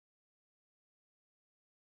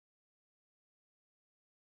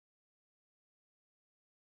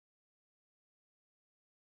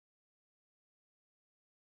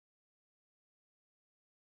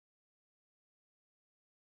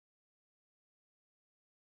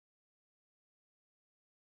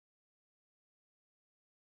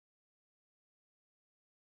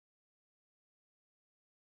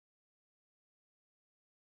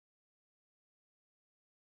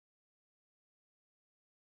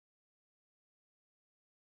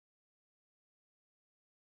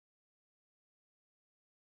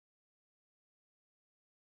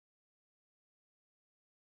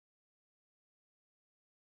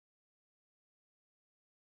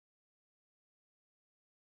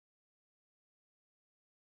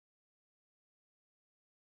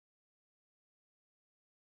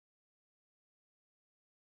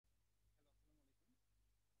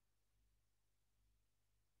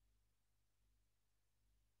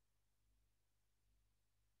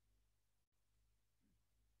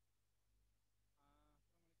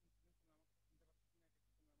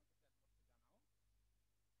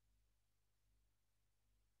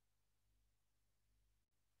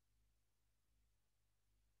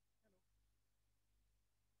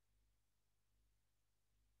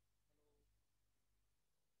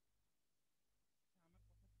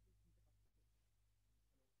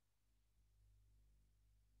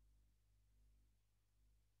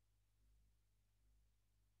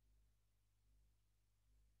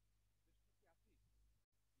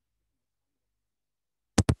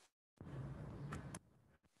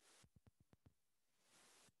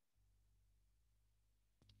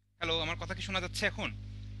Hello, আমার কথা কি শোনা যাচ্ছে এখন?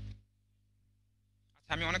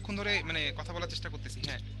 আচ্ছা, আমি অনেকক্ষণ ধরে মানে কথা বলার চেষ্টা করতেছি।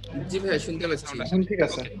 হ্যাঁ, জি ভাইয়া, শুনতে কোনো পাচ্ছি। সাউন্ড আসে এখন না। ঠিক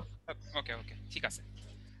আছে। ওকে, ওকে, ওকে, ঠিক আছে।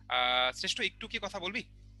 শ্রেষ্ঠ, একটু কি কথা বলবি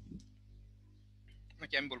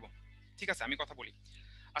নাকি আমি বলবো? ঠিক আছে, আমি কথা বলি।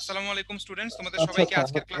 আসসালামু আলাইকুম স্টুডেন্টস, তোমাদের আচ্ছা সবাইকে আচ্ছা,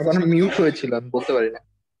 আজকের ক্লাসে আবার স্বাগতম। মিউট হয়েছিল, আমি বলতে পারি না।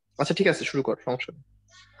 আচ্ছা ঠিক আছে, শুরু কর, সমস্যা নেই।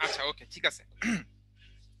 আচ্ছা, ওকে, ঠিক আছে।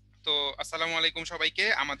 তো আসসালামু আলাইকুম সবাইকে,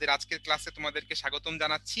 আমাদের আজকের ক্লাসে তোমাদেরকে স্বাগতম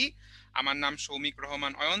জানাচ্ছি। আমার নাম সৌমিক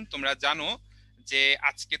রহমান অয়ন। তোমরা জানো যে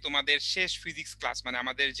আজকে তোমাদের শেষ ফিজিক্স ক্লাস, মানে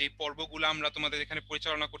আমাদের যে পর্বগুলো আমরা তোমাদের এখানে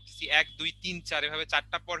পরিচালনা করতেছি 1 2 3 4 এভাবে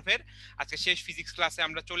 4টা পর্বের আজকে শেষ ফিজিক্স ক্লাসে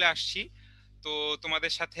আমরা চলে আসছি। তো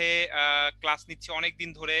তোমাদের সাথে ক্লাস নিচ্ছি অনেক দিন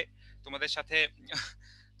ধরে তোমাদের সাথে।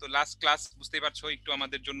 তো লাস্ট ক্লাস বুঝতেই পারছো, একটু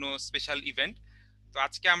আমাদের জন্য স্পেশাল ইভেন্ট। তো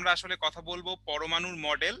আজকে আমরা আসলে কথা বলবো পরমাণুর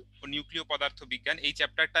মডেল ও নিউক্লিয় পদার্থ বিজ্ঞান এই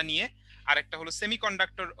চ্যাপ্টারটা নিয়ে, আর একটা হলো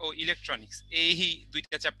সেমিকন্ডাক্টর ও ইলেকট্রনিক্স। এই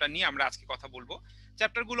দুইটা চ্যাপ্টার নিয়ে আমরা আজকে কথা বলবো।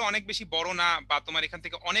 চ্যাপ্টারগুলো অনেক বেশি বড় না, বা তোমার এখান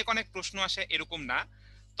থেকে অনেক অনেক প্রশ্ন আসে এরকম না,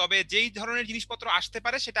 তবে যেই ধরনের জিনিসপত্র আসতে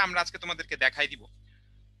পারে সেটা আমরা আজকে তোমাদেরকে দেখাই দিব।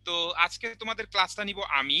 তো আজকে তোমাদের ক্লাসটা নিব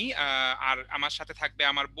আমি, আর আমার সাথে থাকবে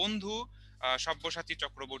আমার বন্ধু সব্যসাচী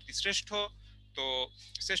চক্রবর্তী শ্রেষ্ঠ। তো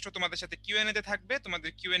শ্রেষ্ঠ তোমাদের সাথে কিউএনএ তে থাকবে, তোমাদের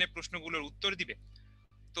কিউএনএ প্রশ্নগুলোর উত্তর দিবে।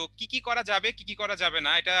 তো কি কি করা যাবে কি কি করা যাবে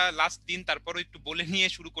না এটা লাস্ট দিন তারপরও একটু বলে নিয়ে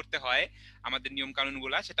শুরু করতে হয় আমাদের নিয়ম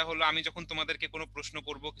কানুনগুলা। সেটা হলো, আমি যখন তোমাদেরকে কোনো প্রশ্ন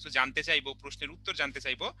করব, কিছু জানতে চাইবো, প্রশ্নের উত্তর জানতে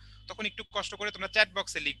চাইবো, তখন একটু কষ্ট করে তোমরা চ্যাট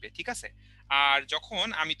বক্সে লিখবে, ঠিক আছে? আর যখন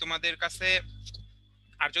আমি তোমাদের কাছে,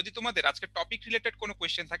 আর যদি তোমাদের আজকে টপিক রিলেটেড কোনো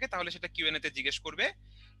কোয়েশ্চেন থাকে তাহলে সেটা কিউএনএ তে জিজ্ঞেস করবে।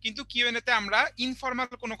 কিন্তু কিউএনএ তে আমরা ইনফর্মাল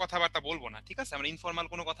কোনো কথাবার্তা বলবো না, ঠিক আছে? আমরা ইনফর্মাল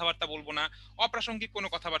কোনো কথাবার্তা বলবো না, অপ্রাসঙ্গিক কোনো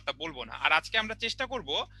কথাবার্তা বলবো না। আর আজকে আমরা চেষ্টা করব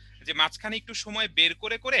যে মাঝখানে একটু সময় বের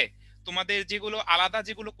করে করে তোমাদের যেগুলো আলাদা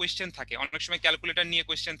যেগুলো কোয়েশ্চেন থাকে, অনেক সময় ক্যালকুলেটর নিয়ে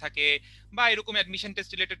কোয়েশ্চেন থাকে, বা এরকম অ্যাডমিশন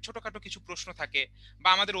টেস্ট রিলেটেড ছোটখাটো কিছু প্রশ্ন থাকে, বা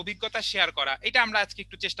আমাদের অভিজ্ঞতা শেয়ার করা, এটা আমরা আজকে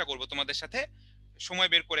একটু চেষ্টা করব তোমাদের সাথে সময়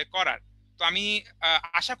বের করে করার। তো আমি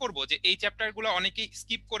আশা করব যে এই চ্যাপ্টারগুলো অনেকেই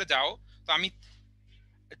স্কিপ করে যাও। তো আমি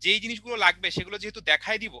যেই জিনিসগুলো লাগবে সেগুলো যেহেতু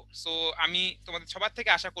দেখাই দিব, সো আমি তোমাদের সবার থেকে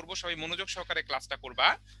আশা করব সবাই মনোযোগ সহকারে ক্লাসটা করবা।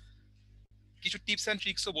 কিছু টিপস এন্ড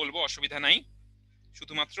ট্রিক্সও বলবো, অসুবিধা নাই,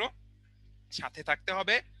 শুধুমাত্র সাথে থাকতে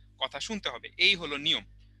হবে, কথা শুনতে হবে, এই হলো নিয়ম।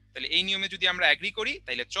 তাহলে এই নিয়মে যদি আমরা এগ্রি করি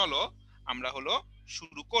তাহলে চলো আমরা হলো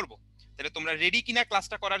শুরু করব। তাহলে তোমরা রেডি কিনা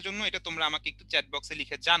ক্লাসটা করার জন্য এটা তোমরা আমাকে একটু চ্যাট বক্সে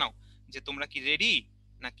লিখে জানাও যে তোমরা কি রেডি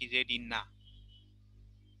নাকি রেডি না।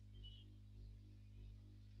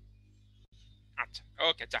 আচ্ছা,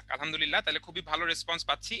 ওকে, যাক, আলহামদুলিল্লাহ, তাহলে খুবই ভালো রেসপন্স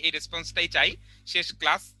পাচ্ছি, এই রেসপন্সটাই চাই। শেষ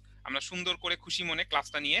ক্লাস, আমরা সুন্দর করে খুশি মনে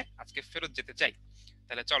ক্লাসটা নিয়ে আজকে ফেরত যেতে চাই।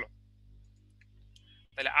 তাহলে চলো,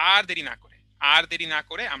 তাহলে আর দেরি না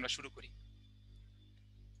করে আমরা শুরু করি।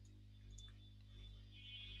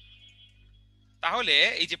 তাহলে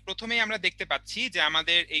এই যে প্রথমেই আমরা দেখতে পাচ্ছি যে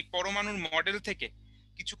আমাদের এই পরমাণুর মডেল থেকে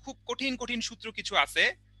কিছু খুব কঠিন কঠিন সূত্র কিছু আছে,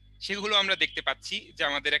 সেগুলো আমরা দেখতে পাচ্ছি যে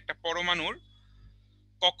আমাদের একটা পরমাণুর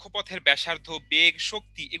কক্ষপথের ব্যাসার্ধ, বেগ,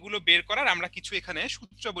 শক্তি, এগুলো বের করার আমরা কিছু এখানে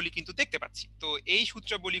সূত্রাবলী কিন্তু দেখতে পাচ্ছি। তো এই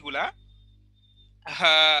সূত্রাবলীগুলা,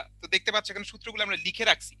 তো দেখতে পাচ্ছ এখানে সূত্রগুলো আমরা লিখে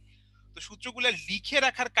রাখছি। তো সূত্রগুলো লিখে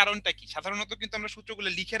রাখার কারণটা কি? সাধারণত কিন্তু আমরা সূত্রগুলো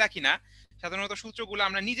লিখে রাখি না, সাধারণত সূত্রগুলো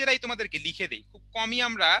আমরা নিজেরাই তোমাদেরকে লিখে দেই, খুব কমই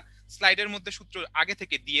আমরা স্লাইডের মধ্যে সূত্র আগে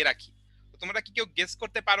থেকে দিয়ে রাখি। তো তোমরা কি কেউ গেস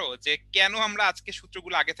করতে পারো যে কেন আমরা আজকে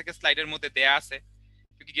সূত্রগুলো আগে থেকে স্লাইডের মধ্যে দেয়া আছে?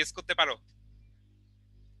 কেউ কি গেস করতে পারো?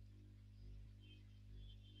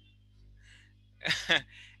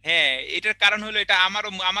 হ্যাঁ, এটার কারণ হলো, এটা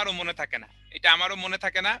আমারও মনে থাকে না, এটা আমারও মনে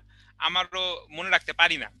থাকে না, আমারও মনে রাখতে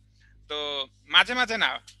পারি না। তো মাঝে মাঝে না,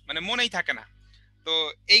 মানে মনেই থাকে না। তো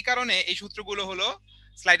এই কারণে এই সূত্রগুলো হলো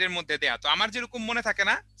স্লাইডের মধ্যে দেয়া। তো আমার যেরকম মনে থাকে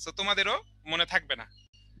না, তো তোমাদেরও মনে থাকবে না।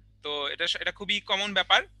 তো এটা খুবই কমন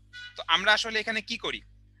ব্যাপার। তো আমরা আসলে এখানে কি করি,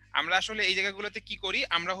 আমরা আসলে এই জায়গাগুলোতে কি করি,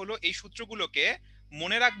 আমরা হলো এই সূত্রগুলোকে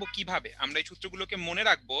মনে রাখবো কিভাবে, আমরা এই সূত্রগুলোকে মনে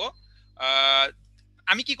রাখবো। আহ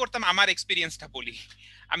আমি কি করতাম আমার এক্সপিরিয়েন্সটা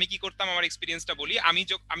বলি,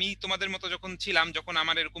 আমি তোমাদের মতো যখন ছিলাম, যখন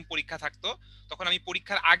আমার এরকম পরীক্ষা থাকতো, তখন আমি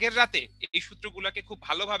পরীক্ষার আগের রাতে এই সূত্রগুলোকে খুব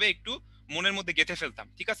ভালোভাবে একটু মনের মধ্যে গেঁথে ফেলতাম,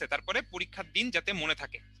 ঠিক আছে? তারপরে পরীক্ষার দিন যাতে মনে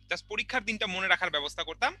থাকে, জাস্ট পরীক্ষার দিনটা মনে রাখার ব্যবস্থা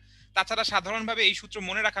করতাম। তাছাড়া সাধারণভাবে এই সূত্র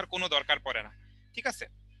মনে রাখার কোনো দরকার পড়ে না, ঠিক আছে?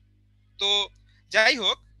 তো যাই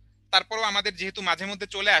হোক, তারপরও আমাদের যেহেতু মাঝে মধ্যে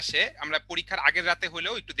চলে আসে, আমরা পরীক্ষার আগের রাতে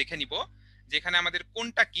হলেও একটু দেখে নিব যেখানে আমাদের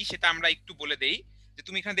কোনটা কি সেটা আমরা একটু বলে দেই। যে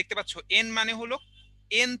তুমি এখানে দেখতে পাচ্ছ এন মানে হলো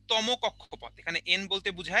এন তম কক্ষপথ, এখানে এন বলতে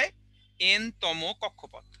বোঝায় এন তম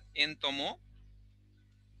কক্ষপথ, এন তম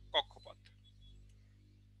কক্ষপথ।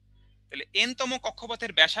 তাহলে এন তম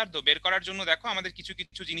কক্ষপথের ব্যাসার্ধ বের করার জন্য দেখো আমাদের কিছু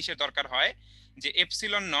কিছু জিনিসের দরকার হয়। যে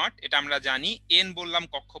এপসিলন নট, এটা আমরা জানি, এন বললাম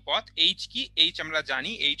কক্ষপথ, এইচ কি, এইচ আমরা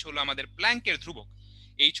জানি, এইচ হলো আমাদের প্ল্যাঙ্কের ধ্রুবক,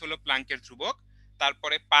 এইচ হলো প্ল্যাঙ্কের ধ্রুবক।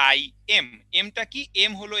 তারপরে পাই এম। এমটা কি?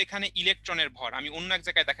 এম হলো এখানে ইলেকট্রনের ভর। আমি অন্য এক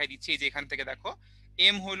জায়গায় দেখাই দিচ্ছি, এই যে এখান থেকে দেখো,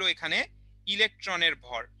 এম হলো এখানে ইলেকট্রনের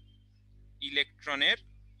ভর, ইলেকট্রনের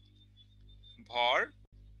ভর,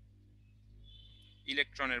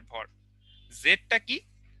 ইলেকট্রনের ভর। জেডটা কি?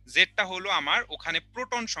 জেডটা হলো আমার ওখানে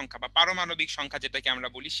প্রোটন সংখ্যা বা পারমাণবিক সংখ্যা যেটাকে আমরা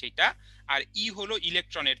বলি সেটা, আর ই হলো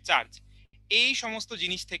ইলেকট্রনের চার্জ। এই সমস্ত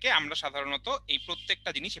জিনিস থেকে আমরা সাধারণত এই প্রত্যেকটা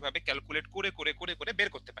জিনিস এভাবে ক্যালকুলেট করে করে করে করে বের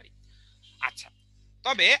করতে পারি। আচ্ছা,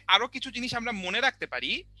 তবে আরো কিছু জিনিস আমরা মনে রাখতে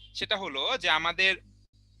পারি, সেটা হলো যে আমাদের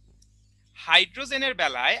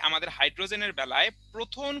হাইড্রোজেনের বেলায়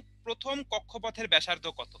প্রথম প্রথম কক্ষপথের ব্যাসার্ধ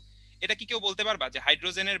কত? এটা কি কেউ বলতে পারবা যে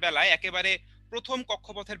হাইড্রোজেনের বেলায় একেবারে প্রথম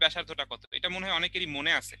কক্ষপথের ব্যাসার্ধটা কত? এটা মনে হয় অনেকেরই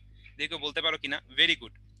মনে আছে, দেখে বলতে পারো কিনা? Very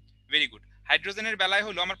good, very good. হাইড্রোজেনের বেলায়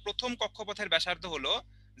হলো আমার প্রথম কক্ষপথের ব্যাসার্ধ হলো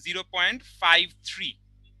 0.53,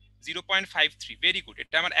 0.53। Very good.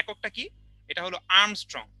 এটা আমার এককটা কি? এটা হলো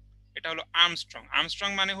আর্মস্ট্রং, এটা হলো আর্মস্ট্রং। আর্মস্ট্রং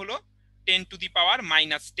মানে হলো 10 to the power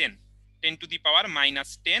minus 10, 10 to the power minus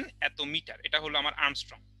 10 এত মিটার। এটা হলো আমার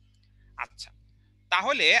আর্মস্ট্রং। আচ্ছা,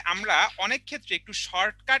 তাহলে আমরা অনেক ক্ষেত্রে একটু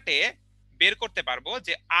শর্টকাটে বের করতে পারবো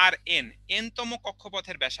যে আর এন, এন তম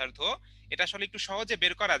কক্ষপথের ব্যাসার্ধ, এটা আসলে একটু সহজে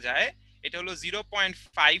বের করা যায়। এটা হলো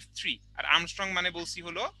 0.53, আর আর্মস্ট্রং মানে বলছি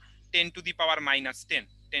হলো 10 to the power minus 10,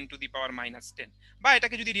 10 to the power minus 10। বা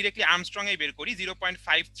এটাকে যদি ডিরেক্টলি আর্মস্ট্রং এ বের করি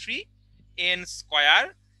 0.53 এন স্কয়ার,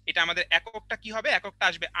 এটা আমাদের এককটা কি হবে? এককটা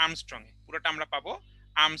আসবে আর্মস্ট্রং এ, পুরোটা আমরা পাবো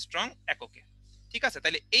আর্মস্ট্রং এককে। ঠিক আছে,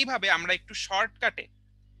 তাহলে এইভাবে আমরা একটু শর্টকাটে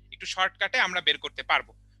আমরা বের করতে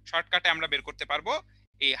পারবো। শর্টকাটে আমরা বের করতে পারবো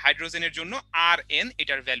এই হাইড্রোজেনের জন্য আর এন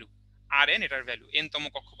এটার ভ্যালু, আর এন এটার ভ্যালু, এন তম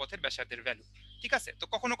কক্ষপথের ব্যাসার্ধের ভ্যালু। ঠিক আছে, তো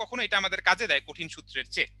কখনো কখনো এটা আমাদের কাজে দেয় কঠিন সূত্রের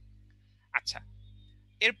চেয়ে। আচ্ছা,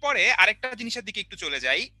 এরপরে আরেকটা জিনিসের দিকে একটু চলে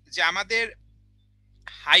যাই, যে আমাদের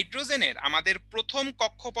হাইড্রোজেনের আমাদের প্রথম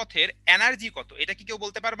কক্ষপথের এনার্জি কত? এটা কি কেউ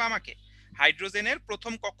বলতে পারবে আমাকে? হাইড্রোজেনের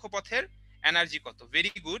প্রথম কক্ষপথের এনার্জি কত?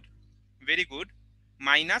 ভেরি গুড, ভেরি গুড,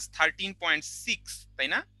 -13.6, তাই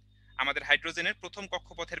না? আমাদের হাইড্রোজেনের প্রথম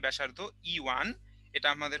কক্ষপথের ব্যাসার্ধ E1, এটা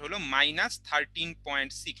আমাদের হলো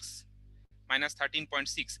 -13.6,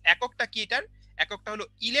 -13.6। এককটা কি এটার? এককটা হলো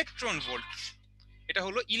ইলেকট্রন ভোল্ট, এটা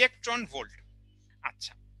হলো ইলেকট্রন ভোল্ট।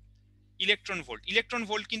 আচ্ছা, ইলেকট্রন ভোল্ট, ইলেকট্রন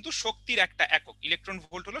ভোল্ট কিন্তু শক্তির একটা একক, ইলেকট্রন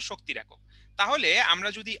ভোল্ট হলো শক্তির একক। তাহলে আমরা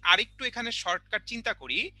যদি আরেকটু এখানে শর্টকাট চিন্তা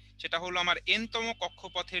করি, সেটা হলো আমার এন তম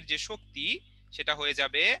কক্ষপথের যে শক্তি, সেটা হয়ে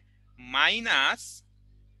যাবে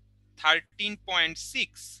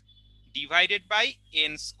 -13.6 divided by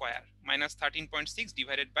N square, -13.6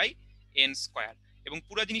 divided by N square. এবং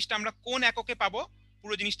পুরো জিনিসটা আমরা কোন এককে পাবো?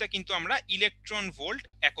 পুরো জিনিসটা কিন্তু আমরা ইলেকট্রন ভোল্ট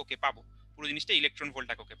এককে পাবো, পুরো জিনিসটা ইলেকট্রন ভোল্ট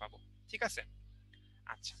এককে পাবো। ঠিক আছে,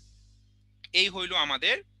 আচ্ছা, এই হইলো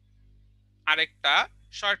আমাদের আরেকটা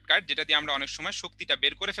শর্টকাট, যেটা দিয়ে আমরা অনেক সময় শক্তিটা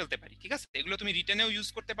বের করে ফেলতে পারি। ঠিক আছে, এগুলো তুমি রিটেনেও ইউজ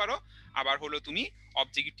করতে পারো, আবার হলো তুমি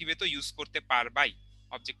অবজেক্টিভে তো ইউজ করতে পারবাই,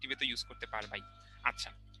 অবজেক্টিভে তো ইউজ করতে পারবাই। আচ্ছা,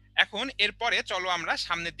 এখন এরপরে চলো আমরা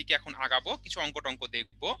সামনের দিকে এখন আগাবো, কিছু অঙ্ক টঙ্ক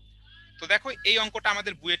দেখবো। তো দেখো, এই অঙ্কটা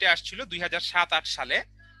আমাদের বুয়েটে আসছিল 2007-08 সালে।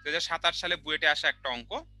 2007-08 সালে বুয়েটে আসা একটা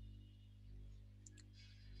অঙ্ক।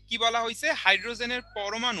 কি বলা হয়েছে? হাইড্রোজেনের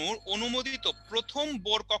পরমাণুর অনুমোদিত প্রথম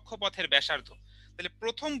বোর কক্ষপথের ব্যাসার্ধ। তাহলে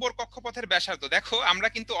প্রথম বোর কক্ষপথের ব্যাসার্ধ, দেখো আমরা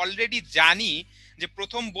কিন্তু অলরেডি জানি যে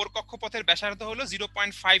প্রথম বোর কক্ষপথের ব্যাসার্ধ হলো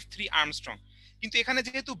 0.53 আর্মস্ট্রং। কিন্তু এখানে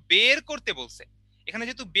যেহেতু বের করতে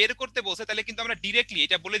বলছে, তাহলে কিন্তু আমরা ডিরেক্টলি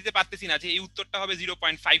এটা বলে দিতে পারতেছি না যে এই উত্তরটা হবে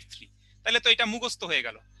 0.53। তাহলে তো এটা মুখস্থ হয়ে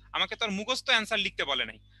গেল। আমাকে তো আর মুখস্থ অ্যান্সার লিখতে বলে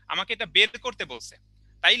নাই, আমাকে এটা বের করতে বলছে।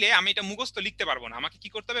 তাইলে আমি এটা মুখস্থ লিখতে পারবো না, আমাকে কি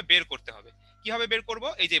করতে হবে? বের করতে হবে। কিভাবে বের করব?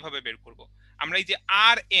 এই যে এভাবে বের করব। আমরা এই যে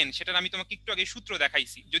আর এন, সেটার আমি তোমাকে একটু আগে সূত্র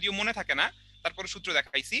দেখাইছি, যদিও মনে থাকে না, তারপরে সূত্র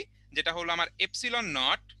দেখাইছি, যেটা হলো আমার এপসিলন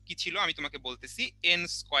নট কি ছিল আমি তোমাকে বলতেছি, N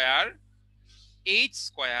square H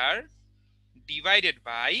square divided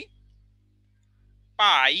by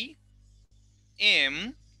pi M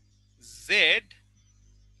Z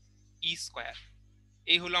E square.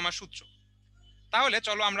 এই হলো আমার সূত্র। তাহলে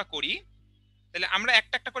চলো আমরা করি। তাহলে আমরা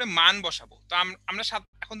একটা একটা করে মান বসাবো। তো আমরা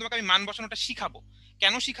এখন তোমাকে আমি মান বসানোটা শিখাবো।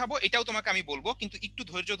 কেন শিখাবো এটাও তোমাকে আমি বলবো, কিন্তু একটু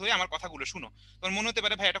ধৈর্য ধরে আমার কথাগুলো শুনো। তোমার মনে হতে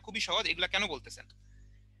পারে ভাই এটা খুবই সহজ, এগুলা কেন বলতেছেন?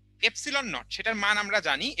 এপসিলন নট, সেটার মান আমরা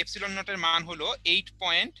জানি, এপসিলন নটের মান হলো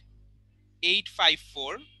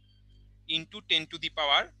 8.854 into 10 to the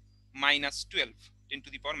power -12, 10 to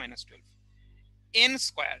the power -12। N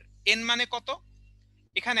square, N মানে কত?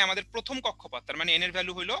 এখানে আমাদের প্রথম কক্ষপথ, তার মানে এন এর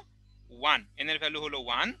ভ্যালু হলো 1, এন এর ভ্যালু হলো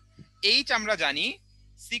 1। এইচ আমরা জানি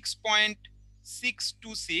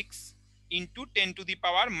 6.626 into 10 to the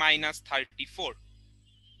power -34,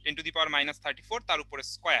 10 to the পাওয়ার -34, তার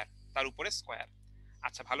উপরে স্কয়ার।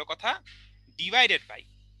 আচ্ছা, ভালো কথা। ডিভাইডেড বাই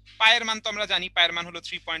পায়ের মান তো আমরা জানি, পায়ের মান হলো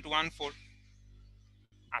 3.14।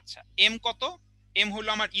 আচ্ছা, এম কত? এম হলো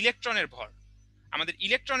আমার ইলেকট্রনের ভর। আমাদের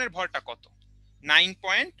ইলেকট্রনের ভরটা কত?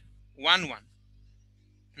 9.11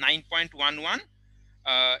 9.11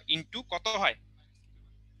 ইন্টু কত হয়?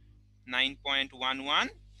 9.11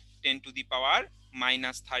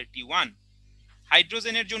 10⁻⁻31।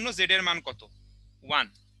 হাইড্রোজেনের জন্য জেড এর মান কত? 1।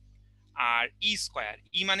 আর ই স্কয়ার,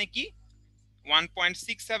 ই মানে কি?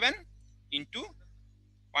 1.67 ইন্টু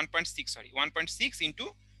 1.6 সরি 1.6 ইন্টু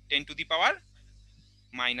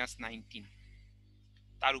 10⁻⁻19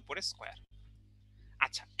 তার উপরে স্কয়ার।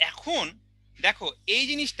 আচ্ছা, এখন দেখো এই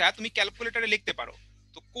জিনিসটা তুমি ক্যালকুলেটরে লিখতে পারো।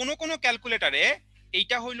 তো কোন কোন ক্যালকুলেটরে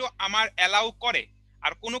এইটা হইলো আমার অ্যালাউ করে,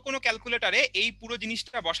 আর কোন কোন ক্যালকুলেটরে এই পুরো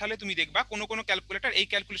জিনিসটা বসালে তুমি দেখবা কোন কোন ক্যালকুলেটর এই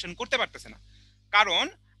ক্যালকুলেশন করতে পারতেছে না। কারণ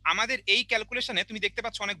আমাদের এই ক্যালকুলেশনে তুমি দেখতে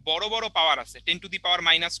পাচ্ছ অনেক বড় বড় পাওয়ার আছে,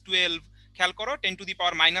 10⁻⁻12। খেয়াল করো,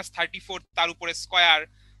 10⁻⁻34 তার উপরে স্কয়ার,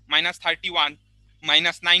 -31,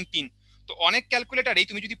 -19। তো অনেক ক্যালকুলেটরেই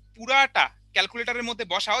তুমি যদি পুরাটা ক্যালকুলেটরের মধ্যে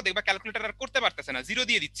বসাও, দেখবা ক্যালকুলেটর আর করতে পারতেছে না, জিরো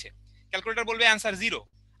দিয়ে দিচ্ছে। ক্যালকুলেটর বলবে অ্যান্সার জিরো।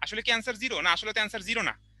 আসলে কি অ্যান্সার জিরো? না, আসলে তো অ্যান্সার জিরো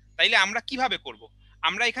না। তাইলে আমরা কিভাবে করব?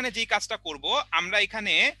 আমরা এখানে যেই কাজটা করব, আমরা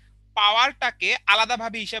এখানে পাওয়ারটাকে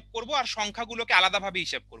আলাদাভাবে হিসাব করব আর সংখ্যাগুলোকে আলাদাভাবে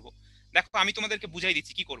হিসাব করব। দেখো আমি তোমাদেরকে বুঝাই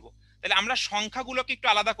দিচ্ছি কি করব। তাহলে আমরা সংখ্যাগুলোকে একটু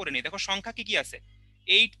আলাদা করে নিই। দেখো সংখ্যা কি কি আছে?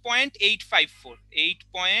 8.854,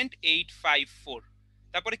 8.854।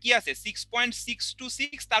 তারপরে কি আছে?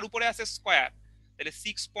 6.626, তার উপরে আছে স্কয়ার। তাহলে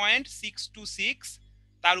 6.626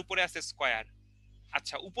 তার উপরে আছে স্কয়ার।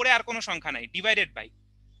 আচ্ছা, উপরে আর কোনো সংখ্যা নাই। ডিভাইডেড বাই,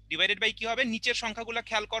 ডিভাইডেড বাই কি হবে? নিচের সংখ্যাগুলো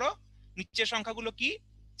খেয়াল করো, নিচের সংখ্যাগুলো কি?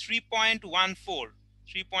 3.14,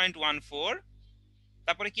 3.14।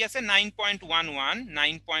 তারপরে কি আছে? 9.11,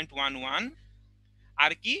 9.11।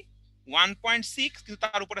 আর কি? 1.6, কিন্তু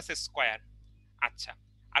তার উপর আছে স্কয়ার। আচ্ছা,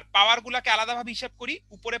 আর পাওয়ার গুলাকে আলাদাভাবে হিসাব করি।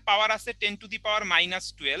 উপরে পাওয়ার আছে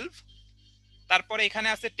 10⁻⁻12, তারপরে এখানে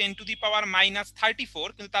আছে 10⁻⁻34,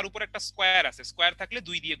 কিন্তু তার উপর একটা স্কয়ার আছে। স্কয়ার থাকলে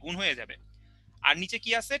 2 দিয়ে গুণ হয়ে যাবে। আর নিচে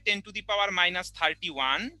কি আছে?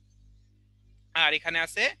 10⁻⁻31, আর এখানে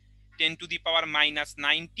আছে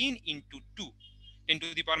 10⁻⁻19 ইন্টু 2,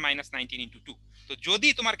 10⁻⁻19 ইন্টু 2। তো যদি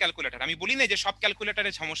তোমার ক্যালকুলেটর, আমি বলি না যে সব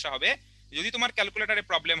ক্যালকুলেটরে সমস্যা হবে, যদি তোমার ক্যালকুলেটরে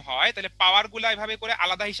প্রবলেম হয় তাহলে পাওয়ারগুলো এভাবে করে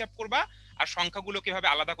আলাদা হিসাব করবা আর সংখ্যাগুলোকে এভাবে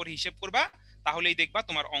আলাদা করে হিসাব করবা, তাহলেই দেখবা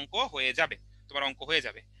তোমার অঙ্ক হয়ে যাবে, তোমার অঙ্ক হয়ে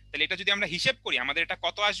যাবে। তাহলে এটা যদি আমরা হিসাব করি, আমাদের এটা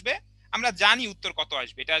কত আসবে? আমরা জানি উত্তর কত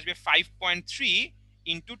আসবে। এটা আসবে 5.3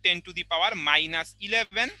 ইন্টু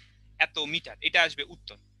 10⁻⁻11 এত মিটার। এটা আসবে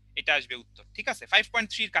উত্তর, এটা আসবে উত্তর। ঠিক আছে,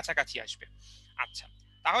 5.3 এর কাছাকাছি আসবে। আচ্ছা,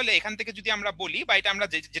 তাহলে এখান থেকে যদি আমরা বলি, বা এটা আমরা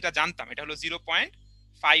যেটা জানতাম, এটা হলো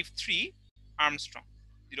 0.53 আর্মস্ট্রং,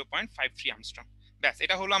 0.53 আর্মস্ট্রং। ব্যাস,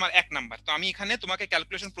 এটা হলো আমার 1 নাম্বার। তো আমি এখানে তোমাকে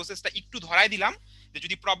ক্যালকুলেশন প্রসেসটা একটু ধরাই দিলাম, যে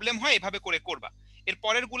যদি প্রবলেম হয় এভাবে করে করবা। এর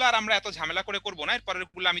পরের গুলো আর আমরা এত ঝামেলা করে করব না। এর পরের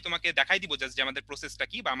গুলো আমি তোমাকে দেখাই দিব যে আমাদের প্রসেসটা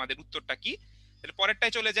কি বা আমাদের উত্তরটা কি। তাহলে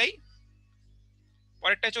পরেরটায় চলে যাই,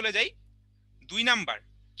 পরেরটায় চলে যাই। 2 নাম্বার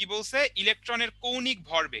কি বলছে? ইলেকট্রনের কৌণিক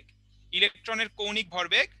ভরবেগ। ইলেকট্রনের কৌণিক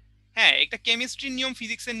ভরবেগ, হ্যাঁ, একটা কেমিস্ট্রির নিয়ম,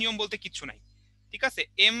 ফিজিক্সের নিয়ম বলতে কিছু নাই। ঠিক আছে,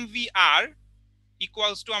 mvr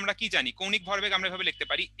ইকুয়ালস টু, আমরা কি জানি কৌণিক ভরবেগ আমরা এভাবে লিখতে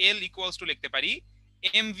পারি, l ইকুয়ালস টু লিখতে পারি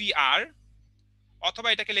mvr, অথবা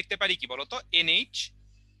এটাকে লিখতে পারি কি বলতো,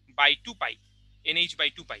 nh/2 পাই,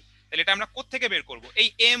 nh/2 পাই। তাহলে এটা আমরা কোত্থেকে বের করব? এই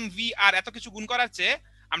mvr এত কিছু গুণ করার চেয়ে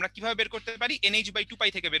আমরা কিভাবে বের করতে পারি? nh/2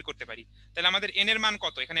 পাই থেকে বের করতে পারি। তাহলে আমাদের n এর মান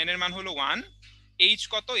কত? এখানে n এর মান হলো 1, h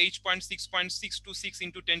কত? h.6.626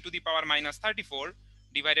 into 10⁻⁻34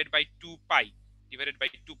 divided by 2 pi, divided by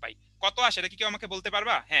 2 পাই। কত আসে এটা কি কেউ আমাকে বলতে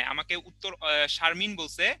পারবা? হ্যাঁ, আমাকে উত্তর শারমিন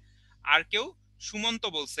বলছে, আর কেউ সুমন্ত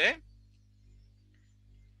বলছে।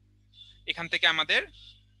 এখান থেকে আমাদের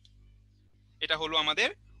এটা হলো আমাদের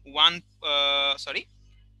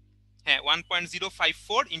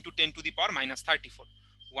 1.054 ইন্টু 10⁻⁻34,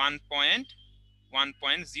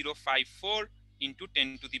 1.054 ইন্টু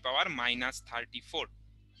 10⁻⁻34।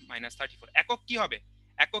 একক কি হবে?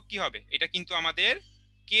 একক কি হবে? এটা কিন্তু আমাদের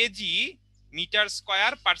KG metre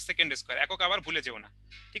square per second square. একক আবার ভুলে যেও না।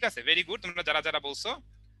 ঠিক আছে, ভেরি গুড, তোমরা যারা যারা বলছো।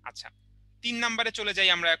 আচ্ছা, 3 নম্বরে চলে যাই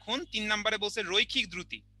আমরা এখন। 3 নম্বরে বলছে রৈখিক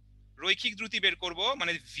দ্রুতি। রৈখিক দ্রুতি বের করব,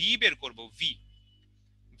 মানে ভি বের করব, ভি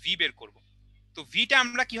বের করব। তো ভিটা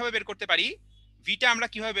আমরা কিভাবে বের করতে পারি? ভিটা আমরা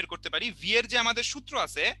কিভাবে বের করতে পারি? ভি এর যে আমাদের সূত্র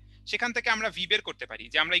আছে সেখান থেকে আমরা ভি বের করতে পারি।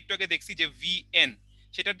 যে আমরা একটু আগে দেখছি যে ভিএন,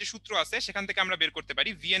 সেটার যে সূত্র আছে সেখান থেকে আমরা বের করতে পারি।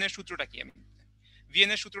 ভিএন এর সূত্রটা কি?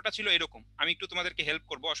 ভিএন এর সূত্রটা ছিল এরকম, আমি একটু তোমাদেরকে হেল্প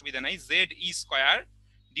করব, অসুবিধা নাই। Z E square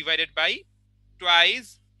divided by twice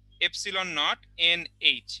epsilon not an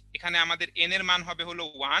H. এখানে আমাদের এন এর মান হবে হলো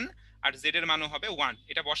 1 আর জেড এর মানও হবে 1।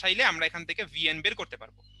 এটা বসাইলে আমরা এখান থেকে ভিএন বের করতে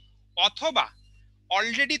পারবো। অথবা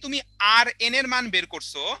অলরেডি তুমি আর এন এর মান বের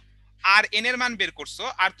করছো, আর এন এর মান বের করছো,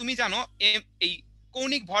 আর তুমি জানো এই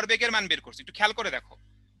কৌণিক ভরবেগের মান বের করছো। একটু খেয়াল করে দেখো,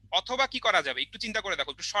 অথবা কি করা যাবে, একটু চিন্তা করে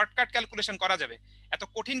দেখো, একটু শর্টকাট ক্যালকুলেশন করা যাবে। এত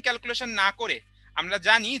কঠিন ক্যালকুলেশন না করে আমরা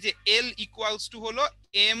জানি যে এল ইকুয়ালস টু হলো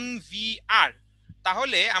এম ভি আর।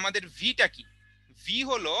 তাহলে আমাদের ভিটা কি? ভি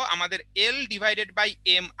হলো আমাদের এল divided by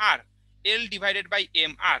M R, L divided by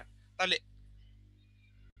M R. তাহলে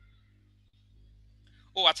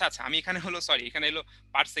ও আচ্ছা আচ্ছা, আমি এখানে হলো সরি, এখানে হলো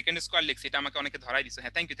পার সেকেন্ড স্কয়ার লিখছি, এটা আমাকে অনেকে ধরাই দিছে।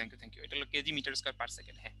 হ্যাঁ, thank you thank you thank you. এটা হলো KG metre square per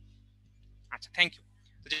second. হ্যাঁ আচ্ছা, থ্যাংক ইউ।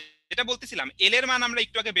 তো যেটা বলতেছিলাম, এল এর মান আমরা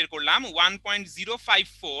একটু আগে বের করলাম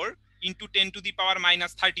 1.054 ইন্টু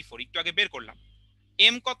 10⁻34, একটু আগে বের করলাম।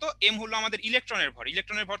 এম কত? এম হলো আমাদের ইলেকট্রনের ভর।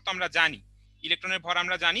 ইলেকট্রনের ভর তো আমরা জানি, ইলেকট্রনের ভর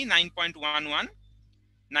আমরা জানি 9.11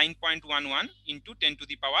 ইন্টু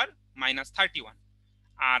 10⁻31।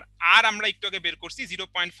 আর আর আমরা একটু আগে বের করছি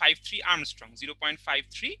 0.53 আর্মস্ট্রং,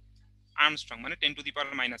 0.53 আর্মস্ট্রং মানে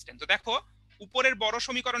 10⁻10। তো দেখো, উপরের বড়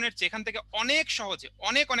সমীকরণের চেয়ে এখান থেকে অনেক সহজে,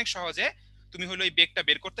 অনেক অনেক সহজে তুমি হলো এই বেগটা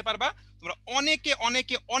বের করতে পারবা। তোমরা অনেকে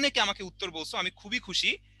অনেকে অনেকে আমাকে উত্তর বলছো, আমি খুবই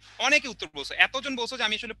খুশি। অনেকে উত্তর বলছো, এতজন বলছো যে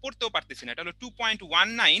আমি আসলে পড়তেও পারতেছি না। এটা হলো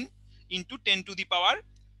 2.19 ইন্টু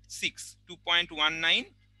 10⁻6, 2.19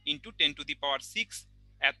 ইন্টু 10⁻6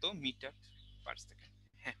 এত মিটার পার সেকেন্ড।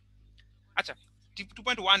 হ্যাঁ আচ্ছা,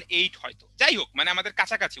 2.18 হয়তো, যাই হোক, মানে আমাদের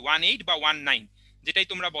কাছাকাছি 18 বা 19, যেটাই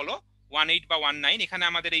তোমরা বলো, 18 বা 19। এখানে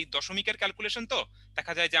আমাদের এই দশমিকের ক্যালকুলেশন তো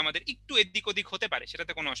দেখা যায় যে আমাদের একটু এদিক ওদিক হতে পারে,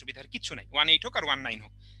 সেটাতে কোনো অসুবিধার কিছু নাই। 18 হোক আর 19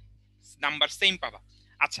 হোক, নাম্বার সেম পাবা।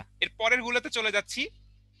 আচ্ছা, এর পরের গুলোতে চলে যাচ্ছি।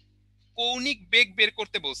 কৌণিক বেগ বের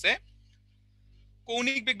করতে বলছে।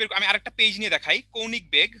 কৌণিক বেগ বের, আমি আরেকটা পেজ নিয়ে দেখাই। কৌণিক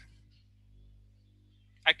বেগ,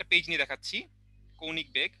 আরেকটা পেজ নিয়ে দেখাচ্ছি। কৌণিক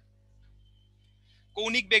বেগ,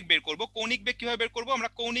 কৌণিক বেগ বের করব। কৌণিক বেগ কিভাবে বের করব? আমরা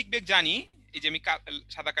কৌণিক বেগ জানি, এই যে আমি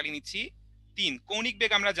সাদা কালি নিচ্ছি 3। কৌণিক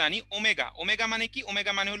বেগ আমরা জানি ওমেগা। ওমেগা মানে কি?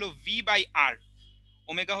 ওমেগা মানে হলো ভি বাই আর।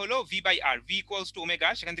 ওমেগা হলো V by R, V equals to omega,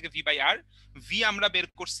 সেখান থেকে ভি বাই আর। ভি আমরা বের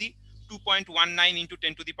করছি 2.19 ইন্টু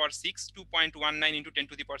 10⁻6, 2.19 ইন্টু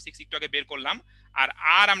 10⁻6 একটু আগে বের করলাম। আর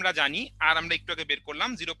আর আমরা জানি, আর আমরা একটু আগে বের করলাম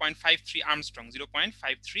 0.53 আর্মস্ট্রং,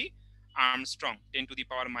 0.53 আর্মস্ট্রং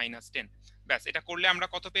 10⁻10। ব্যাস, এটা করলে আমরা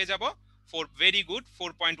কত পেয়ে যাব? Very good,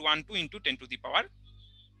 4.12 into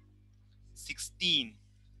 10⁻16।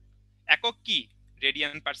 একক কি?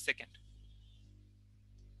 Radian per second.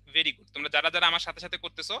 Very good. তোমরা যারা যারা আমার সাথে সাথে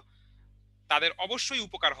করতেছো তাদের অবশ্যই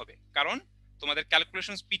উপকার হবে, কারণ তোমাদের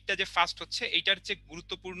ক্যালকুলেশন স্পিডটা যে ফাস্ট হচ্ছে, এইটার চেয়ে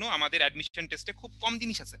গুরুত্বপূর্ণ আমাদের অ্যাডমিশন টেস্টে খুব কম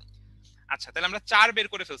জিনিস আছে। আচ্ছা, তাহলে আমরা 4 বের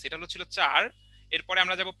করে ফেলছি, এটা হলো ছিল 4। এরপরে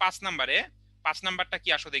আমরা যাব 5 নাম্বারে। 5 নাম্বারটা কি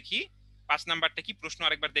আসো দেখি। 5 নাম্বারটা কি প্রশ্ন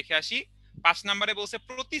আরেকবার দেখে আসি। 5 নাম্বারে বলছে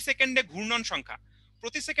প্রতি সেকেন্ডে ঘূর্ণন সংখ্যা।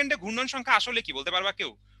 প্রতি সেকেন্ডে ঘূর্ণন সংখ্যা আসলে কি বলতে পারবা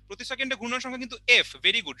কেউ? প্রতি সেকেন্ডে ঘূর্ণন সংখ্যা কিন্তু এফ।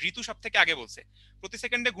 ভেরি গুড, ঋতু সব থেকে আগে বলছে। প্রতি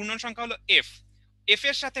সেকেন্ডে ঘূর্ণন সংখ্যা হলো এফ। এফ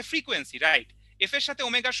এর সাথে ফ্রিকোয়েন্সি, রাইট। এফ এর সাথে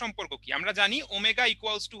ওমেগার সম্পর্ক কি? আমরা জানি ওমেগা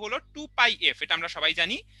ইকুয়ালস টু হলো 2 পাই এফ, এটা আমরা সবাই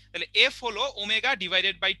জানি। তাহলে এফ হলো omega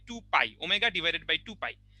divided by 2 pi, omega divided by 2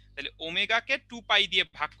 পাই। তাহলে ওমেগাকে 2 পাই দিয়ে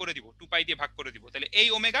ভাগ করে দিব, 2 পাই দিয়ে ভাগ করে দিব। তাহলে এই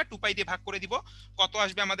ওমেগা 2 পাই দিয়ে ভাগ করে দিব, কত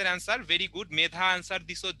আসবে আমাদের অ্যানসার? ভেরি গুড, মেধা অ্যানসার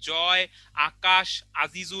দিছো, জয়, আকাশ,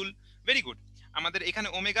 আজিজুল, ভেরি গুড। আমাদের এখানে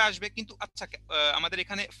ওমেগা আসবে কিন্তু, আচ্ছা আমাদের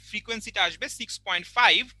এখানে ফ্রিকোয়েন্সিটা আসবে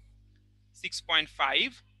 6.5,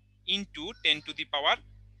 6.5 ইন্টু 10⁻15,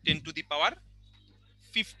 10⁻15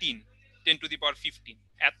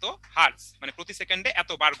 এত হার্জ, মানে প্রতি সেকেন্ডে এত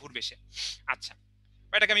বার ঘুরবে সে। আচ্ছা,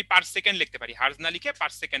 এটাকে আমি পার সেকেন্ড লিখতে পারি, হার্জ না লিখে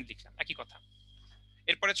পার সেকেন্ড লিখলাম, একই কথা।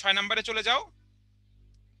 এরপরে 6 নম্বরে চলে যাও।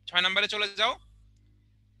 6 নম্বরে চলে যাও।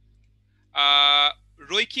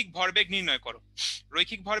 রৈখিক ভরবেগ নির্ণয় করো।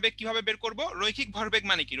 রৈখিক ভরবেগ কিভাবে বের করব? রৈখিক ভরবেগ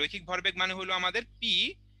মানে কি? রৈখিক ভরবেগ মানে হলো আমাদের P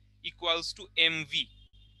equals to MV,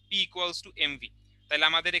 P equals to MV. তাহলে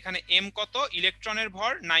আমাদের এখানে এম কত? ইলেকট্রনের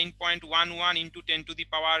ভর 9.11 ইন্টু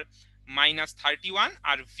 10⁻31,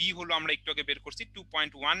 আর ভি হলো আমরা একটু আগে বের করছি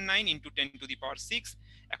 2.19 ইন্টু 10⁻6।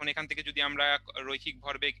 এখন এখান থেকে যদি আমরা রৈখিক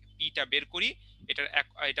ভরবেগ পিটা বের করি,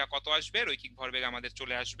 এটা কত আসবে? রৈখিক ভরবেগ আমাদের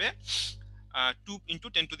চলে আসবে 2 ইন্টু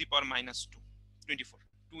 10⁻2, 24,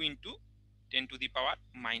 2 ইন্টু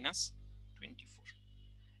 10⁻24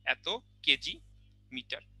 এত KG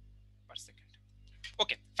metre per second.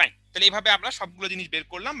 Okay fine, তাহলে এইভাবে আমরা সবগুলো জিনিস বের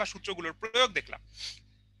করলাম বা সূত্রগুলোর প্রয়োগ দেখলাম।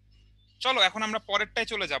 চলো এখন আমরা পরেরটায়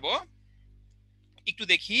চলে যাব। একটু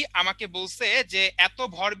দেখি, আমাকে বলছে যে এত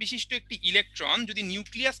ভর বিশিষ্ট একটি ইলেকট্রন যদি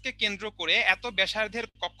নিউক্লিয়াসকে কেন্দ্র করে এত ব্যাসার্ধের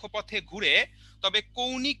কক্ষপথে ঘুরে, তবে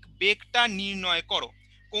কৌণিক বেগটা নির্ণয় করো।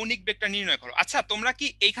 কৌণিক বেগটা নির্ণয় করো। আচ্ছা, তোমরা কি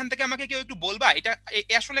এইখান থেকে আমাকে কেউ একটু বলবা এটা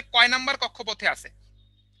আসলে কয় নাম্বার কক্ষপথে আছে?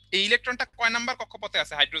 এই ইলেকট্রনটা কয় নাম্বার কক্ষপথে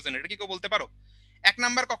আছে হাইড্রোজেনের? এটা কি কেউ বলতে পারো? 1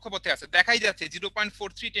 নাম্বার কক্ষপথে আছে, দেখাই যাচ্ছে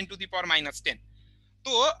 0.43 10⁻10।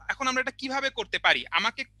 তো এখন আমরা এটা কিভাবে করতে পারি?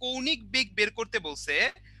 আমাকে কৌণিক বেগ বের করতে বলছে,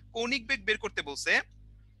 কৌণিক বেগ বের করতে বলছে।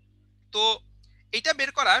 তো এটা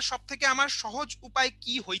বের করার সব থেকে আমার সহজ উপায়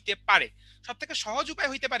কি হইতে পারে? সব থেকে সহজ উপায়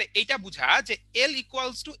হইতে পারে এইটা বুঝা যে L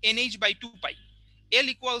equals to NH by 2 pi. L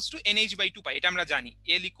equals to NH by 2 পাই, এটা আমরা জানি।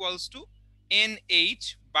 L equals to NH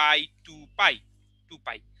by 2 পাই, 2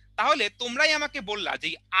 পাই। তাহলে তোমরাই আমাকে বললা যে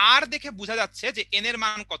R দেখে বোঝা যাচ্ছে যে N এর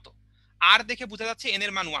মান কত। R দেখে বোঝা যাচ্ছে N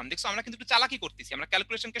এর মান 1। দেখছো, আমরা কিন্তু একটু চালাকি করতেছি, আমরা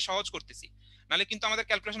ক্যালকুলেশনকে সহজ করতেছি, নাহলে কিন্তু আমাদের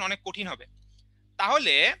ক্যালকুলেশন অনেক কঠিন হবে।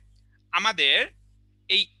 তাহলে আমাদের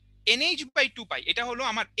এই NH বাই 2 পাই এটা হলো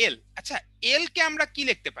আমার L। আচ্ছা, L কে আমরা কি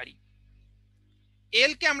লিখতে পারি?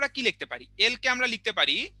 L কে আমরা কি লিখতে পারি? L কে আমরা লিখতে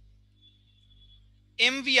পারি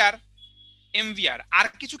MVR। MVR আর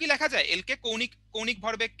কিছু কি লেখা যায়? L কে কৌণিক কৌণিক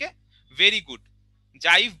ভরবেগকে? ভেরি গুড,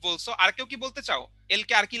 জাইভ বলছো। আর কেউ কি বলতে চাও L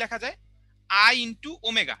কে আর কি লেখা যায়? I ইনটু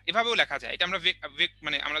ওমেগা, এভাবেও লেখা যায়। এটা আমরা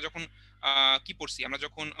মানে আমরা যখন কি পড়ছি, আমরা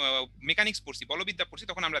যখন মেকানিক্স পড়ছি, বলবিদ্যা পড়ছি,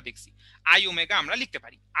 তখন আমরা দেখছি I ওমেগা আমরা লিখতে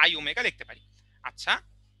পারি, I ওমেগা লিখতে পারি। আচ্ছা,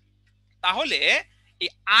 তাহলে এই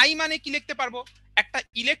আই মানে কি লিখতে পারবো? একটা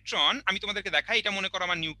ইলেকট্রন, আমি তোমাদেরকে দেখাই, এটা মনে করো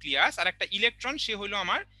আমার নিউক্লিয়াস, আর একটা ইলেকট্রন সে হইলো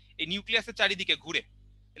আমার এই নিউক্লিয়াসের চারিদিকে ঘুরে।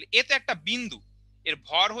 তাহলে এ তো একটা বিন্দু, এর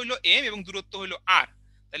ভর হইলো m এবং দূরত্ব হইলো r।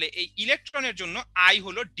 তাহলে এই ইলেকট্রনের জন্য আই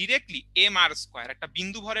হলো ডিরেক্টলি এম আর স্কোয়ার। একটা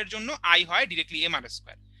বিন্দু ভরের জন্য আই হয় directly M R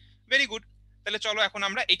square. Very good. তাহলে চলো এখন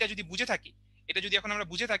আমরা এটা যদি বুঝে থাকি, এটা যদি এখন আমরা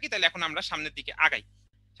বুঝে থাকি, তাহলে এখন আমরা সামনের দিকে আগাই,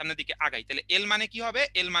 সামনের দিকে আগাই। তাহলে এল মানে কি হবে?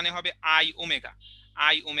 এল মানে হবে I omega,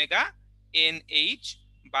 I omega NH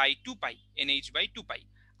by 2 pi, NH by 2 পাই।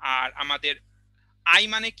 আর আমাদের আই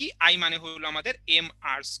মানে কি? আই মানে হলো আমাদের M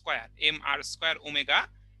R square, M R square omega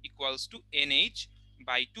equals to NH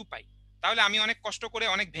by 2 পাই। তাহলে আমি অনেক কষ্ট করে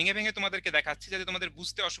অনেক ভেঙে ভেঙে তোমাদেরকে দেখাচ্ছি যাতে তোমাদের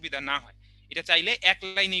বুঝতে অসুবিধা না হয়। এটা চাইলে এক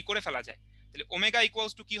লাইনেই করে ফেলা যায়। তাহলে ওমেগা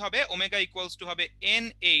ইকুয়ালস টু কি হবে? ওমেগা ইকুয়ালস টু হবে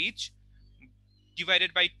NH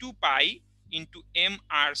divided by 2 pi into M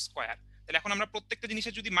R square. তাহলে এখন আমরা প্রত্যেকটা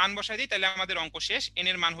জিনিসের যদি মান বসাই দিই, তাহলে আমাদের অঙ্ক শেষ। n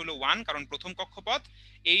এর মান হলো 1 কারণ প্রথম কক্ষপথ।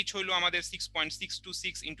 h হলো আমাদের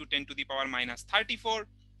 6.626 into 10 to the power minus 34,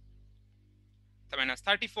 minus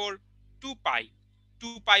 34। 2 পাই,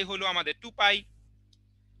 2 পাই হলো আমাদের 2 পাই।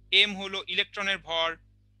 m হলো ইলেকট্রনের ভর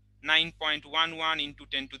 9.11 into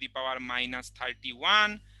 10 to the power minus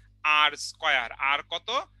 31। R square, আর কত?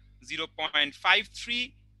 0.53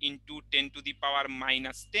 into 10 to the power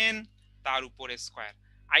minus 10, তার উপরে স্কোয়ার।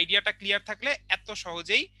 আইডিয়াটা ক্লিয়ার থাকলে এত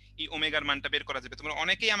সহজেই এই ওমেগার মানটা বের করা যাবে। তোমরা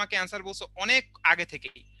অনেকেই আমাকে অ্যান্সার বলছো অনেক আগে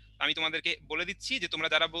থেকেই, আমি তোমাদেরকে বলে দিচ্ছি যে তোমরা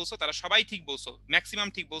যারা বলছো তারা সবাই ঠিক বলছো, ম্যাক্সিমাম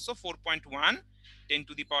ঠিক বলছো। 4.1 10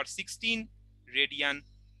 to the power 16 radian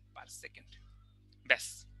per second. ব্যাস,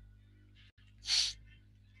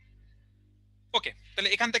 ওকে। তাহলে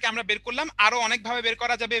এখান থেকে আমরা বের করলাম, আরো অনেক ভাবে বের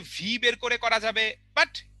করা যাবে, ভি বের করে করা যাবে,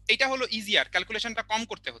 বাট এটা হলো ইজিয়ার, ক্যালকুলেশনটা কম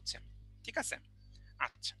করতে হচ্ছে। ঠিক আছে,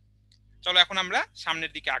 আচ্ছা চলো এখন আমরা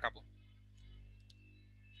সামনের দিকে আগাবো।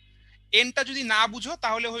 এনটা যদি না বুঝো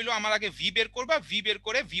তাহলে হইলো আমার আগে ভি বের করবা, ভি বের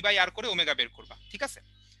করে ভি বাই আর করে ওমেগা বের করবা। ঠিক আছে,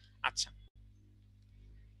 আচ্ছা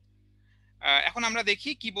এখন আমরা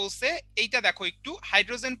দেখি কি বলছে। এইটা দেখো একটু,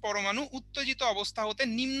 হাইড্রোজেন পরমাণু উত্তেজিত অবস্থা হতে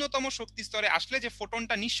নিম্নতম শক্তি স্তরে আসলে যে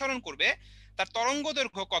ফোটনটা নিঃসরণ করবে তার তরঙ্গ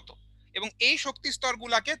দৈর্ঘ্য কত, এবং এই শক্তি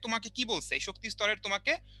স্তরগুলাকে তোমাকে কি বলছে, এই শক্তি স্তরের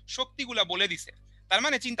তোমাকে শক্তিগুলা বলে দিছে। তার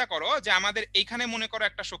মানে চিন্তা করো যে আমাদের এইখানে মনে করো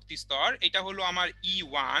একটা শক্তি স্তর, এটা হলো আমার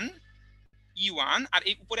E1, E1, আর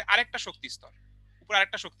এই উপরে আরেকটা শক্তি স্তর, উপরে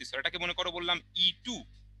আরেকটা শক্তি স্তর, এটাকে মনে করো বললাম E2,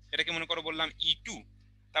 এটাকে মনে করো বললাম E2।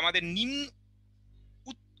 তা আমাদের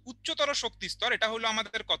উচ্চতর শক্তি স্তর এটা হলো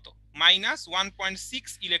আমাদের কত? -1.6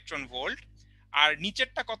 ইলেকট্রন ভোল্ট। আর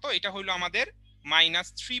নিচেরটা কত? এটা হলো আমাদের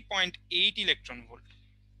 -3.8 ইলেকট্রন ভোল্ট,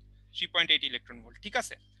 3.8 ইলেকট্রন ভোল্ট। ঠিক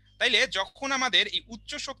আছে, তাইলে যখন আমাদের এই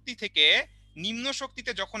উচ্চ শক্তি থেকে নিম্ন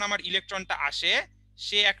শক্তিতে যখন আমার ইলেকট্রনটা আসে,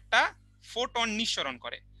 সে একটা ফোটন নিঃসরণ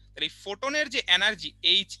করে। তাহলে এই ফোটনের যে এনার্জি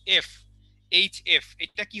এইচএফ, এইচএফ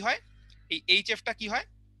এটা কি হয়? এই এইচএফটা কি হয়?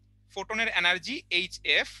 ফোটনের এনার্জি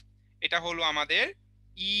এইচএফ এটা হলো আমাদের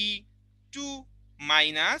E2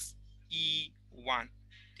 মাইনাস E1।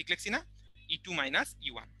 ঠিক লিখছি না? E2 minus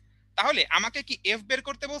E1। তাহলে আমাকে কি এফ বের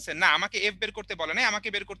করতে বলছে? না, আমাকে এফ বের করতে বলে নাই, আমাকে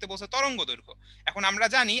বের করতে বলছে তরঙ্গ দৈর্ঘ্য। এখন আমরা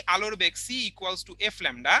জানি আলোর বেগ c equals to F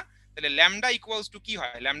lambda. তাহলে ল্যামডা ইকুয়ালস টু কি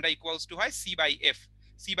হয়? ল্যামডা ইকুয়ালস টু হয় c by F,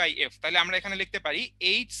 c by F. তাহলে আমরা এখানে লিখতে পারি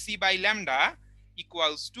hc by lambda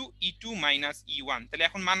equals to E2 minus E1। তাহলে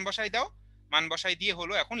এখন মান বসাই দাও, মান বসাই দিয়ে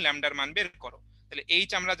হলো এখন ল্যামডার মান বের করো। তাহলে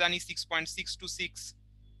h আমরা জানি 6.626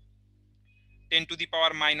 10 to the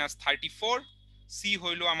power minus 34, c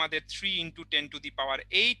হইলো আমাদের 3 into 10 to the power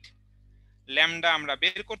 8, lambda আমরা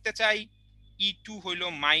বের করতে চাই, E2 হইলো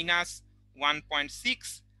 -1.6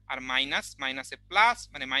 আর মাইনাস মাইনাসে প্লাস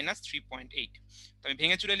মানে -3.8। তো আমি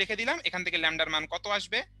ভেঙে চুরে লিখে দিলাম, এখান থেকে ল্যামডার মান কত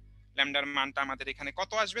আসবে? ল্যামডার মানটা আমাদের এখানে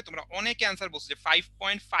কত আসবে? তোমরা অনেকে অ্যান্সার বলছো যে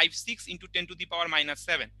 5.56 ইন্টু 10 টু দি পাওয়ার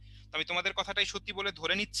 -7। তো আমি তোমাদের কথাটাই সত্যি বলে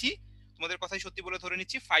ধরে নিচ্ছি, তোমাদের কথাই সত্যি বলে ধরে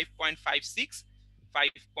নিচ্ছি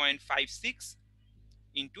 5.56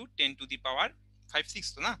 ইন্টু 10 টু দি পাওয়ার 56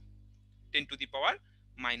 তো না, 10 টু দি পাওয়ার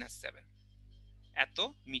 -7 এত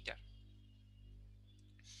মিটার।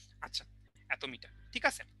 আচ্ছা, এত মিটার, ঠিক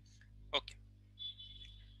আছে। ওকে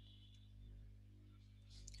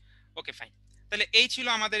ওকে ফাইন। তাহলে এই ছিল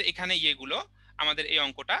আমাদের এখানে ইয়েগুলো, আমাদের এই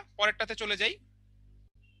অঙ্কটা। পরেরটাতে চলে যাই,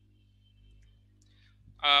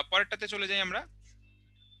 পরেরটাতে চলে যাই আমরা।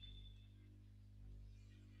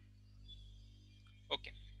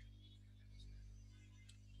 ওকে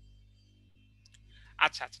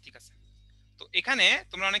আচ্ছা আচ্ছা ঠিক আছে। তো এখানে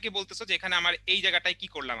তোমরা অনেকে বলতেছো যে এখানে আমার এই জায়গাটায় কি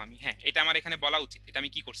করলাম আমি। হ্যাঁ, এটা আমার এখানে বলা উচিত, এটা আমি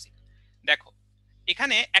কি করছি। দেখো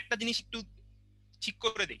এখানে একটা জিনিস একটু ঠিক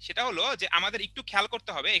করে দিই, সেটা হলো যে আমাদের একটু খেয়াল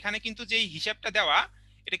করতে হবে, এখানে কিন্তু যেই হিসাবটা দেওয়া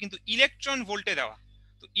এটা কিন্তু ইলেকট্রন ভোল্টে দেওয়া।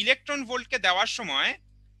 তো ইলেকট্রন ভোল্টকে দেওয়ার সময়,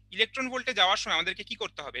 ইলেকট্রন ভোল্টে যাওয়ার সময় আমাদেরকে কি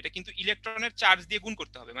করতে হবে, এটা কিন্তু ইলেকট্রনের চার্জ দিয়ে গুণ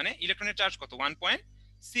করতে হবে। মানে ইলেকট্রনের চার্জ কত,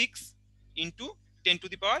 1.6 ইন্টু 10 টু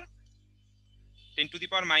দি পাওয়ার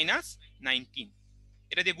 -19,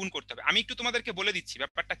 এটা দিয়ে গুণ করতে হবে। আমি একটু তোমাদেরকে বলে দিচ্ছি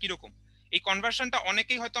ব্যাপারটা কিরকম। এই কনভার্সনটা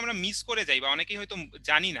অনেকেই হয়তো আমরা মিস করে যাই বা অনেকেই হয়তো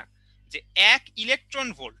জানি না যে 1 ইলেকট্রন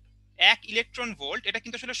ভোল্ট এটা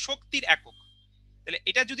কিন্তু আসলে শক্তির একক। তাহলে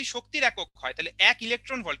এটা যদি শক্তির একক হয় তাহলে 1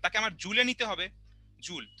 ইলেকট্রন ভোল্ট তাকে আমার জুলে নিতে হবে,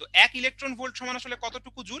 জুল। তো 1 ইলেকট্রন ভোল্ট সমান আসলে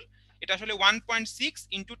কতটুকু জুল, এটা আসলে 1.6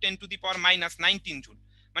 into 10 to the power -19 joule,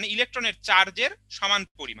 মানে ইলেকট্রনের চার্জের সমান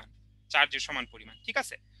পরিমাণ, চার্জের সমান পরিমাণ, ঠিক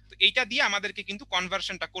আছে। তো এইটা দিয়ে আমাদেরকে কিন্তু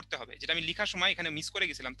কনভার্সনটা করতে হবে, যেটা আমি লেখার সময় এখানে মিস করে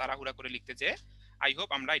গেছিলাম তাড়াহুড়া করে লিখতে, যে আই হোপ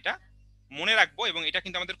আমরা এটা মনে রাখবো এবং এটা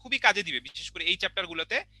কিন্তু আমাদের খুবই কাজে দিবে, বিশেষ করে এই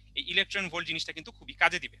চ্যাপ্টারগুলোতে এই ইলেকট্রন ভোল্ট জিনিসটা কিন্তু খুবই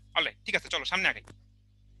কাজে দিবে। অলরাইট, ঠিক আছে, চলো সামনে আগাই।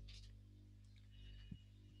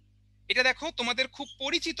 এটা দেখো তোমাদের খুব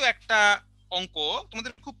পরিচিত একটা অঙ্ক,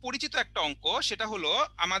 তোমাদের খুব পরিচিত একটা অঙ্ক, সেটা হলো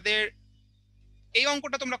আমাদের এই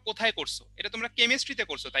অঙ্কটা তোমরা কোথায় করছো, এটা তোমরা কেমিস্ট্রিতে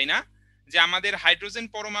করছো তাই না? যে আমাদের হাইড্রোজেন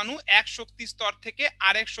পরমাণু এক শক্তি স্তর থেকে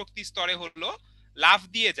আরেক শক্তি স্তরে হলো লাফ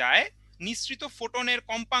দিয়ে যায়, নিঃসৃত ফোটনের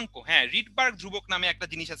কম্পাঙ্ক, হ্যাঁ রিডবার্গ ধ্রুবক নামে একটা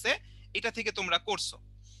জিনিস আছে, এটা থেকে তোমরা করছো।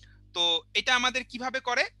 তো এটা আমাদের কিভাবে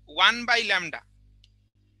করে, 1/λ,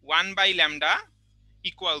 1/λ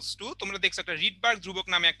ইকুয়ালস টু, তোমরা দেখছো একটা রিডবার্গ ধ্রুবক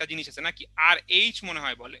নামে একটা জিনিস আছে নাকি, আর এইচ মনে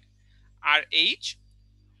হয় বলে, আর এইচ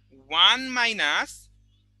 1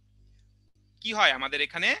 - কি হয় আমাদের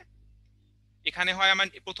এখানে, এখানে হয় আমার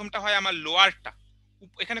প্রথমটা হয় আমার লোয়ারটা,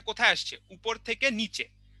 এখানে কোথায় আসছে, উপর থেকে নিচে,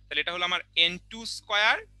 তাহলে এটা হলো আমার n2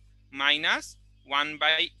 square minus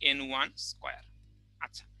 1/n1 square.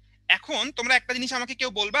 আচ্ছা, এখন তোমরা একটা জিনিস আমাকে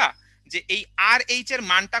কেউ বলবা যে এই আর এইচ এর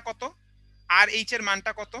মানটা কত, আর এইচ এর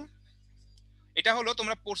মানটা কত। এটা হলো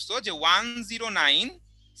তোমরা পড়ছো যে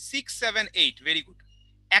 109678, ভেরি গুড।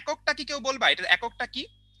 এককটা কি কেউ বলবা, এটার এককটা কি,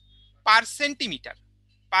 পার সেন্টিমিটার,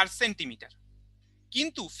 পার সেন্টিমিটার।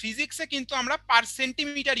 কিন্তু ফিজিক্সে কিন্তু আমরা পার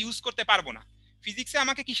সেন্টিমিটার ইউজ করতে পারবো না, ফিজিক্সে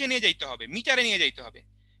আমাকে কিসে নিয়ে যাইতে হবে, মিটারে নিয়ে যাইতে হবে।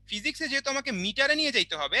 ফিজিক্সে যেহেতু আমাকে মিটারে নিয়ে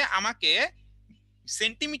যাইতে হবে, আমাকে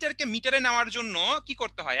সেন্টিমিটারকে মিটারে নেওয়ার জন্য কি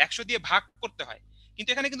করতে হয়, 100 দিয়ে ভাগ করতে হয়। কিন্তু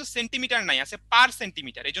এখানে কিন্তু সেন্টিমিটার নাই, আছে পার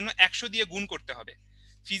সেন্টিমিটার, এই জন্য 100 দিয়ে গুণ করতে হবে।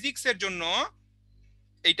 ফিজিক্সের জন্য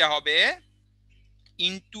এইটা হবে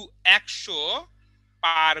into 100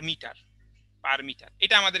 per metre, per metre,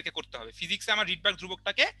 এটা আমাদেরকে করতে হবে। ফিজিক্সে আমার রিডবার্গ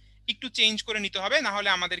ধ্রুবকটাকে একটু চেঞ্জ করে নিতে হবে, না হলে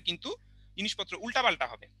আমাদের কিন্তু জিনিসপত্র উল্টাপাল্টা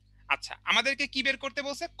হবে। আচ্ছা, আমাদেরকে কি বের করতে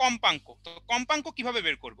বলছে, কম্পাঙ্ক। তো কম্পাঙ্ক কিভাবে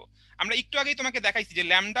বের করব, আমরা একটু আগেই তোমাকে দেখাইছি যে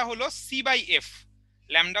ল্যামডা হলো c/f,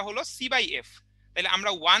 ল্যামডা হলো c/f। তাহলে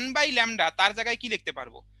আমরা 1/λ তার জায়গায় কি লিখতে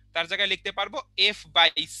পারবো, তার জায়গায় লিখতে পারবো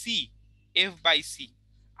f/c, f/c,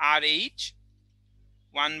 আর H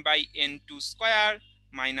 1/n2 square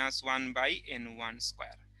minus 1/n1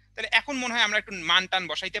 square. তাহলে এখন মনে হয় আমরা একটু মান টান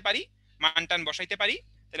বসাইতে পারি, মান টান বসাইতে পারি।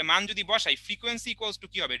 তাহলে মান যদি বসাই, ফ্রিকোয়েন্সি ইকুয়ালস টু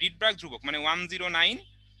কি হবে, রিডবার্গ ধ্রুবক মানে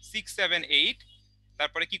 109678,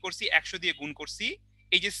 তারপরে কি করছি, 100 দিয়ে গুণ করছি।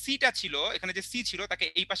 এই যে সিটা ছিল, এখানে যে সি ছিল তাকে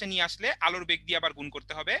এই পাশে নিয়ে আসলে আলোর বেগ দিয়ে আবার গুণ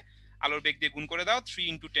করতে হবে, আলোর বেগ দিয়ে গুণ করে দাও, 3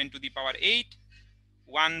 into 10 to the power 8,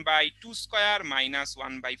 1/2 square minus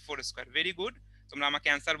 1/4 square. Very good, তোমরা আমাকে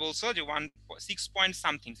অ্যান্সার বলছো যে 6 point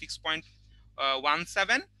something,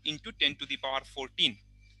 6.17 into 10 to the power 14,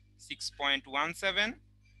 6.17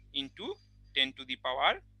 into 10 to the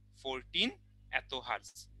পাওয়ার 14 এত হার্জ,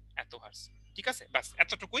 এত হার্জ। ঠিক আছে, বাস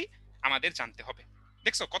এতটুকুই আমাদের জানতে হবে।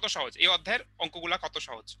 দেখছো কত সহজ, এই অধ্যায়ের অঙ্কগুলা কত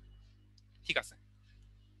সহজ। ঠিক আছে,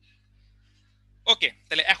 ওকে,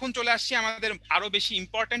 তাহলে এখন চলে আসছি আমাদের আরো বেশি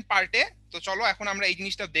ইম্পর্টেন্ট পার্টে। তো চলো এখন আমরা এই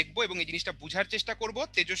জিনিসটা দেখবো এবং এই জিনিসটা বুঝার চেষ্টা করব,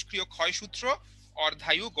 তেজস্ক্রিয় ক্ষয়সূত্র,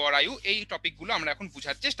 অর্ধায়ু, গড়ায়ু, এই টপিকগুলো আমরা এখন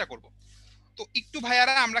বুঝার চেষ্টা করব। তো একটু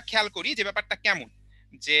ভাইয়ারা আমরা খেয়াল করি যে ব্যাপারটা কেমন,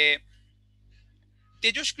 যে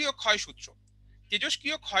তেজস্ক্রিয় ক্ষয়সূত্র,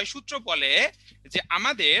 তেজস্ক্রিয় ক্ষয়সূত্র বলে যে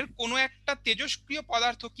আমাদের কোনো একটা তেজস্ক্রিয়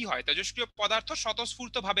পদার্থ কি হয়, তেজস্ক্রিয় পদার্থ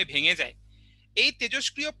স্বতঃস্ফূর্তভাবে ভেঙে যায়। এই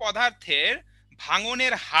তেজস্ক্রিয় পদার্থের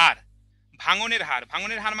ভাঙনের হার,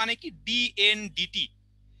 ভাঙনের হার মানে কি ডিএনডিটি,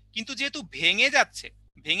 কিন্তু যেহেতু ভেঙে যাচ্ছে,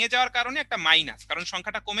 ভেঙে যাওয়ার কারণে একটা মাইনাস, কারণ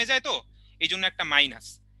সংখ্যাটা কমে যায়, তো এই জন্য একটা মাইনাস।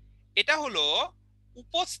 এটা হলো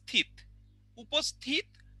উপস্থিত উপস্থিত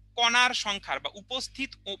কণার সংখ্যার বা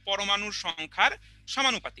উপস্থিত ও পরমাণুর সংখ্যার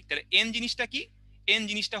সমানুপাতিক। তাহলে এন জিনিসটা কি? এন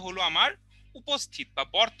জিনিসটা হলো আমার উপস্থিত বা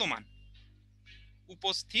বর্তমান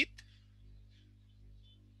উপস্থিত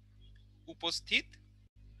উপস্থিত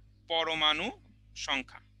পরমাণু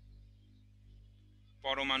সংখ্যা,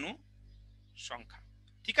 পরমাণু সংখ্যা।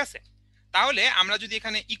 ঠিক আছে, তাহলে আমরা যদি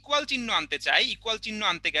এখানে ইকুয়াল চিহ্ন আনতে চাই, ইকুয়াল চিহ্ন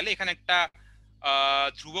আনতে গেলে এখানে একটা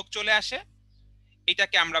ধ্রুবক চলে আসে,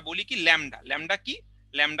 এটাকে আমরা বলি কি ল্যামডা। ল্যামডা কি?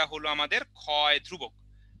 ল্যামডা হলো আমাদের ক্ষয় ধ্রুবক,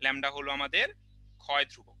 ল্যামডা হলো আমাদের ক্ষয়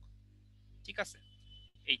ধ্রুবক। ঠিক আছে,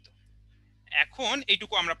 এই তো। এখন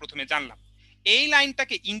এইটুকু আমরা প্রথমে জানলাম। এই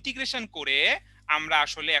লাইনটাকে ইন্টিগ্রেশন করে আমরা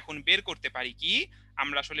আসলে এখন বের করতে পারি কি?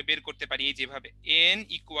 আমরা আসলে বের করতে পারি এই যেভাবে n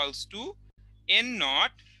equals to n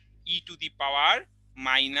not E to the power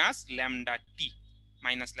minus lambda t,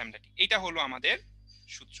 minus lambda t. এটা হলো আমাদের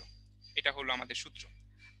সূত্র, এটা হলো আমাদের সূত্র।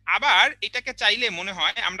 আবার এটাকে চাইলে মনে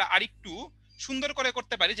হয় আমরা আরেকটু সুন্দর করে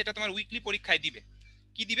করতে পারি, যেটা তোমার উইকলি পরীক্ষায় দিবে।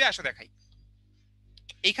 কি দিবে আসো দেখাই।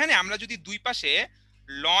 এখানে আমরা যদি দুই পাশে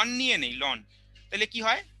লন নিয়ে নেই, লন, তাহলে কি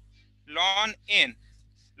হয়? Loan N,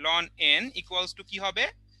 loan N equals to কি হবে?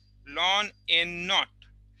 Loan N not,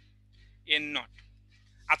 N not.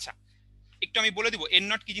 আচ্ছা, একটু আমি বলে দিব এন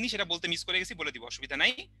নট কি জিনিস, এটা বলতে মিস করে গেছি, বলে দিব, অসুবিধা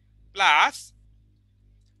নাই। Plus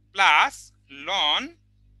plus loan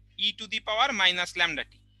E to the power minus lambda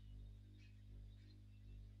t.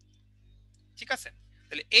 ঠিক আছে,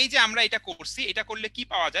 তাহলে এই যে আমরা এটা করছি, এটা করলে কি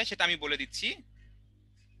পাওয়া যায় সেটা আমি বলে দিচ্ছি।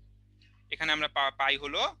 এখানে আমরা পাই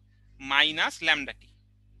হলো minus lambda t,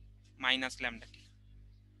 minus lambda t.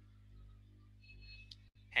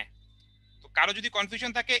 হ্যাঁ, তো কারো যদি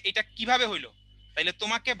কনফিউশন থাকে এটা কিভাবে হইলো, তাইলে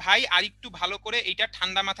তোমাকে ভাই আরেকটু ভালো করে এটা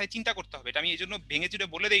ঠান্ডা মাথায় চিন্তা করতে হবে। এটা আমি এই জন্য ভেঙে চুরে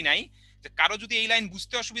বলে দেই নাই, যে কারো যদি এই লাইন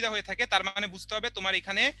বুঝতে অসুবিধা হয়ে থাকে তার মানে বুঝতে হবে তোমার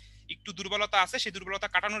এখানে একটু দুর্বলতা আছে, সেই দুর্বলতা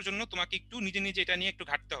কাটানোর জন্য তোমাকে একটু নিজে নিজে এটা নিয়ে একটু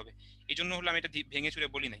ঘাটতে হবে। এই জন্য হলো আমি এটা ভেঙে চুরে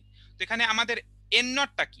বলি নাই। তো এখানে আমাদের এন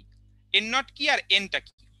নটটা কি, এন নট কি আর এনটা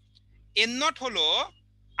কি? এন নট হলো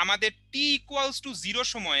আমাদের টি ইকুয়ালস টু জিরো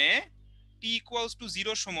সময়ে, টি ইকুয়ালস টু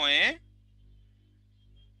জিরো সময়ে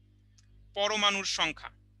পরমাণুর সংখ্যা,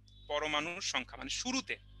 পরমাণুর সংখ্যা মানে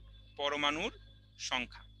শুরুতে পরমাণুর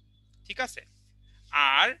সংখ্যা। ঠিক আছে,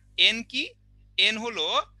 আর এন কি? এন হলো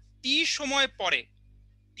টি সময় পরে,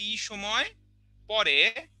 টি সময় পরে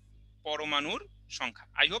পরমাণুর সংখ্যা।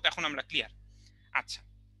 আই হোপ এখন আমরা ক্লিয়ার। আচ্ছা,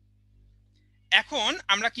 এখন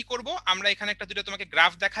আমরা কি করব? আমরা এখানে একটা দুটো তোমাকে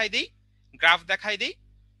গ্রাফ দেখাই দেই, গ্রাফ দেখাই দেই,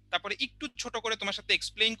 তারপরে একটু ছোট করে তোমার সাথে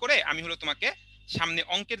এক্সপ্লেইন করে আমি হলো তোমাকে সামনে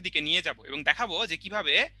অঙ্কের দিকে নিয়ে যাব এবং দেখাবো যে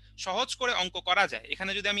কিভাবে সহজ করে অঙ্ক করা যায়।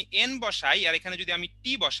 এখানে যদি আমি এন বসাই আর এখানে যদি আমি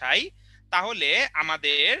টি বসাই, তাহলে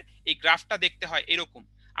আমাদের এই গ্রাফটা দেখতে হয় এরকম।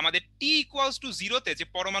 আমাদের টি ইকুয়ালস টু জিরোতে যে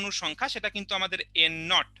পরমাণুর সংখ্যা সেটা কিন্তু আমাদের এন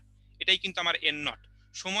নট, এটাই কিন্তু আমার এন নট।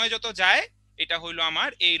 সময় যত যায় এটা হইলো আমার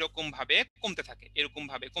এইরকম ভাবে কমতে থাকে, এরকম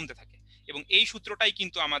ভাবে কমতে থাকে। এবং এই সূত্রটাই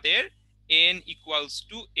কিন্তু আমাদের n equals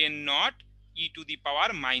to n not E to the power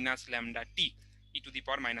minus lambda t, E to the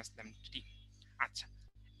power minus lambda t. আচ্ছা,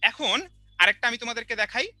 এখন আরেকটা আমি তোমাদেরকে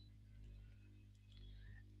দেখাই।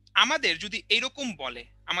 আমাদের যদি এরকম বলে,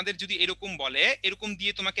 আমাদের যদি এরকম বলে, এরকম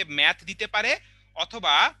দিয়ে তোমাকে ম্যাথ দিতে পারে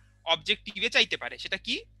অথবা অবজেক্টিভে চাইতে পারে। সেটা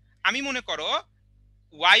কি? আমি মনে করো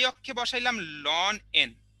ওয়াই অক্ষে বসাইলাম লন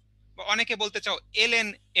এন, বা অনেকে বলতে চাও এল এন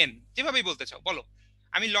এন, যেভাবেই বলতে চাও বলো,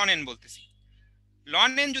 আমি লন এন বলতেছি।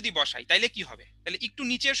 লন এন যদি বসাই তাইলে কি হবে? তাহলে একটু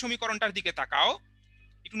নিচের সমীকরণটার দিকে তাকাও,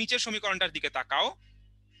 একটু নিচের সমীকরণটার দিকে তাকাও।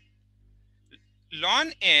 লন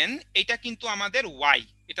এন এটা কিন্তু আমাদের ওয়াই,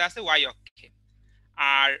 এটা আছে ওয়াই অক্ষে,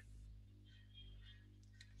 আর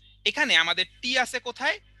এখানে আমাদের টি আছে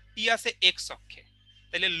কোথায়? টি আছে এক্স অক্ষে।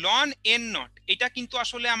 তাহলে লন এন নট এটা কিন্তু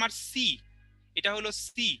আসলে আমার সি, এটা হলো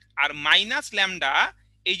সি, আর মাইনাস ল্যামডা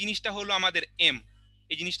এই জিনিসটা হলো আমাদের এম,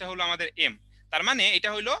 এই জিনিসটা হলো আমাদের এম। তার মানে এটা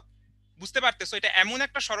হলো, বুঝতে পারতেছো, এটা এমন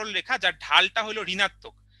একটা সরল রেখা যার ঢালটা হলো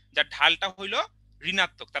ঋণাত্মক, যার ঢালটা হলো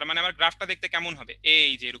ঋণাত্মক। তার মানে আমার গ্রাফটা দেখতে কেমন হবে?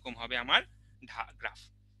 এই যে এরকম হবে আমার গ্রাফ।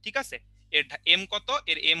 ঠিক আছে, এর এম কত?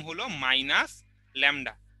 এর এম হলো মাইনাস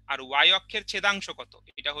ল্যামডা, আর ওয়াই অক্ষের ছেদাংশ কত?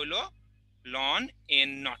 এটা হলো loan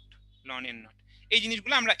N not, loan N not. এই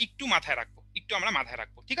জিনিসগুলো আমরা একটু মাথায় রাখবো, একটু আমরা মাথায়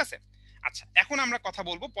রাখবো। ঠিক আছে, আচ্ছা এখন আমরা কথা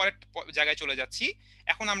বলবো, পরের জায়গায় চলে যাচ্ছি।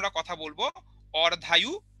 এখন আমরা কথা বলবো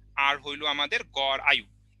অর্ধায়ু আর হইলো আমাদের গড় আয়ু,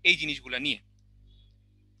 এই জিনিসগুলো নিয়ে।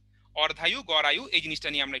 অর্ধায়ু গড় আয়ু এই জিনিসটা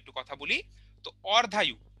নিয়ে আমরা একটু কথা বলি। তো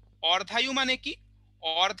অর্ধায়ু, অর্ধায়ু মানে কি?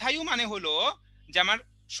 অর্ধায়ু মানে হলো যে আমার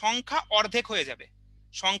সংখ্যা অর্ধেক হয়ে যাবে,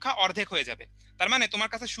 সংখ্যা অর্ধেক হয়ে যাবে। তার মানে তোমার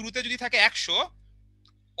কাছে শুরুতে যদি থাকে 100,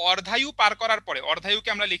 অর্ধায়ু পার করার পরে,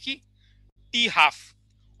 অর্ধায়ুকে আমরা লিখি টি হাফ,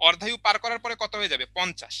 অর্ধায়ু পার করার পরে কত হয়ে যাবে?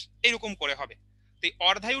 50, এরকম করে হবে। তো এই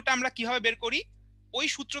অর্ধায়ুটা আমরা কিভাবে বের করি? ওই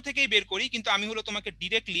সূত্র থেকেই বের করি, কিন্তু আমি হলো তোমাকে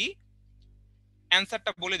ডিরেক্টলি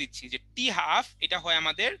অ্যান্সারটা বলে দিচ্ছি যে টি হাফ এটা হয়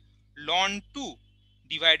আমাদের লন 2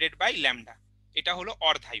 ডিভাইডেড বাই ল্যামডা, এটা হলো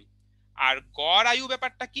অর্ধায়ু। আর গড় আয়ু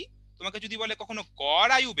ব্যাপারটা কি? তোমাকে যদি বলে কখনো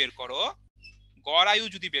গড় আয়ু বের করো, গড় আয়ু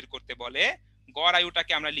যদি বের করতে বলে, গড়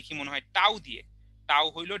আয়ুটাকে আমরা লিখি মনে হয় টাউ দিয়ে, টাউ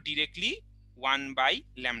হইলো ডিরেক্টলি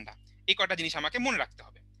 1/λ। এই কটা জিনিস আমাকে মনে রাখতে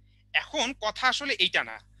হবে। এখন কথা আসলে এইটা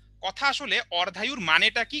না, কথা আসলে অর্ধায়ুর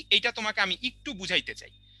মানেটা কি এইটা তোমাকে আমি একটু বুঝাইতে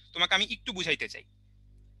চাই, তোমাকে আমি একটু বুঝাইতে চাই।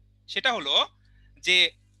 সেটা হলো যে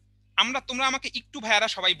তোমরা আমাকে একটু ভাইয়ারা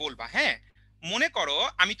সবাই বলবা, হ্যাঁ? মনে করো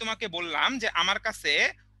আমি তোমাকে বললাম যে আমার কাছে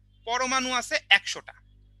পরমাণু আছে 100টা,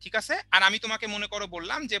 ঠিক আছে? আর আমি তোমাকে মনে করো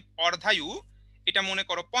বললাম যে অর্ধায়ু এটা মনে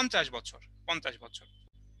করো 50 বছর, 50 বছর।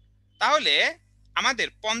 তাহলে আমাদের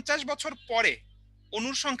 50 বছর পরে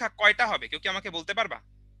অণুর সংখ্যা কয়টা হবে? কেউ কি আমাকে বলতে পারবা?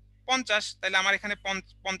 50। তাহলে আমার এখানে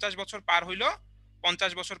 50 বছর পার হইলো,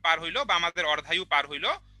 50 বছর পার হইলো, বা আমাদের অর্ধায়ু পার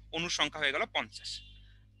হইলো, অণুর সংখ্যা হয়ে গেল 50।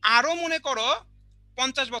 আরো মনে করো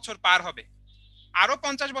 50 বছর পার হবে, আরো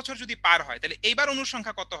 50 বছর যদি পার হয়, তাহলে এইবার অণুর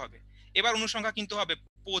সংখ্যা কত হবে? এবার অণুর সংখ্যা কিন্তু হবে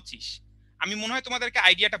 25। আমি মনে হয় তোমাদেরকে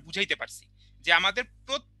আইডিয়াটা বুঝাইতে পারছি যে আমাদের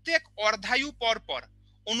প্রত্যেক অর্ধায়ু পর পর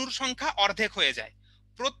অণুর সংখ্যা অর্ধেক হয়ে যায়,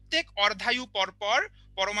 প্রত্যেক অর্ধায়ু পর পর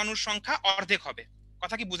পরমাণুর সংখ্যা অর্ধেক হবে।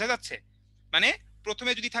 কথা কি বোঝা যাচ্ছে? মানে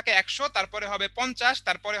প্রথমে যদি থাকে 100, তারপরে হবে 50,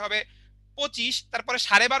 তারপরে হবে 25, তারপরে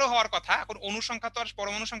 12.5 হওয়ার কথা। এখন অণুর সংখ্যা তো আর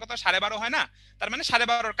পরমাণুর সংখ্যা তো আর 12.5 হয় না, তার মানে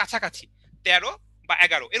 12.5-র কাছাকাছি 13 বা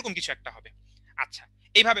 11 এরকম কিছু একটা হবে। আচ্ছা,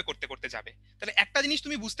 এইভাবে করতে করতে যাবে। তাহলে একটা জিনিস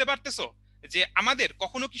তুমি বুঝতে পারতেছো যে আমাদের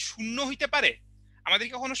কখনো কি শূন্য হইতে পারে? আমাদের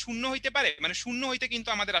কি কখনো শূন্য হইতে পারে? মানে শূন্য হইতে কিন্তু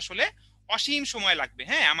আমাদের আসলে অসীম সময় লাগবে।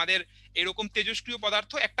 হ্যাঁ, আমাদের এরকম তেজস্ক্রিয়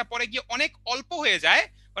পদার্থ একটা পরে গিয়ে অনেক অল্প হয়ে যায়,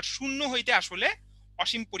 বাট শূন্য হইতে আসলে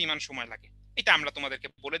অসীম পরিমাণ সময় লাগে। এটা আমরা তোমাদেরকে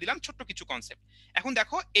বলে দিলাম ছোট্ট কিছু কনসেপ্ট। এখন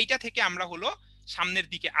দেখো এইটা থেকে আমরা হলো সামনের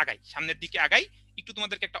দিকে আগাই, সামনের দিকে আগাই। একটু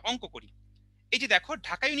তোমাদেরকে একটা অঙ্ক করি। এই যে দেখো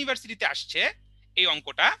ঢাকা ইউনিভার্সিটিতে আসছে এই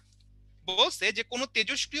অঙ্কটা, বলছে যে কোন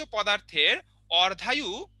তেজস্ক্রিয় পদার্থের অর্ধায়ু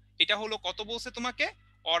এটা হলো কত বলছে তোমাকে?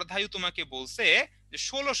 অর্ধায়ু তোমাকে বলছে যে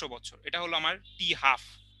 1600 বছর, এটা হলো আমার টি হাফ,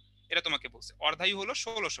 এটা তোমাকে বলছে অর্ধায়ু হলো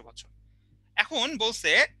 1600 বছর। এখন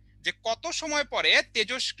বলছে যে কত সময় পরে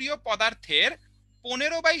তেজস্ক্রিয় পদার্থের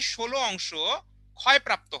 15/16 অংশ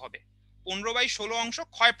ক্ষয়প্রাপ্ত হবে, 15/16 অংশ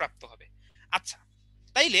ক্ষয়প্রাপ্ত হবে। আচ্ছা,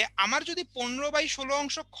 তাইলে আমার যদি 15/16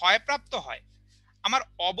 অংশ ক্ষয়প্রাপ্ত হয়, আমার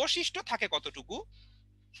অবশিষ্ট থাকে কতটুকু?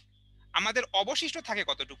 আমাদের অবশিষ্ট থাকে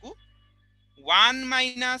কতটুকু? 1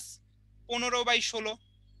 মাইনাস 15/16,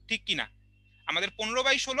 ঠিক কিনা? আমাদের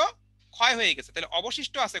 15/16 ক্ষয় হয়ে গেছে, তাহলে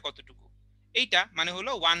অবশিষ্ট আছে কতটুকু? এইটা মানে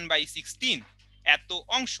হলো 1/16, এত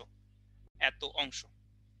অংশ, এত অংশ।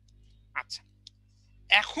 আচ্ছা,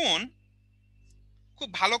 এখন খুব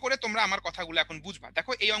ভালো করে তোমরা আমার কথাগুলো এখন বুঝবা।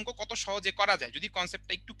 দেখো এই অঙ্ক কত সহজে করা যায় যদি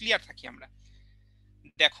কনসেপ্টটা একটু ক্লিয়ার থাকি আমরা।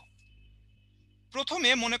 দেখো, প্রথমে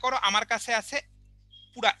মনে করো আমার কাছে আছে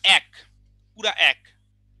পুরা এক, পুরা এক।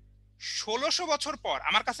 1600 বছর পর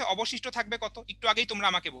আমার কাছে অবশিষ্ট থাকবে কত? একটু আগেই তোমরা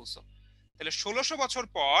আমাকে বলছো। তাহলে 1600 বছর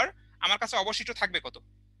পর আমার কাছে অবশিষ্ট থাকবে কত?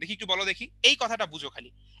 দেখি একটু বলো দেখি, এই কথাটা বুঝো, খালি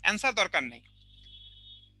অ্যান্সার দরকার নেই।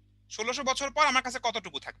 1600 বছর পর আমার কাছে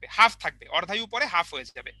কতটুকু থাকবে? হাফ থাকবে, অর্ধায়ু পরে হাফ হয়ে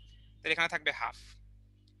যাবে, তাহলে এখানে থাকবে হাফ।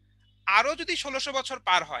 আরো যদি 1600 বছর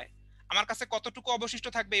পার হয়, আমার কাছে কতটুকু অবশিষ্ট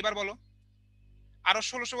থাকবে এবার বলো? আরো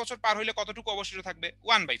 1600 বছর পার হইলে কতটুকু অবশিষ্ট থাকবে?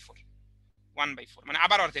 1/4, 1/4, মানে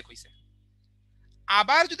আবার অর্ধেক হয়েছে।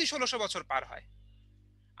 আবার যদি 1600 বছর পার হয়,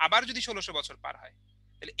 আবার যদি 1600 বছর পার হয়,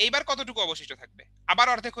 তাহলে এইবার কতটুকু অবশিষ্ট থাকবে? আবার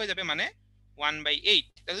অর্ধেক হয়ে যাবে, মানে 1/8।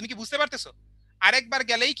 তাহলে তুমি কি বুঝতে পারতেছো? আরেকবার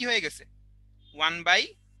গেলেই কি হয়ে গেছে?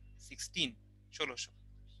 1/16, 1600।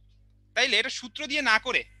 তাইলে এটা সূত্র দিয়ে না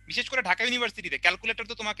করে, বিশেষ করে ঢাকা ইউনিভার্সিটিতে ক্যালকুলেটর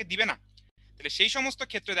তো তোমাকে দিবে না, তাহলে সেই সমস্ত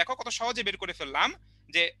ক্ষেত্রে দেখো কত সহজে বের করে ফেললাম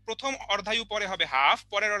যে প্রথম অর্ধায়ু পরে হবে হাফ,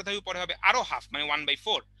 পরের অর্ধায়ু পরে হবে আরো হাফ, মানে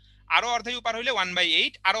 1/4, আরো অর্ধায়ু পার হইলে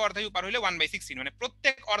 1/8, আরো অর্ধায়ু পার হইলে 1/16, মানে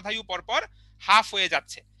প্রত্যেক অর্ধায়ু পর পর হাফ হয়ে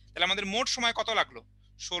যাচ্ছে। তাহলে আমাদের মোট সময় কত লাগলো?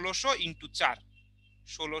 1600 × 4,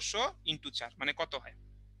 1600 × 4 মানে কত হয়?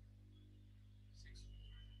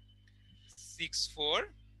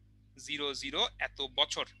 6400 এত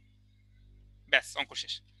বছর। ব্যাস, অঙ্ক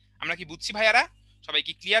শেষ। আমরা কি বুঝছি ভাইয়ারা? সবাই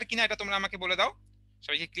কি ক্লিয়ার কিনা এটা তোমরা আমাকে বলে দাও,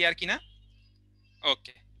 সবাই কি ক্লিয়ার কিনা?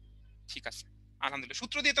 ওকে, ঠিক আছে, আলহামদুলিল্লাহ।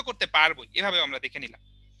 সূত্র দিয়ে তো করতে পারবোই, এভাবে আমরা দেখে নিলাম।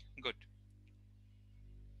 গুড।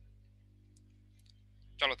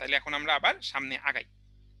 চলো তাহলে এখন আমরা আবার সামনে আগাই।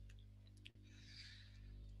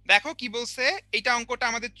 দেখো কি বলছে, এইটা অঙ্কটা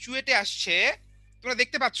আমাদের চুয়েটে আসছে। তোমরা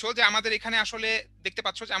দেখতে পাচ্ছ যে আমাদের এখানে আসলে দেখতে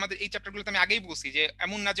পাচ্ছ যে আমাদের এই চ্যাপ্টারগুলোতে আমি আগেই বলছি যে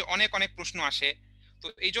এমন না যে অনেক অনেক প্রশ্ন আসে। তো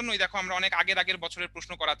এই জন্যই দেখো আমরা অনেক আগের আগের বছরের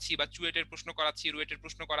প্রশ্ন করাচ্ছি বা চুয়েটের প্রশ্ন করাচ্ছি, রুয়েটের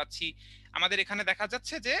প্রশ্ন করাচ্ছি। আমাদের এখানে দেখা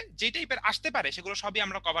যাচ্ছে যে যে টাইপের আসতে পারে সেগুলো সবই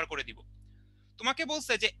আমরা কভার করে দিব। তোমাকে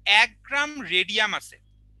বলছে যে 1 গ্রাম রেডিয়াম আছে,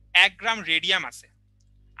 1 গ্রাম রেডিয়াম আছে।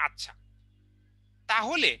 আচ্ছা,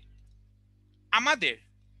 তাহলে আমাদের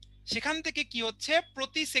সেখান থেকে কি হচ্ছে,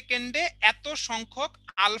 প্রতি সেকেন্ডে এত সংখ্যক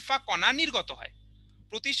আলফা কণা নির্গত হয়,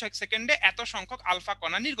 প্রতি সেকেন্ডে এত সংখ্যক আলফা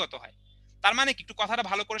কণা নির্গত হয়। তার মানে কি, একটু কথাটা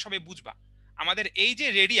ভালো করে সবাই বুঝবা। আমাদের এই যে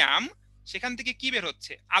রেডিয়াম, সেখান থেকে কি বের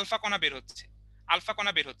হচ্ছে, আলফা কণা বের হচ্ছে, আলফা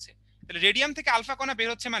কণা বের হচ্ছে। তাহলে রেডিয়াম থেকে আলফা কণা বের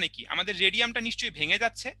হচ্ছে মানে কি, আমাদের রেডিয়ামটা নিশ্চয়ই ভেঙে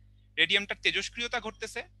যাচ্ছে, রেডিয়ামটার তেজস্ক্রিয়তা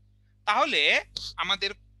ঘটতেছে। তাহলে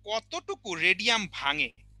আমাদের কতটুকু রেডিয়াম ভাঙে,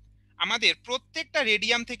 আমাদের প্রত্যেকটা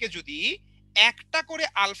রেডিয়াম থেকে যদি একটা করে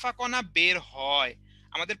আলফা কণা বের হয়,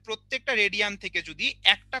 আমাদের প্রত্যেকটা রেডিয়াম থেকে যদি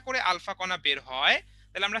একটা করে আলফা কণা বের হয়,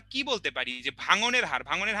 তাহলে আমরা কি বলতে পারি যে ভাঙনের হার,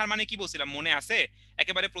 ভাঙনের হার মানে কি বলছিলাম মনে আছে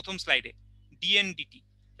একেবারে প্রথম স্লাইডে, ডিএনডিটি।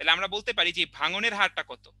 তাহলে আমরা বলতে পারি যে ভাঙনের হারটা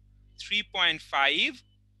কত, 3.5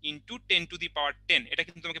 ইন্টু 10⁻10। এটা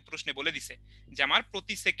কিন্তু তোমাকে প্রশ্নে বলে দিছে যে আমার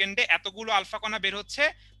প্রতি সেকেন্ডে এতগুলো আলফা কণা বের হচ্ছে,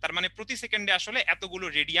 তার মানে প্রতি সেকেন্ডে আসলে এতগুলো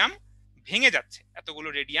রেডিয়াম ভেঙে যাচ্ছে, এতগুলো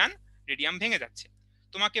রেডিয়াম ভেঙে যাচ্ছে।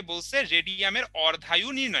 তোমাকে বলছে রেডিয়ামের অর্ধায়ু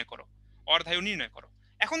নির্ণয় করো, অর্ধায়ু নির্ণয় করো।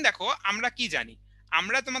 এখন দেখো আমরা কি জানি,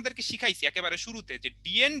 আমরা তোমাদেরকে শিখাইছি একেবারে শুরুতে যে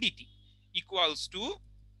ডিএনডিটি equals to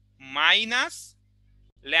minus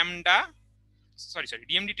lambda, sorry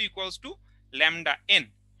ডিএমডিটি equals to lambda N,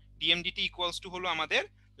 ডিএমডিটি equals to হলো আমাদের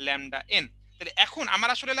ল্যামডা এন। তাহলে এখন আমার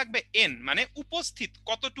আসলে লাগবে এন, মানে উপস্থিত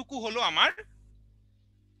কতটুকু হলো আমার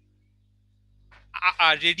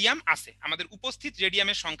রেডিয়াম আছে, আমাদের উপস্থিত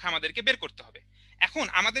রেডিয়ামের সংখ্যা আমাদেরকে বের করতে হবে। এখন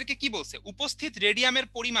আমাদেরকে কি বলছে, উপস্থিত রেডিয়ামের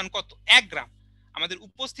পরিমাণ কত, 1 গ্রাম। আমাদের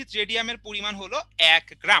উপস্থিত রেডিয়ামের পরিমাণ হলো 1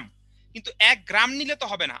 গ্রাম। কিন্তু 1 গ্রাম নিলে তো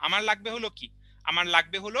হবে না, আমার লাগবে হলো কি, আমার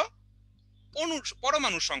লাগবে হলো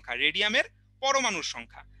পরমাণুর সংখ্যা, রেডিয়ামের পরমাণুর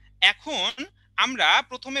সংখ্যা। এখন আমরা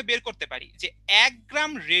প্রথমে বের করতে পারি যে 1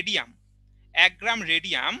 গ্রাম রেডিয়াম, 1 গ্রাম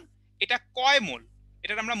রেডিয়াম এটা কয় মোল,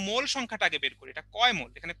 এটার আমরা মোল সংখ্যাটা আগে বের করি, এটা কয় মোল,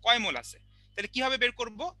 এখানে কয় মোল আছে। তাহলে কিভাবে বের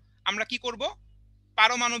করব, আমরা কি করব,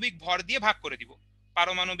 পারমাণবিক ভর দিয়ে ভাগ করে দিব,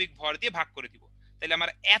 পারমাণবিক ভর দিয়ে ভাগ করে দিব। তাহলে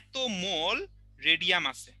আমার এত মোল রেডিয়াম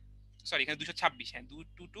আছে, সরি এখানে 226, হ্যাঁ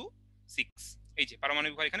 2226, এই যে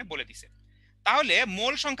পারমাণবিক ভর এখানে বলে দিছে। তাহলে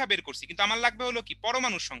মোল সংখ্যা বের করছি, কিন্তু আমার লাগবে হলো কি,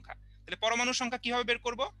 পরমাণুর সংখ্যা। তাহলে পরমাণুর সংখ্যা কিভাবে বের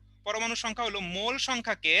করব, পরমাণুর সংখ্যা হলো মোল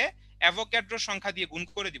সংখ্যাকে অ্যাভোগাড্রোর সংখ্যা দিয়ে গুণ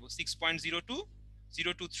করে দিব,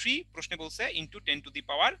 6.02023 প্রশ্নে বলছে ইনটু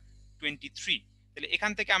 10⁻23। তাহলে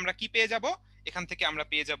এখান থেকে আমরা কি পেয়ে যাব, এখান থেকে আমরা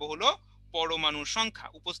পেয়ে যাব হলো পরমাণুর সংখ্যা,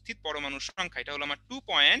 উপস্থিত পরমাণুর সংখ্যা, এটা হলো আমার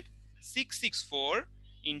 2.664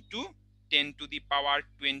 ইনটু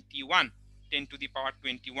 10⁻21,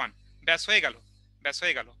 10⁻21। ব্যাস হয়ে গেল, ব্যাস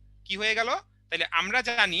হয়ে গেল। কি হয়ে গেল, তাহলে আমরা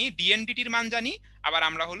জানি ডিএনডিটির মান জানি, আবার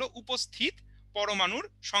আমরা হলো উপস্থিত পরমাণুর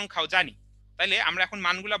সংখ্যাও জানি। তাহলে আমরা এখন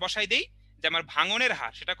মানগুলা বসাই দেই, যে আমার ভাঙনের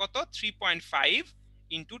হার সেটা কত, 3.5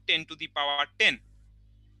 ইন্টু 10⁻10,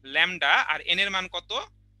 ল্যামডা আর এন এর মান কত,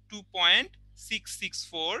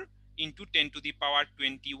 2.664 ইন্টু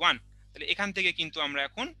 10⁻21। তাহলে এখান থেকে কিন্তু আমরা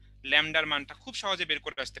এখন ল্যামডার মানটা খুব সহজে বের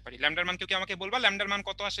করে আসতে পারি। ল্যামডার মান কেউ কি আমাকে বলবা, ল্যামডার মান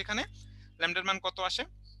কত আসে এখানে, ল্যামডার মান কত আসে,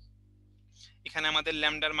 এখানে আমাদের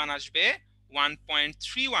ল্যামডার মান আসবে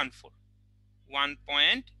 1.314,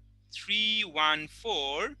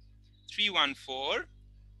 1.314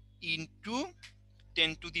 ইন্টু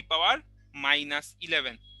 10⁻11,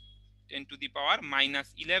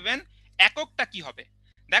 10⁻11। এককটা কি হবে,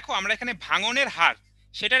 দেখো আমরা এখানে ভাঙনের হার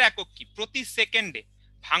সেটার একক কি, প্রতি সেকেন্ডে,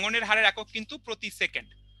 ভাঙনের হারের একক কিন্তু প্রতি সেকেন্ড,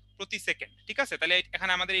 প্রতি সেকেন্ড, ঠিক আছে। তাহলে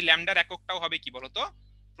এখানে আমাদের এই ল্যামডার এককটাও হবে কি বলতো,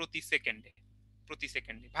 প্রতি সেকেন্ডে, প্রতি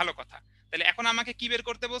সেকেন্ডে, ভালো কথা। তাহলে এখন আমাকে কি বের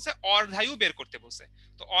করতে বলছে, অর্ধায়ু বের করতে বলছে।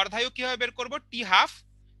 তো অর্ধায়ু কিভাবে বের করব, টি হাফ,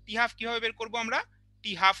 টি হাফ কিভাবে বের করব আমরা,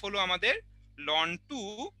 টি হাফ হলো আমাদের loan 2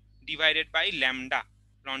 divided by lambda,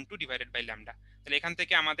 loan 2 divided by lambda. তাহলে এখান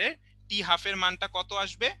থেকে আমাদের টি হাফের মানটা কত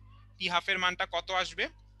আসবে, টি হাফের মানটা কত আসবে,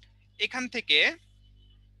 এখান থেকে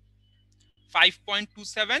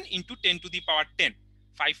 5.27 ইন্টু 10⁻10,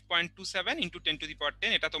 5.27 ইন্টু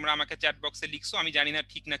 10⁻10। এটা তোমরা আমাকে চ্যাট বক্সে লিখছো, আমি জানি না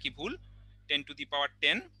ঠিক নাকি ভুল,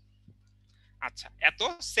 10⁻10। আচ্ছা, এত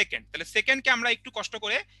সেকেন্ড। তাহলে সেকেন্ডকে আমরা একটু কষ্ট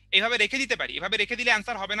করে এইভাবে রেখে দিতে পারি, এভাবে রেখে দিলে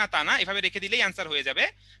অ্যান্সার হবে না তা না, এভাবে রেখে দিলেই অ্যান্সার হয়ে যাবে।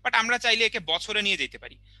 বাট আমরা চাইলে একে বছরে নিয়ে যেতে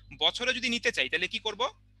পারি। বছরে যদি নিতে চাই তাহলে কি করব,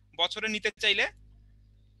 বছরে নিতে চাইলে,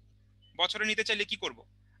 বছরে নিতে চাইলে কি করব,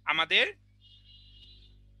 আমাদের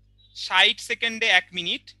 60 সেকেন্ডে 1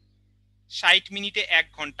 মিনিট, 60 মিনিটে 1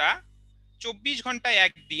 ঘন্টা, 24 ঘন্টায়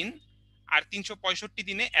 1 দিন, আর 365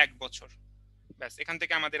 দিনে 1 বছর। ব্যাস এখান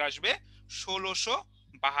থেকে আমাদের আসবে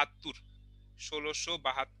 1672,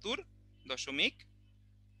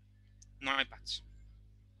 1672.95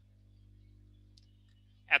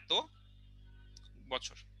 এত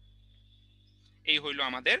বছর। এই হইলো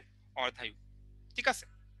আমাদের অর্ধায়ু। ঠিক আছে,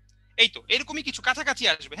 এই তো এরকমই কিছু কাছাকাছি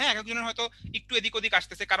আসবে। হ্যাঁ, একজনের হয়তো একটু এদিক ওদিক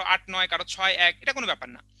আসতেছে, কারো 8-9, কারো 6-1, এটা কোনো ব্যাপার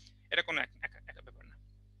না, এটা কোনো একটা ব্যাপার না।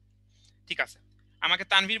 ঠিক আছে, আমাকে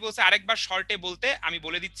তানভীর বলছে আরেকবার শর্টে বলতে, আমি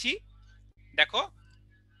বলে দিচ্ছি। দেখো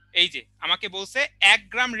এই যে আমাকে বলছে 1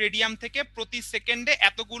 গ্রাম রেডিয়াম থেকে প্রতি সেকেন্ডে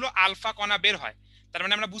এতগুলো আলফা কণা বের হয়। তার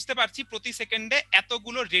মানে আমরা বুঝতে পারছি প্রতি সেকেন্ডে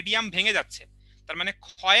এতগুলো রেডিয়াম ভেঙে যাচ্ছে। তার মানে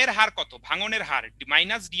ক্ষয়ের হার কত, ভাঙনের হার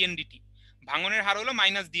মাইনাস ডিএনডিটি, ভাঙনের হার হলো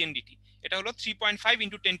মাইনাস ডিএনডিটি। এটা হলো 3.5 ×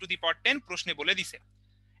 10⁻10 প্রশ্নে বলে দিছে।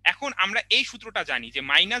 এখন আমরা এই সূত্রটা জানি যে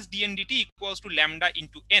minus ডিএনডিটি equals to lambda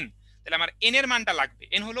into N. তাহলে আমার এন এর মানটা লাগবে।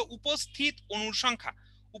 এন হলো উপস্থিত অণুর সংখ্যা,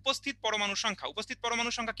 উপস্থিত পরমাণুর সংখ্যা। উপস্থিত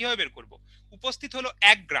পরমাণুর সংখ্যা কিভাবে বের করব? উপস্থিত হলো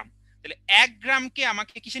 1 গ্রাম, তাহলে 1 গ্রামকে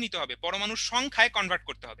আমাকে কিসে নিতে হবে, পরমাণুর সংখ্যায় কনভার্ট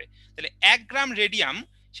করতে হবে। তাহলে 1 গ্রাম রেডিয়াম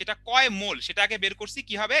সেটা কয় মোল সেটা আগে বের করছি।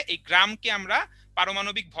 কি হবে, এই গ্রামকে আমরা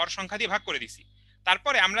পারমাণবিক ভর সংখ্যা দিয়ে ভাগ করে দিছি।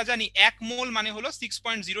 তারপরে আমরা জানি 1 মোল মানে হলো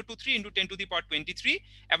 6.023 × 10⁻23,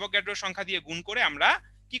 অ্যাভোগাড্রোর সংখ্যা দিয়ে গুণ করে আমরা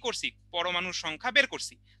কি করছি, পরমাণুর সংখ্যা বের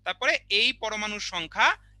করছি। তারপরে এই পরমাণুর সংখ্যা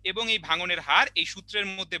এবং এই ভাঙনের হার এই সূত্রের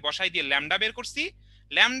মধ্যে বসাই দিয়ে ল্যামডা বের করছি।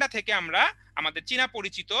 ল্যামডা থেকে আমরা আমাদের চীনা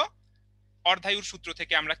পরিচিত অর্ধায়ুর সূত্র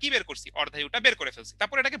থেকে আমরা কি বের করছি, অর্ধায়ুটা বের করে ফেলছি।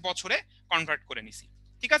 তারপর এটাকে বছরে কনভার্ট করে নিছি।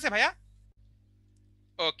 ঠিক আছে ভাইয়া,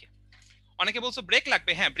 ওকে। অনেকে বলছো ব্রেক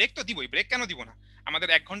লাগবে, হ্যাঁ ব্রেক তো দিবই, ব্রেক কেন দিব না, আমাদের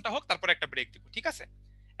 1 ঘন্টা হোক তারপর একটা ব্রেক দিব। ঠিক আছে,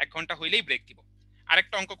 1 ঘন্টা হইলেই ব্রেক দিব।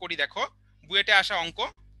 আরেকটা অঙ্ক করি, দেখো বুয়েটে আসা অঙ্ক।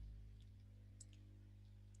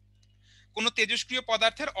 কোন তেজস্ক্রিয়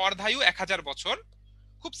পদার্থের অর্ধায়ু 1000 বছর।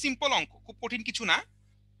 খুব সিম্পল অঙ্ক, খুব কঠিন কিছু না,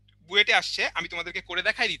 বুয়েটে আসছে, আমি তোমাদেরকে করে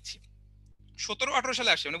দেখাই দিচ্ছি। 17-18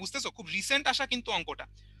 সালে আসছে, মানে বুঝতেছো খুব রিসেন্ট আসা, কিন্তু অঙ্কটা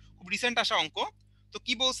খুব রিসেন্ট আসা অঙ্ক। তো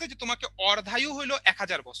কি বলছে যে তোমাকে অর্ধায়ু হলো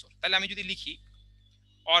 1000 বছর। তাহলে আমি যদি লিখি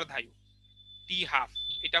অর্ধায়ু টি হাফ,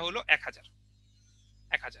 এটা হলো 1000।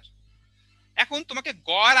 এখন তোমাকে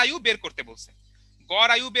গড় আয়ু বের করতে বলছে,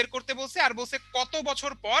 গড় আয়ু বের করতে বলছে, আর বলছে কত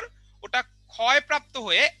বছর পর ওটা ক্ষয়প্রাপ্ত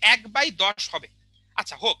হয়ে 1/10 হবে।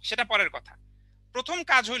 আচ্ছা হোক, সেটা পরের কথা। প্রথম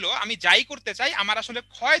কাজ হলো আমি যাই করতে চাই আমার আসলে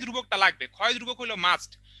ক্ষয় ধ্রুবকটা লাগবে। ক্ষয় ধ্রুবক হলো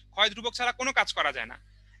মাস্ট, ক্ষয় ধ্রুবক ছাড়া কোনো কাজ করা যায় না।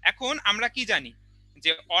 এখন আমরা কি জানি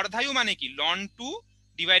যে অর্ধায়ু মানে কি, loan 2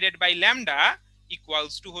 divided by lambda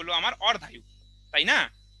equals to হলো আমার অর্ধায়ু, তাই না?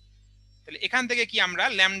 তাহলে এখান থেকে কি আমরা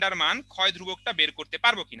ল্যামডার মান ক্ষয় ধ্রুবকটা বের করতে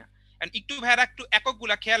পারবো কিনা। একটু ভাইরা একটু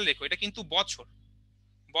এককগুলা খেয়াল রেখো, এটা কিন্তু বছর,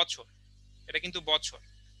 বছর, এটা কিন্তু বছর।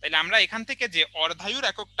 তাইলে আমরা এখান থেকে যে অর্ধায়ুর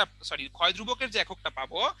এককটা, সরি ক্ষয় ধ্রুবকের যে এককটা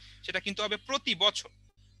পাবো সেটা কিন্তু হবে প্রতি বছর।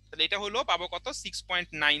 তাহলে এটা হলো পাবো কত,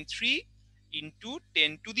 6.93 ইন্টু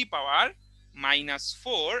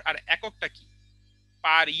 10⁻⁻4, আর এককটা কি,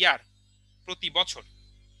 পার ইয়ার, প্রতি বছর।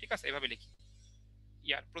 ঠিক আছে, এভাবে লিখি,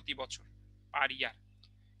 ইয়ার, প্রতি বছর, পার ইয়ার।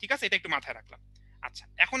 ঠিক আছে, এটা একটু মাথায় রাখলাম। আচ্ছা,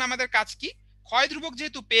 এখন আমাদের কাজ কি, ক্ষয় ধ্রুবক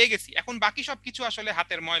যেহেতু পেয়ে গেছি, এখন বাকি সবকিছু আসলে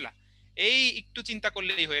হাতের ময়লা, এই একটু চিন্তা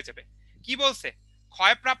করলেই হয়ে যাবে। কি বলছে,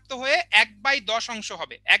 ক্ষয়প্রাপ্ত হয়ে 1/10 অংশ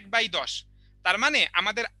হবে, 1/10। তার মানে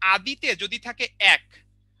আমাদের আদিতে যদি থাকে 1,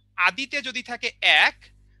 আদিতে যদি থাকে 1,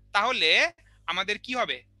 তাহলে আমাদের কি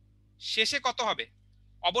হবে, শেষে কত হবে,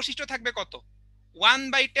 অবশিষ্ট থাকবে কত,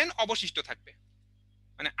 1/10 অবশিষ্ট থাকবে।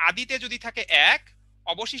 মানে আদিতে যদি থাকে 1,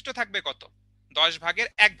 অবশিষ্ট থাকবে কত,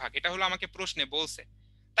 10/1 ভাগ। এটা হলো আমাকে প্রশ্নে বলছে।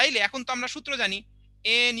 তাইলে এখন তো আমরা সূত্র জানি,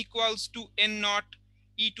 n equals to n not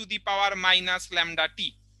E to the power minus lambda t,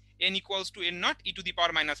 n equals to n not E to the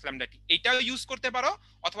power minus lambda t. এইটাও ইউজ করতে পারো,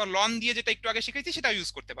 অথবা লন দিয়ে যেটা একটু আগে শিখেছি সেটাও ইউজ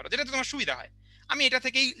করতে পারো, যেটা তোমার সুবিধা হয়। আমি এটা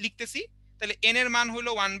থেকেই লিখতেছি। তাহলে n এর মান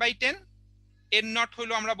হলো 1/10, n নট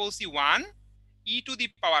হলো আমরা বলছি 1, ই to the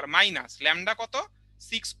power minus lambda কত,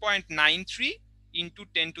 6.93 ইন্টু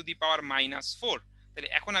 10⁻⁻4। তাহলে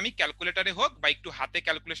এখন আমি ক্যালকুলেটরে হোক বা একটু হাতে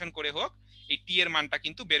ক্যালকুলেশন করে হোক এই টি এর মানটা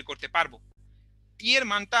কিন্তু বের করতে পারবো। টি এর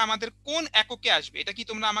মানটা আমাদের কোন এককে আসবে, এটা কি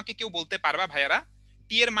তোমরা আমাকে কেউ বলতে পারবা ভাইয়ারা?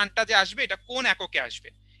 টি এর মানটা যে আসবে এটা কোন এককে আসবে?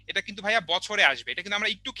 এটা কিন্তু ভাইয়া বছরে আসবে। এটা কিন্তু আমরা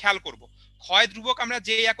একটু খেয়াল করব, ক্ষয় ধ্রুবক আমরা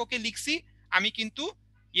যে এককে লিখছি আমি কিন্তু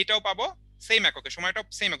এটাও পাবো সেম এককে, সময়টাও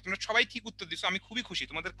সেম একক। তোমরা সবাই ঠিক উত্তর দিছো, আমি খুবই খুশি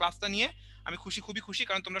তোমাদের ক্লাসটা নিয়ে, আমি খুবই খুশি,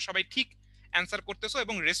 কারণ তোমরা সবাই ঠিক অ্যান্সার করতেছো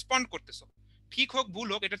এবং রেসপন্ড করতেছো। ঠিক হোক ভুল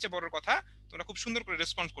হোক এটা হচ্ছে বড় কথা, তোমরা খুব সুন্দর করে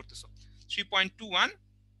রেসপন্স করতেছো।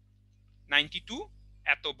 3.2192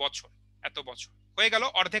 এত বছর, এত বছর হয়ে গেল,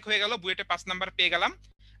 অর্ধেক হয়ে গেল। বুয়েটে 5 নাম্বার পেয়ে গেলাম,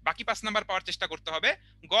 বাকি 5 নাম্বার পাওয়ার চেষ্টা করতে হবে।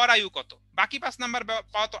 গড় আয়ু কত, বাকি 5 নাম্বার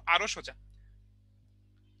পাওয়া তো আরো সোজা।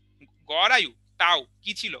 গড় আয়ু তাও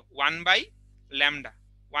কি ছিল, 1/λ,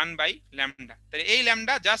 1/λ। তাহলে এই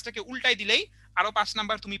ল্যামডা জাস্ট একে উল্টাই দিলেই আরো 5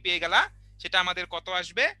 নাম্বার তুমি পেয়ে গেলা। সেটা আমাদের কত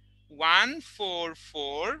আসবে,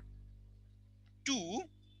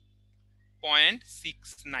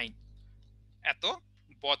 1442.69 এত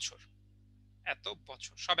বছর, এত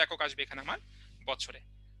বছর সব একক আসবে এখানে আমার বছরে।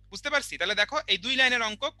 বুঝতে পারছি? তাহলে দেখো এই 2 লাইনের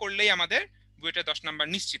অঙ্ক করলেই আমাদের বুয়েটের 10 নাম্বার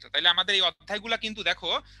নিশ্চিত। তাহলে আমাদের এই অধ্যায়গুলো কিন্তু দেখো,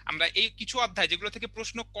 আমরা এই কিছু অধ্যায় যেগুলো থেকে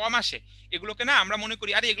প্রশ্ন কম আসে এগুলোকে না আমরা মনে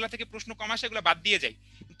করি আরে এগুলো থেকে প্রশ্ন কম আসে এগুলো বাদ দিয়ে যাই।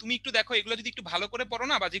 তুমি একটু দেখো এগুলো যদি একটু ভালো করে পড়ো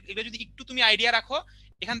না, বা এগুলো যদি একটু তুমি আইডিয়া রাখো,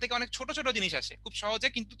 এখান থেকে অনেক ছোট ছোট জিনিস আসে খুব সহজে,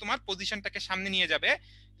 কিন্তু তোমার পজিশনটাকে সামনে নিয়ে যাবে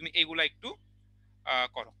তুমি এইগুলা একটু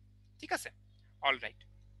করো। ঠিক আছে, অলরাইট,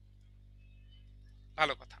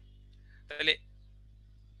 ভালো কথা। তাহলে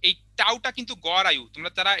এই টাউটা কিন্তু গড় আয়ু, তোমরা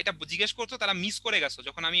যারা এটা জিজ্ঞেস করছো তারা মিস করে গেছো,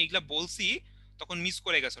 যখন আমি এগুলা বলছি তখন মিস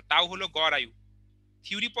করে গেছো। টাউ হলো গড় আয়ু।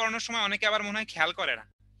 থিওরি পড়ানোর সময় অনেকে আবার মনে হয় খেয়াল করে না,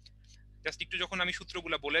 জাস্ট একটু যখন আমি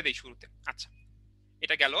সূত্রগুলো বলে দেই শুরুতে। আচ্ছা,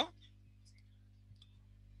 এটা গেল।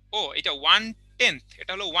 ও এটা 1/10,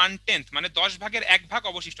 এটা হলো 1/10 মানে 10 ভাগের 1 ভাগ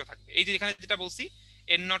অবশিষ্ট থাকবে। এই যে এখানে যেটা বলছি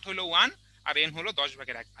এন নট হলো 1 আর এন হলো 10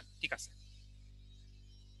 ভাগের 1 ভাগ। ঠিক আছে,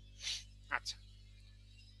 আচ্ছা,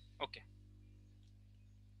 ওকে।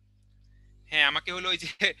 হ্যাঁ, আমাকে হলো ওই যে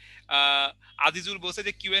আজিজুল বলছে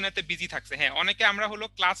যে কিউএনএ তে বিজি থাকছে। হ্যাঁ, অনেকে আমরা হলো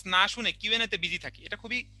ক্লাস না শুনে কিউএনএ তে বিজি থাকি, এটা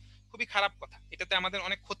খুবই খুবই খারাপ কথা। এটাতে আমাদের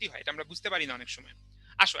অনেক ক্ষতি হয়, এটা আমরা বুঝতে পারি না অনেক সময়।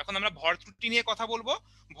 আসো এখন আমরা ভর ত্রুটি নিয়ে কথা বলবো।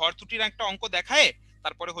 ভর ত্রুটির একটা অঙ্ক দেখায়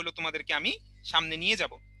তারপরে হলো তোমাদেরকে আমি সামনে নিয়ে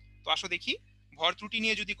যাব। তো আসো দেখি ভর ত্রুটি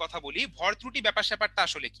নিয়ে যদি কথা বলি, ভর ত্রুটি ব্যাপার স্যাপারটা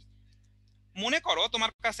আসলে কি। মনে করো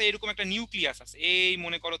তোমার কাছে এরকম একটা নিউক্লিয়াস আছে, এই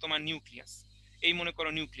মনে করো তোমার নিউক্লিয়াস, এই মনে করো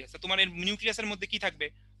নিউক্লিয়াস। তোমার এই নিউক্লিয়াসের মধ্যে কি থাকবে?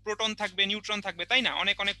 প্রোটন থাকবে, নিউট্রন থাকবে, তাই না?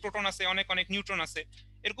 অনেক অনেক প্রোটন আছে, অনেক অনেক নিউট্রন আছে।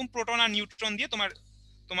 এরকম প্রোটন আর নিউট্রন দিয়ে তোমার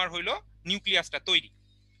তোমার হইলো নিউক্লিয়াসটা তৈরি।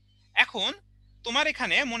 এখন তোমার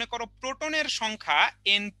এখানে মনে করো প্রোটনের সংখ্যা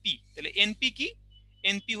এনপি। তাহলে এনপি কি?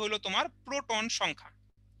 এনপি হলো তোমার প্রোটন সংখ্যা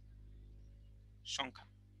সংখ্যা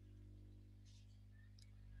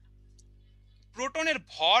প্রোটনের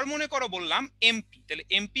ভর মনে করো বললাম এমপি। তাহলে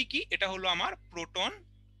এমপি কি? এটা হলো আমার প্রোটন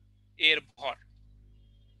এর ভর।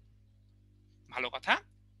 ভালো কথা।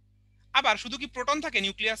 আবার শুধু কি প্রোটন থাকে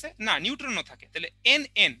নিউক্লিয়াসে? না, নিউট্রনও থাকে। তাহলে এন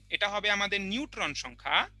এন এটা হবে আমাদের নিউট্রন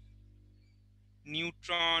সংখ্যা,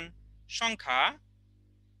 নিউট্রন সংখ্যা।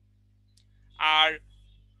 আর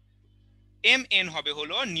এম এন হবে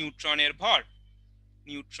হলো নিউট্রনের ভর,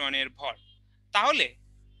 নিউট্রনের ভর। তাহলে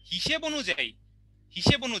হিসেব অনুযায়ী,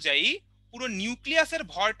 হিসেব অনুযায়ী পুরো নিউক্লিয়াসের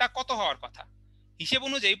ভরটা কত হওয়ার কথা? হিসেব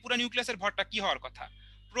অনুযায়ী পুরো নিউক্লিয়াসের ভরটা কি হওয়ার কথা?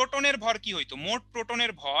 প্রোটনের ভর কি হইতো? মোট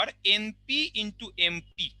প্রোটনের ভর NP into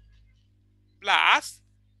MP plus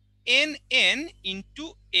N N into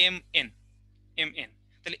M N, M N.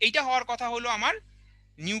 তাহলে এইটা হওয়ার কথা হলো আমার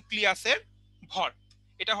নিউক্লিয়াসের ভর,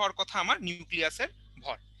 এটা হওয়ার কথা আমার নিউক্লিয়াসের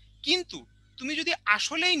ভর। কিন্তু তুমি যদি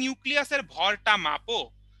আসলেই নিউক্লিয়াসের ভরটা মাপো,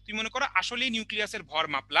 তুমি মনে করো আসলেই নিউক্লিয়াসের ভর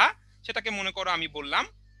মাপলা, সেটাকে মনে করো আমি বললাম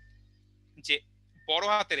যে বড়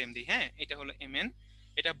হাতের এম দিই, হ্যাঁ এটা হলো এম এন,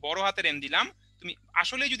 এটা বড় হাতের এম দিলাম। তুমি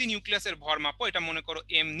আসলে যদি নিউক্লিয়াসের ভর মাপো, এটা মনে করো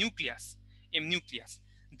এম নিউক্লিয়াস, এম নিউক্লিয়াস।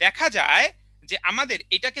 দেখা যায় যে আমাদের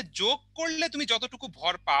এটাকে যোগ করলে তুমি যতটুকু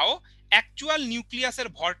ভর পাও, অ্যাকচুয়াল নিউক্লিয়াসের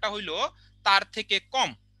ভরটা হইলো তার থেকে কম,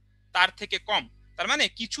 তার থেকে কম। তার মানে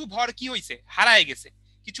কিছু ভর কি হয়েছে? হারায় গেছে,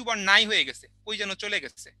 কিছু ভর নাই হয়ে গেছে, ওই যেন চলে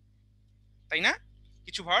গেছে, তাই না?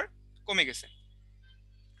 কিছু ভর কমে গেছে।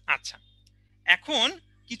 আচ্ছা, এখন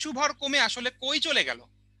কিছু ভর কমে আসলে কই চলে গেল?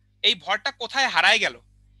 এই ভরটা কোথায় হারায় গেল?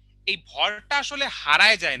 এই ভরটা আসলে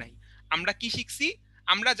হারায় যায় নাই। আমরা কি শিখছি?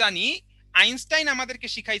 আমরা জানি আইনস্টাইন আমাদেরকে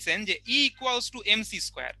শিখাইছেন যে ই equals to MC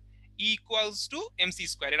square, E equals to MC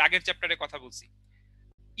square. এর আগের চ্যাপ্টারে কথা বলছি,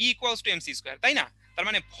 ই ইকুয়ালস টু এমসি স্কোয়ার, তাই না? তার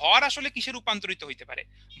মানে ভর আসলে কিসে রূপান্তরিত হইতে পারে?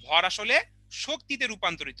 ভর আসলে শক্তিতে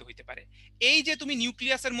রূপান্তরিত হইতে পারে। এই যে তুমি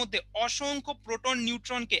নিউক্লিয়াসের মধ্যে অসংখ্য প্রোটন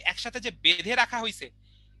নিউট্রনকে একসাথে যে বেঁধে রাখা হয়েছে,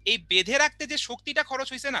 এই বেঁধে রাখতে যে শক্তিটা খরচ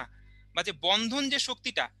হয়েছে না, বা যে বন্ধন যে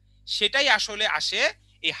শক্তিটা, সেটাই আসলে আসে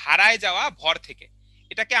এই হারায় যাওয়া ভর থেকে।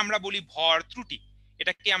 এটাকে আমরা বলি ভর ত্রুটি,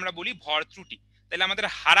 এটাকে আমরা বলি ভর ত্রুটি। তাহলে আমাদের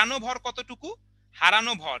হারানো ভর কতটুকু?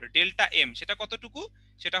 হারানো ভর ডেল্টা এম সেটা কতটুকু?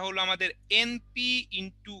 সেটা হলো আমাদের NP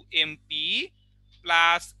into MP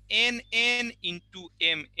plus N N into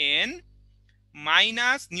M N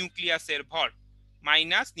minus নিউক্লিয়াসের ভর,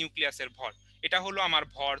 মাইনাস নিউক্লিয়াসের ভর। এটা হলো আমার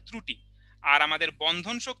ভর ত্রুটি। আর আমাদের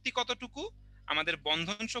বন্ধন শক্তি কতটুকু? আমাদের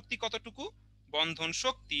বন্ধন শক্তি কতটুকু? বন্ধন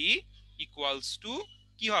শক্তি ইকুয়ালস টু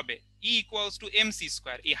কি হবে? ই ইকুয়ালস টু এমসি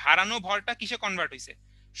স্কোয়ার। এই হারানো ভরটা কিসে কনভার্ট হয়েছে?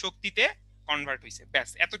 শক্তিতে কনভার্ট হয়েছে। ব্যাস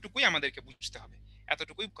এতটুকুই আমাদেরকে বুঝতে হবে,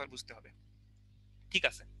 এতটুকুই বুঝতে হবে। ঠিক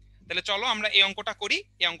আছে, তাহলে চলো আমরা এই অঙ্কটা করি।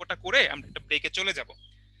 এই অঙ্কটা করে আমরা একটা ব্রেকে চলে যাব।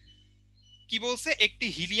 কি বলছে? একটি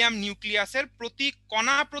হিলিয়াম নিউক্লিয়াসের প্রতি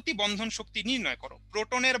কণা প্রতি বন্ধন শক্তি নির্ণয় করো।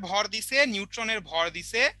 প্রোটনের ভর দিছে, নিউট্রনের ভর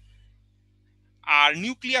দিছে, আর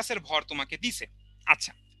নিউক্লিয়াসের ভর তোমাকে দিছে।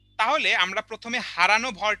 আচ্ছা, তাহলে আমরা প্রথমে হারানো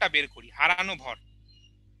ভরটা বের করি, হারানো ভর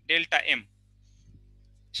ডেল্টা এম,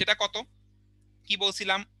 সেটা কত কি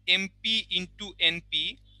বলছিলাম, MP into NP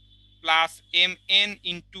plus M N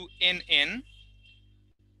into N N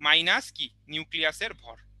minus কি নিউক্লিয়াসের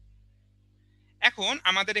ভর। এখন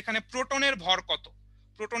আমাদের এখানে প্রোটনের ভর কত,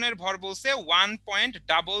 প্রোটনের ভর বলছে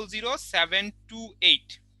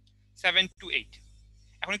 1.00728।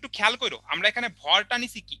 এখন একটু খেয়াল করো, আমরা এখানে ভরটা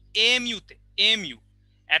নিছি কি এমইউ তে, এমইউ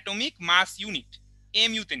অ্যাটমিক মাস ইউনিট,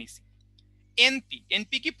 এমইউ তে নিছি। এনপি,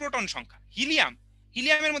 এনপি কি প্রোটন সংখ্যা, হিলিয়াম,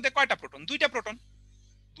 হিলিয়ামের মধ্যে কয়টা প্রোটন, দুইটা প্রোটন,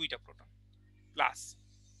 দুইটা proton plus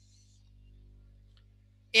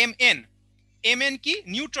M N, M N কি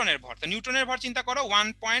নিউট্রনের ভর, তো নিউট্রনের ভর চিন্তা করো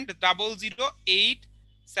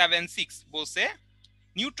 1.00876 বলছে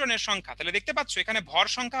নিউট্রনের সংখ্যা। তাহলে দেখতে পাচ্ছ এখানে ভর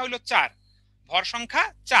সংখ্যা হলো 4, ভর সংখ্যা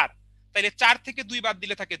 4, তাহলে 4 থেকে 2 বাদ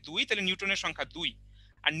দিলে থাকে 2, তাহলে নিউট্রনের সংখ্যা 2।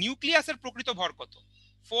 আর নিউক্লিয়াসের প্রকৃত ভর কত,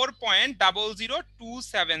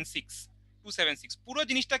 4.00276। পুরো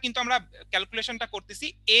জিনিসটা কিন্তু আমরা ক্যালকুলেশনটা করতেছি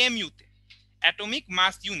এমইউ তে, অ্যাটমিক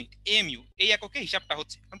মাস ইউনিট, এমইউ এই এককে হিসাবটা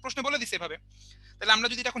হচ্ছে, প্রশ্ন বলে দিছে এভাবে। তাহলে আমরা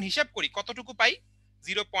যদি এখন হিসাব করি কতটুকু পাই,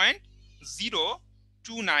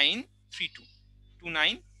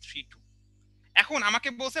 0.02932। এখন আমাকে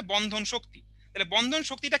বলছে বন্ধন শক্তি, তাহলে বন্ধন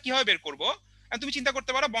শক্তিটা কিভাবে বের করব, তুমি চিন্তা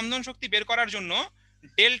করতে পারো বন্ধন শক্তি বের করার জন্য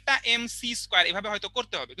ডেল্টা এম সি স্কয়ার এভাবে হয়তো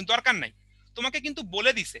করতে হবে, কিন্তু দরকার নাই। তোমাকে কিন্তু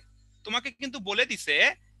বলে দিছে, তোমাকে কিন্তু বলে দিছে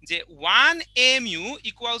যে 1 mu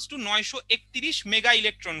equals to 931 mega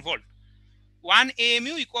electron volt, 1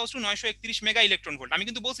 AMU equals to 931 mega electron volt. আমি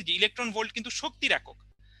কিন্তু বলছি যে ইলেকট্রন ভোল্ট কিন্তু শক্তির একক।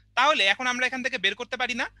 তাহলে এখন আমরা এখান থেকে বের করতে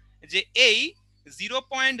পারি না যে এই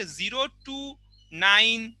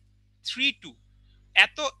 0.02932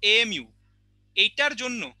 এত AMU, এইটার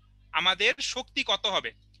জন্য আমাদের শক্তি কত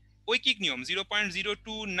হবে, ঐকিক নিয়ম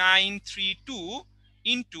 0.02932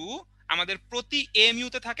 ইন্টু আমাদের প্রতি AMU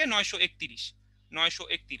তে থাকে 931,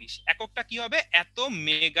 931 এককটা কি হবে এত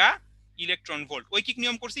মেগা ইলেকট্রন ভোল্ট, ঐকিক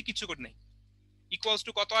নিয়ম করছি কিছু করে নাই, ইকুয়ালস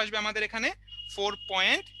টু কত আসবে আমাদের এখানে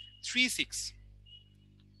 4.36,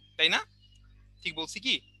 তাই না, ঠিক বলছি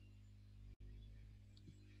কি,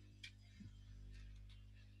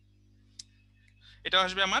 এটা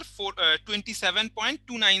আসবে আমার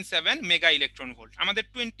 27.297 মেগা ইলেকট্রন ভোল্ট, আমাদের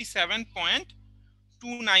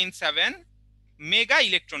 27.297 মেগা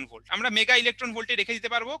ইলেকট্রন ভোল্ট, আমরা মেগা ইলেকট্রন ভোল্টে রেখে দিতে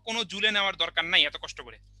পারবো, কোনো জুলে নেওয়ার দরকার নাই এত কষ্ট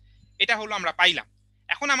করে। এটা হলো আমরা পাইলাম।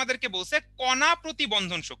 এখন আমাদেরকে বলছে কণা প্রতি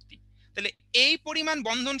বন্ধন শক্তি, তাহলে এই পরিমাণ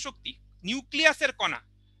বন্ধন শক্তি নিউক্লিয়াসের কণা,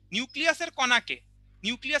 নিউক্লিয়াসের কণাকে,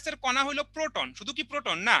 নিউক্লিয়াসের কণা হলো প্রোটন, শুধু কি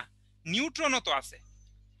প্রোটন না নিউট্রনও তো আছে,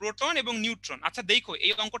 প্রোটন এবং নিউট্রন। আচ্ছা দেখো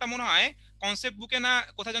এই অঙ্কটা মনে হয় কনসেপ্ট বুকে না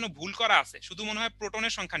কোথায় যেন ভুল করা আছে, শুধু মনে হয়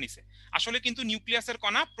প্রোটনের সংখ্যা নিছে, আসলে কিন্তু নিউক্লিয়াসের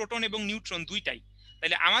কণা প্রোটন এবং নিউট্রন দুইটাই।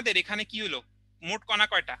 তাহলে আমাদের এখানে কি হলো, মোট কণা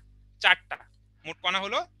কয়টা, 4টা, মোট কণা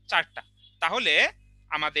হলো 4টা। তাহলে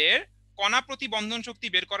আমাদের কণা প্রতি বন্ধন শক্তি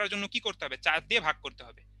বের করার জন্য কি করতে হবে, 4 দিয়ে ভাগ করতে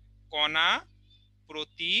হবে, কণা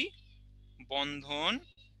প্রতি বন্ধন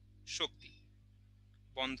শক্তি,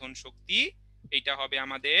 বন্ধন শক্তি এইটা হবে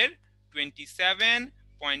আমাদের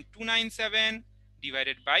 27.297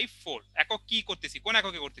 ডিভাইডেড বাই 4, একক কি করতেছি, কোন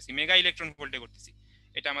এককে করতেছি, মেগা ইলেকট্রন ভোল্টে করতেছি,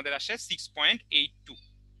 এটা আমাদের আসে 6.82,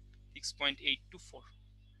 6.824,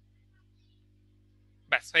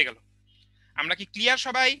 ব্যাস হয়ে গেল। আমরা কি ক্লিয়ার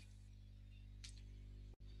সবাই,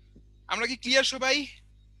 আমরা কি ক্লিয়ার সবাই,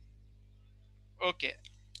 ওকে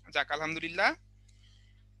যাক আলহামদুলিল্লাহ,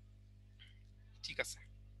 ঠিক আছে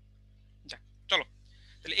যাক চলো।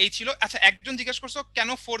 তাহলে এই ছিল। আচ্ছা একজন জিজ্ঞেস করছো কেন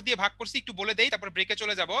 4 দিয়ে ভাগ করছি, একটু বলে দেই তারপর ব্রেকে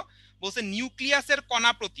চলে যাব। বলছে নিউক্লিয়াসের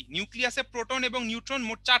কণা প্রতি, নিউক্লিয়াসে প্রোটন এবং নিউট্রন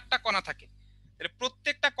মোট 4টা কণা থাকে, তাহলে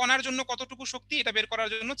প্রত্যেকটা কণার জন্য কতটুকু শক্তি এটা বের করার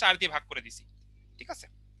জন্য 4 দিয়ে ভাগ করে দিছি, ঠিক আছে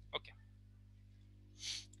ওকে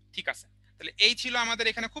ঠিক আছে। তাহলে এই ছিল আমাদের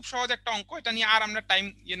এখানে খুব সহজ একটা অঙ্ক, এটা নিয়ে আর আমরা টাইম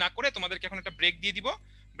না করে তোমাদেরকে এখন একটা ব্রেক দিয়ে দিব,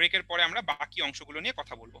 ব্রেকের পরে আমরা বাকি অংশগুলো নিয়ে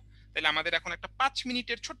কথা বলবো। তাহলে আমাদের এখন একটা 5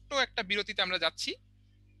 মিনিটের ছোট্ট একটা বিরতিতে আমরা যাচ্ছি,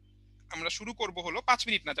 আমরা শুরু করব হলো 5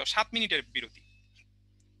 মিনিট না, যাও 7 মিনিটের বিরতি।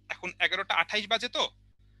 এখন 11টা 28 বাজে, তো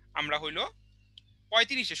আমরা হইলো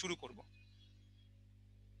 35-এ শুরু করব,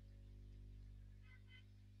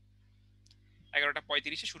 11টা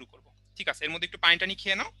 35-এ শুরু করব, ঠিক আছে, এর মধ্যে একটু পানি টানি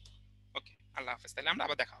খেয়ে নাও, ওকে আল্লাহ হাফেজ, তাহলে আমরা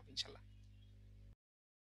আবার দেখা হবে ইনশাল্লাহ।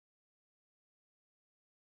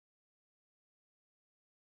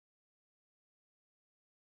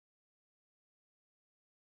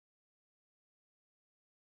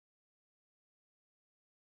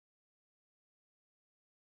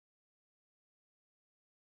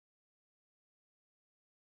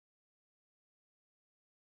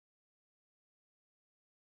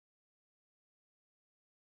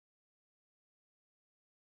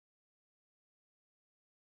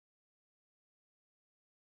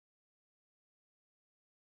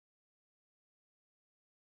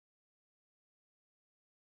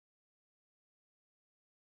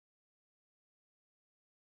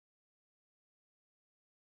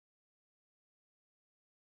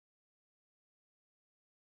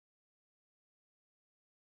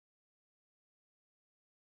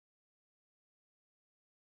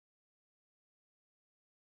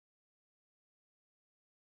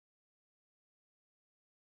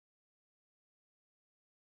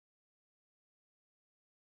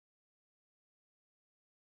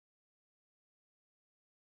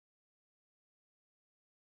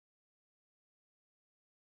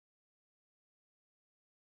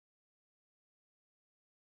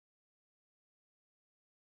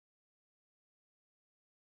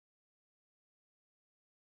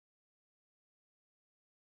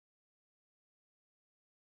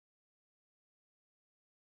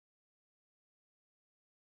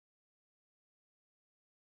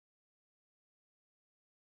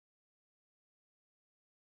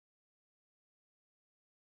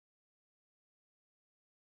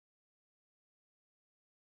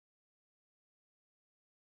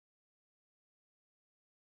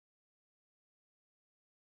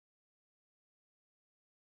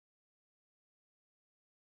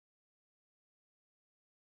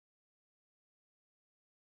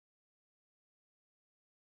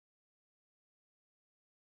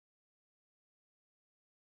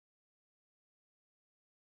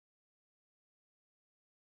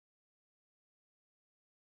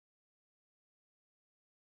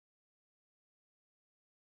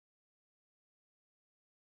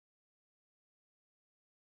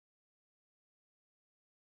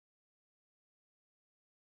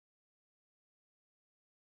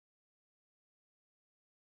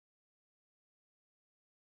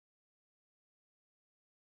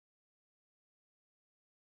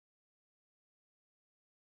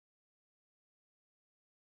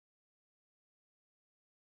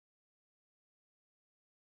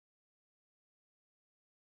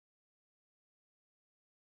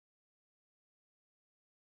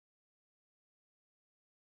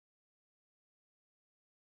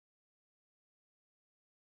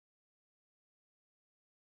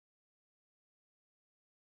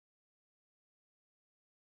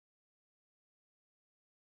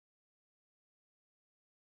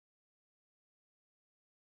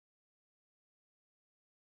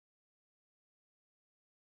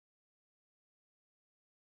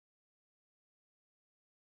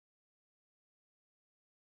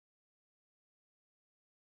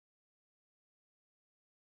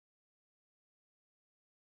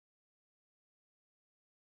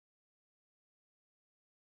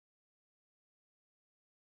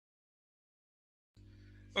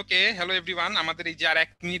 ওকে, হ্যালো এভরিওয়ান। আমাদের এই যে আর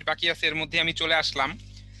 1 মিনিট বাকি আছে, এর মধ্যে আমি চলে আসলাম।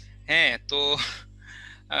 হ্যাঁ, তো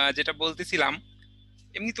যেটা বলতেছিলাম,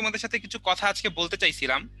 এমনি তোমাদের সাথে কিছু কথা আজকে বলতে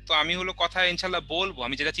চাইছিলাম। তো আমি হলো কথা ইনশাল্লাহ বলবো,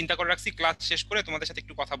 আমি যেটা চিন্তা করে রাখছি ক্লাস শেষ করে তোমাদের সাথে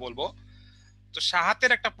একটু কথা বলবো। তো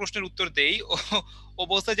সাহাতের একটা প্রশ্নের উত্তর দেই। ও ও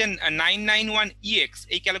বলছে যে 991EX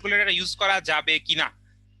এই ক্যালকুলেটর ইউজ করা যাবে কিনা।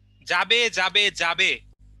 যাবে যাবে যাবে।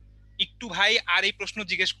 একটু ভাই আর এই প্রশ্ন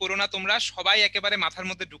জিজ্ঞেস করো না, তোমরা সবাই একেবারে মাথার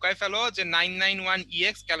মধ্যে ঢুকায় ফেলো যে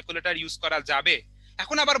 991EX ক্যালকুলেটর ইউজ করা যাবে।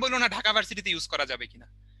 এখন আবার বললো না ঢাকা ভার্সিটিতে ইউজ করা যাবে কিনা।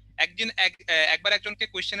 একবার একজনকে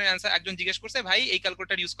কোয়েশ্চেনের অ্যান্সার একজন জিজ্ঞেস করছে, ভাই এই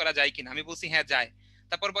ক্যালকুলেটর ইউজ করা যায় কিনা। আমি বলছি হ্যাঁ যায়।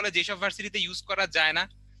 তারপর বলে যেসব ভার্সিটিতে ইউজ করা যায় না,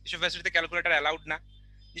 যেসব ভার্সিটিতে ক্যালকুলেটর অ্যালাউড না,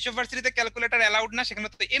 যেসব ভার্সিটিতে ক্যালকুলেটর অ্যালাউড না সেখানে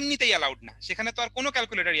তো এমনিতেই অ্যালাউড না, সেখানে তো আর কোনো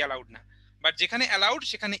ক্যালকুলেটরই অ্যালাউড না। বাট যেখানে অ্যালাউড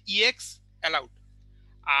সেখানে ইএক্স অ্যালাউড।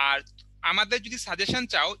 আর আমাদের যদি সাজেশন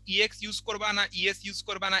চাও ইএক্স ইউজ করবা না ইএস ইউজ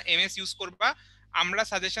করবা না এমএস ইউজ করবা, আমরা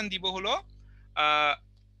সাজেশন দিব হলো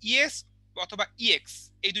ইএস অথবা ইএক্স,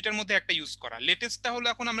 এই দুইটার মধ্যে একটা ইউজ করা। লেটেস্টটা হলো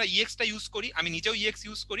এখন আমরা ইএক্সটা ইউজ করি, আমি নিজেও ইএক্স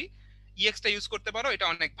ইউজ করি। ইএক্সটা ইউজ করতে পারো, এটা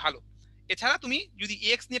অনেক ভালো। এছাড়া তুমি যদি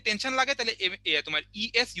ইএক্স নিয়ে টেনশন লাগে তাহলে তোমার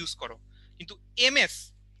ইএস ইউজ করো। কিন্তু এমএস,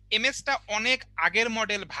 এমএসটা অনেক আগের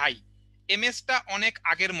মডেল ভাই, এমএসটা অনেক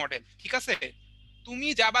আগের মডেল, ঠিক আছে। তুমি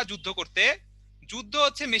যাবা যুদ্ধ করতে, যুদ্ধ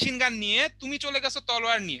হচ্ছে মেশিন গান নিয়ে, তুমি চলে গেছো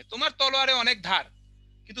তলোয়ার নিয়ে, তোমার তলোয়ারে অনেক ধার,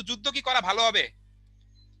 কিন্তু যুদ্ধ কি করা ভালো হবে?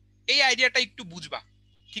 এই আইডিয়াটা একটু বুঝবা,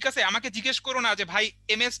 ঠিক আছে। আমাকে জিজ্ঞেস করো না যে ভাই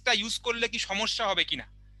এমএস টা ইউজ করলে কি সমস্যা হবে কিনা,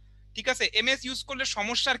 ঠিক আছে। এমএস ইউজ করলে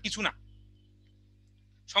সমস্যার কিছু না,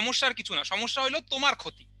 সমস্যার কিছু না, সমস্যা হলো তোমার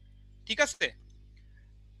ক্ষতি, ঠিক আছে।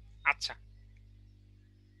 আচ্ছা,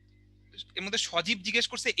 এর মধ্যে সজীব জিজ্ঞেস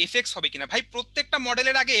করছে এফএক্স হবে কিনা। ভাই প্রত্যেকটা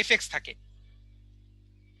মডেলের আগে এফএক্স থাকে।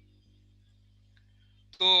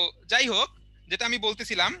 তো যাই হোক, যেটা আমি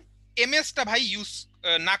বলতেছিলাম, এমএসটা ভাই ইউজ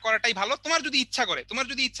না করাটাই ভালো। তোমার যদি ইচ্ছা করে, তোমার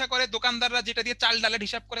যদি ইচ্ছা করে দোকানদাররা যেটা দিয়ে চাল ডালের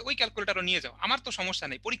হিসাব করে ওই ক্যালকুলেটরও নিয়ে যাও, আমার তো সমস্যা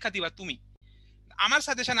নেই, পরীক্ষা দিবা তুমি। আমার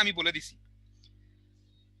সাজেশন আমি বলে দিছি।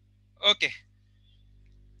 ওকে,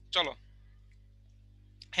 চলো।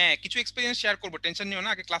 হ্যাঁ, কিছু এক্সপেরিয়েন্স শেয়ার করবো, টেনশন নিও না,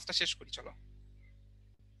 আগে ক্লাসটা শেষ করি, চলো।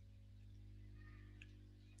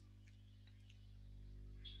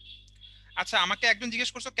 আচ্ছা, আমাকে একজন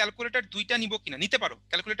জিজ্ঞেস করছো ক্যালকুলেটর দুইটা নিব কিনা। নিতে পারো,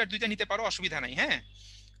 ক্যালকুলেটর দুইটা নিতে পারো, অসুবিধা নাই। হ্যাঁ,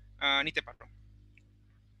 নিতে পারো,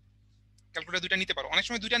 ক্যালকুলেটর দুইটা নিতে পারো। অনেক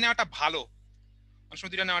সময় দুইটা নেওয়াটা ভালো, অনেক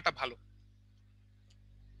সময় দুইটা নেওয়াটা ভালো।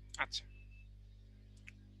 আচ্ছা,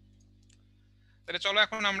 তাহলে চলো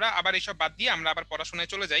এখন আমরা আবার এইসব বাদ দিয়ে আমরা আবার পড়াশোনায়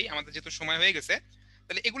চলে যাই, আমাদের যেহেতু সময় হয়ে গেছে।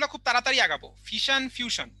 তাহলে এগুলা খুব তাড়াতাড়ি আগাবো। ফিশন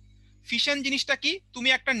ফিউশন, ফিশন জিনিসটা কি? তুমি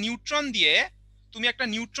একটা নিউট্রন দিয়ে, তুমি একটা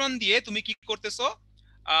নিউট্রন দিয়ে তুমি কি করতেছো,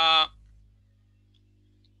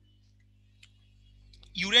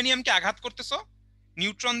 ইউরেনিয়ামকে আঘাত করতেছো।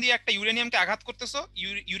 নিউট্রন দিয়ে একটা ইউরেনিয়ামকে আঘাত করতেছো,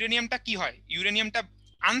 ইউরেনিয়ামটা কি হয়, ইউরেনিয়ামটা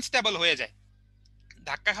আনস্টেবল হয়ে যায়,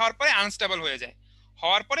 ধাক্কা খাওয়ার পরে আনস্টেবল হয়ে যায়,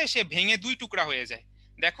 হওয়ার পরে সে ভেঙে দুই টুকরা হয়ে যায়।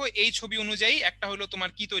 দেখো এই ছবি অনুযায়ী একটা হলো তোমার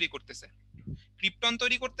কি তৈরি করতেছে, ক্রিপ্টন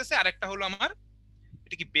তৈরি করতেছে, আর একটা হলো আমার,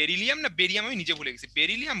 এটা কি বেরিলিয়াম না বেরিয়াম, আমি নিজে ভুলে গেছি,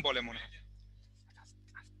 বেরিলিয়াম বলে মনে হয়।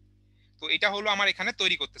 তো এটা হলো আমার এখানে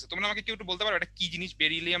তৈরি করতেছে। তোমরা আমাকে কেউ একটু বলতে পারো এটা কি জিনিস,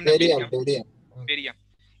 বেরিলিয়াম না বেরিয়াম বেরিয়াম? Barium barium.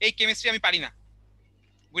 এই কেমিস্ট্রি আমি পারি না,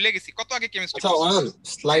 ভুলে গেছি, কত আগে কেমিস্ট্রি আচ্ছা পড়ছি। অয়ন,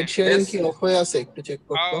 স্লাইড হ্যাঁ, শেয়ারিং কি অফ হয়ে আছে? একটু চেক ও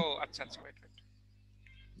করতো। আচ্ছা আচ্ছা, wait, wait.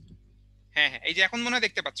 হ্যাঁ হ্যাঁ, এই যে এখন মনে হয়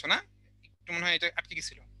দেখতে পাচ্ছ না, একটু মনে হয় এটা আটকে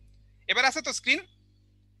গেছিল। এবার আছে তো স্ক্রিন?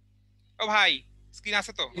 ও ভাই, স্ক্রিন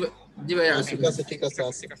আছে তো? জি ভাই আছে। ঠিক আছে ঠিক ঠিক আছে আছে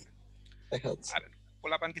আছে, ঠিক আছে। দেখা যাচ্ছে। আর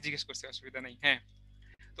পোলাপানকে জিজ্ঞেস করছে, অসুবিধা নেই। হ্যাঁ,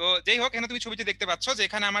 তো যাই হোক, এখানে তুমি ছবিতে দেখতে পাচ্ছ যে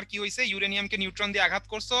এখানে আমার কি হয়েছে, ইউরেনিয়ামকে নিউট্রন দিয়ে আঘাত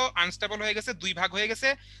করছো, আনস্টেবল হয়ে গেছে, দুই ভাগ হয়ে গেছে,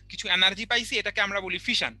 কিছু এনার্জি পাইছি, এটাকে আমরা বলি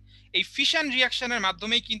ফিশন। এই ফিশন রিয়াকশনের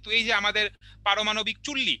মাধ্যমেই কিন্তু এই যে আমাদের পারমাণবিক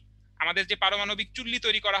চুল্লি, আমাদের যে পারমাণবিক চুল্লি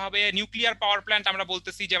তৈরি করা হবে, নিউক্লিয়ার পাওয়ার প্ল্যান্ট আমরা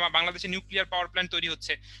বলতেছি যে বাংলাদেশে নিউক্লিয়ার পাওয়ার প্ল্যান্ট তৈরি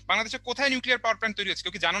হচ্ছে। বাংলাদেশে কোথায় নিউক্লিয়ার পাওয়ার প্ল্যান্ট তৈরি হচ্ছে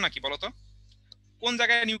কেউ কি জানো নাকি, বলো তো? কোন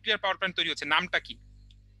জায়গায় নিউক্লিয়ার পাওয়ার প্ল্যান্ট তৈরি হচ্ছে, নামটা কি?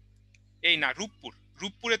 এই না, রূপপুর,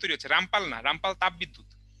 রূপপুরে তৈরি হচ্ছে, রামপাল না, রামপাল তাপবিদ্যুৎ,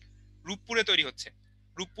 রূপপুরে তৈরি হচ্ছে।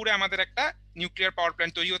 রূপপুরে আমাদের একটা নিউক্লিয়ার পাওয়ার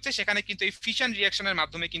প্ল্যান্ট তৈরি হচ্ছে, সেখানে কিন্তু এই ফিশন রিঅ্যাকশনের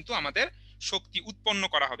মাধ্যমে কিন্তু আমাদের শক্তি উৎপন্ন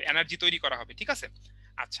করা হবে, এনার্জি তৈরি করা হবে, ঠিক আছে।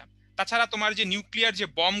 আচ্ছা, তাছাড়া তোমার যে নিউক্লিয়ার যে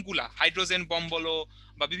বমগুলা, হাইড্রোজেন বম বলো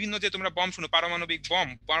বা বিভিন্ন যে তোমরা বম শুনো, পারমাণবিক বম,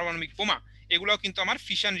 পারমাণবিক বোমা, এগুলোও কিন্তু আমার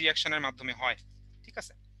ফিশন রিঅ্যাকশনের মাধ্যমে হয়, ঠিক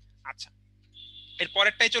আছে। আচ্ছা, এর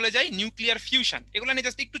পরেরটাই চলে যাই, নিউক্লিয়ার ফিউশন। এগুলো নিয়ে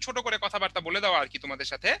জাস্ট একটু ছোট করে কথাবার্তা বলে দেওয়া আর কি তোমাদের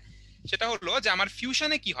সাথে। সেটা হলো যে আমার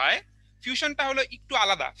ফিউশনে কি হয়, ফিউশনটা হলো একটু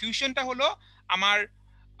আলাদা। ফিউশনটা হলো আমার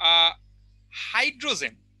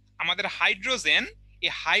হাইড্রোজেন, আমাদের হাইড্রোজেন,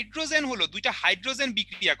 এই হাইড্রোজেন হলো দুইটা হাইড্রোজেন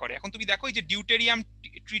বিক্রিয়া করে। এখন তুমি দেখো এই যে ডিউটেরিয়াম,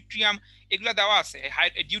 ট্রিটিয়াম, এগুলা দেওয়া আছে,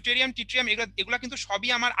 ডিউটেরিয়াম, ট্রিটিয়াম, এগুলা কিন্তু সবই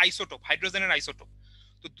আমার আইসোটোপ, হাইড্রোজেনের আইসোটোপ।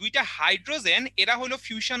 তো দুইটা হাইড্রোজেন এরা হলো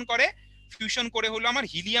ফিউশন করে, ফিউশন করে হলো আমার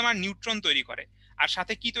হিলিয়াম আর নিউট্রন তৈরি করে, আর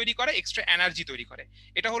সাথে কি তৈরি করে, এক্সট্রা এনার্জি তৈরি করে।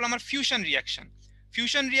 এটা হলো আমার ফিউশন রিয়াকশন।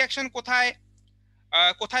 ফিউশন রিয়াকশন কোথায়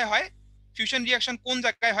কোথায় হয়, ফিউশন রিয়াকশন কোন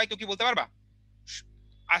জায়গায় হয়, কেউ কি বলতে পারবা?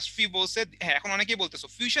 আশফি বলছে হ্যাঁ, এখন অনেকেই বলতেছো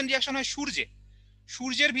ফিউশন রিয়াকশন হয় সূর্যে।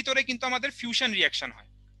 সূর্যের ভিতরে কিন্তু আমাদের ফিউশন রিয়াকশন হয়,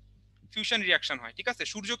 ফিউশন রিয়াকশন হয়, ঠিক আছে।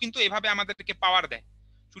 সূর্য কিন্তু এভাবে আমাদেরকে পাওয়ার দেয়,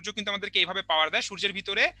 সূর্য কিন্তু আমাদেরকে এইভাবে পাওয়ার দেয়। সূর্যের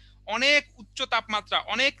ভিতরে অনেক উচ্চ তাপমাত্রা,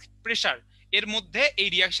 অনেক প্রেসার, এর মধ্যে এই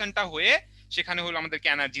রিয়াকশনটা হয়ে সেখানে হলো আমাদেরকে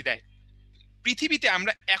এনার্জি দেয়। পৃথিবীতে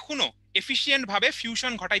আমরা এখনো এফিশিয়েন্ট ভাবে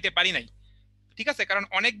ফিউশন ঘটাইতে পারি নাই, ঠিক আছে, কারণ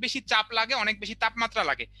অনেক বেশি চাপ লাগে, অনেক বেশি তাপমাত্রা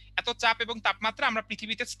লাগে। এত চাপ এবং তাপমাত্রা আমরা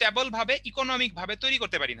পৃথিবীতে স্টেবল ভাবে, ইকোনমিক ভাবে তৈরি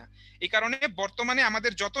করতে পারি না। এই কারণে বর্তমানে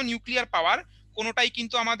আমাদের যত নিউক্লিয়ার পাওয়ার, কোনোটাই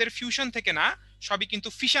কিন্তু আমাদের ফিউশন থেকে না, সবই কিন্তু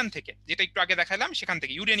ফিশন থেকে, যেটা একটু আগে দেখালাম সেখান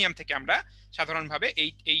থেকে, ইউরেনিয়াম থেকে আমরা সাধারণভাবে এই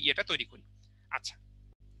এই এটা তৈরি করি। আচ্ছা,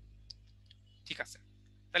 ঠিক আছে।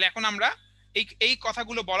 তাহলে এখন আমরা এই এই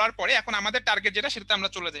কথাগুলো বলার পরে এখন আমাদের টার্গেট যেটা, সেটাতে আমরা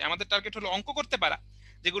চলে যাই। আমাদের টার্গেট হলো অঙ্ক করতে পারা,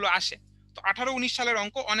 যেগুলো আসে। তো 18-19 সালের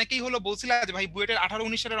অঙ্ক অনেকেই হলো বলছিল যে ভাই বুয়েটের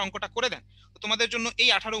 18-19 সালের অঙ্কটা করে দেন। তো তোমাদের জন্য এই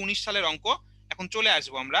 18-19 সালের অঙ্ক এখন চলে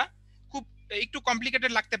আসবো আমরা। খুব একটু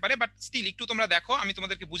কমপ্লিকেটেড লাগতে পারে, বাট স্টিল একটু তোমরা দেখো, আমি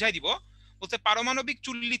তোমাদেরকে বুঝাই দিব। বলতে পারমাণবিক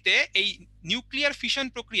চুল্লিতে এই নিউক্লিয়ার ফিশন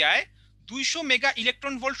প্রক্রিয়ায় 200 মেগা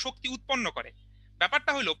ইলেকট্রন ভোল্ট শক্তি উৎপন্ন করে।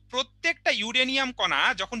 ব্যাপারটা হলো প্রত্যেকটা ইউরেনিয়াম কণা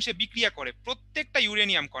যখন সে বিক্রিয়া করে, প্রত্যেকটা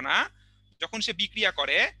ইউরেনিয়াম কণা যখন সে বিক্রিয়া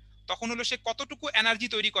করে, তখন হলো সে কতটুকু এনার্জি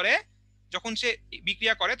তৈরি করে, যখন সে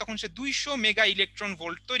বিক্রিয়া করে তখন সে 200 মেগা ইলেকট্রন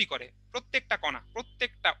ভোল্ট তৈরি করে, প্রত্যেকটা কণা,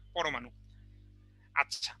 প্রত্যেকটা পরমাণু।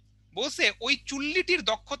 আচ্ছা, বলছে ওই চুল্লিটির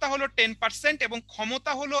দক্ষতা হলো 10% এবং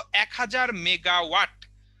ক্ষমতা হলো 1000 মেগাওয়াট।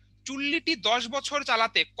 চুল্লিটি 10 বছর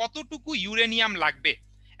চালাতে কতটুকু ইউরেনিয়াম লাগবে?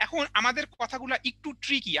 এখন আমাদের কথাগুলো একটু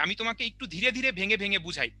ট্রিকি, আমি তোমাকে একটু ধীরে ধীরে ভেঙে ভেঙে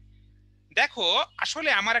বুঝাই। দেখো, আসলে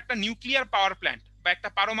আমার একটা নিউক্লিয়ার পাওয়ার প্ল্যান্ট বা একটা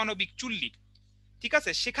পারমাণবিক চুল্লি, ঠিক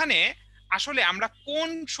আছে, সেখানে আসলে আমরা কোন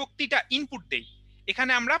শক্তিটা ইনপুট দেই?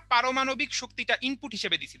 এখানে আমরা পারমাণবিক শক্তিটা ইনপুট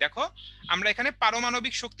হিসেবে দিছি। দেখো, আমরা এখানে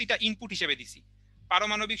পারমাণবিক শক্তিটা ইনপুট হিসেবে দিছি,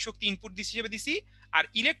 পারমাণবিক শক্তি ইনপুট হিসেবে দিছি, আর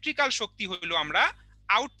ইলেকট্রিক্যাল শক্তি হলো আমরা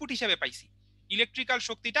আউটপুট হিসেবে পাইছি, ইলেকট্রিক্যাল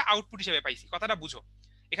শক্তিটা আউটপুট হিসেবে পাইছি। কথাটা বুঝো,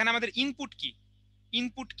 এখানে আমাদের ইনপুট কি,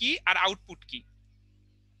 ইনপুট কি আর আউটপুট কি?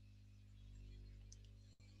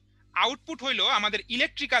 আউটপুট হইলো আমাদের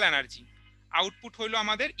ইলেকট্রিক্যাল এনার্জি, আউটপুট হইলো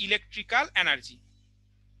আমাদের ইলেকট্রিক্যাল এনার্জি।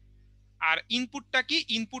 আর ইনপুটটা কি?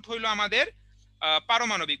 ইনপুট হইলো আমাদের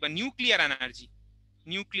পারমাণবিক বা নিউক্লিয়ার এনার্জি,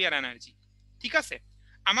 নিউক্লিয়ার এনার্জি, ঠিক আছে।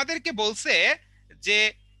 আমাদেরকে বলছে যে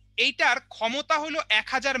এইটার ক্ষমতা হলো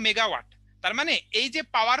 1000 মেগাওয়াট। তার মানে এই যে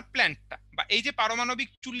পাওয়ার প্ল্যান্টটা বা এই যে পারমাণবিক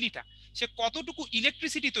চুল্লিটা, সে কতটুকু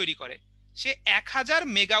ইলেকট্রিসিটি তৈরি করে? সে 1000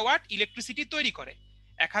 মেগাওয়াট ইলেকট্রিসিটি তৈরি করে,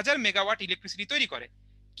 1000 মেগাওয়াট ইলেকট্রিসিটি তৈরি করে।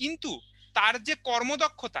 কিন্তু তার যে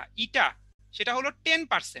কর্মদক্ষতা ইটা, সেটা হলো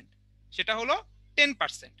 10%, সেটা হলো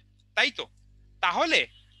 10%, তাই তো? তাহলে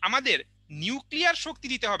আমাদের নিউক্লিয়ার শক্তি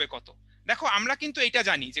দিতে হবে কত? দেখো, আমরা কিন্তু এটা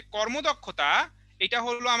জানি যে কর্মদক্ষতা এটা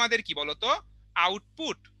হলো আমাদের কি বলতো,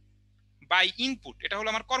 আউটপুট বাই ইনপুট। এটা হলো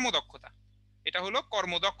আমার কর্মদক্ষতা, এটা হলো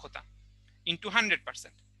কর্মদক্ষতা ইনটু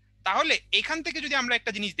 100%। তাহলে এখান থেকে যদি আমরা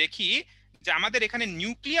একটা জিনিস দেখি, যে আমাদের এখানে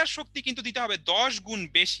নিউক্লিয়ার শক্তি কিন্তু দিতে হবে 10 গুণ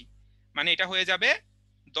বেশি, মানে এটা হয়ে যাবে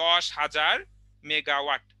 10,000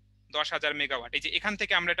 মেগাওয়াট, 10,000 মেগাওয়াট। এই যে এখান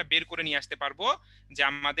থেকে আমরা এটা বের করে নিয়ে আসতে পারবো যে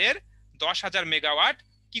আমাদের 10,000 মেগাওয়াট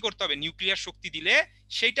কি করতে হবে, নিউক্লিয়ার শক্তি দিলে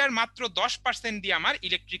সেইটার মাত্র 10% দিয়ে আমার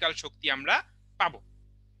ইলেকট্রিক্যাল শক্তি আমরা পাবো।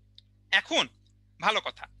 এখন ভালো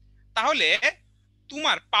কথা, তাহলে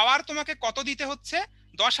তোমার পাওয়ার তোমাকে কত দিতে হচ্ছে?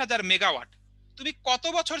 10,000 মেগাওয়াট। তুমি কত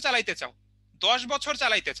বছর চালাইতে চাও? 10 বছর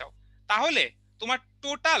চালাইতে চাও। তাহলে তোমার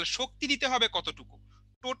টোটাল শক্তি দিতে হবে কতটুকু?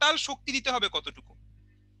 টোটাল শক্তি দিতে হবে কতটুকু?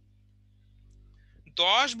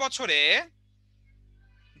 10 বছরে,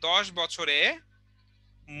 10 বছরে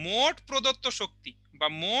মোট প্রদত্ত শক্তি বা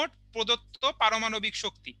মোট প্রদত্ত পারমাণবিক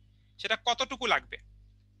শক্তি, সেটা কতটুকু লাগবে?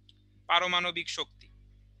 পারমাণবিক শক্তি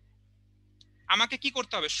আমাকে কি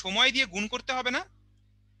করতে হবে? সময় দিয়ে গুণ করতে হবে না?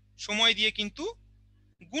 সময় দিয়ে কিন্তু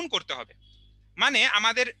গুণ করতে হবে। মানে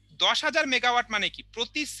আমাদের 10,000 মেগাওয়াট মানে কি?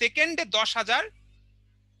 প্রতি সেকেন্ডে 10,000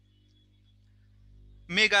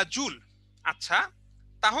 মেগাজুল। আচ্ছা,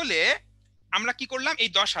 তাহলে আমরা কি করলাম? এই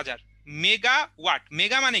 10,000 মেগাওয়াট,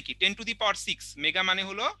 মেগা মানে কি? 10⁶, মেগা মানে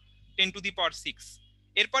হলো 10⁶।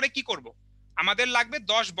 এরপরে কি করব? আমাদের লাগবে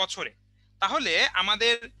 10 বছরে। তাহলে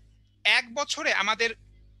আমাদের এক বছরে, আমাদের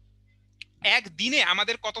একদিনে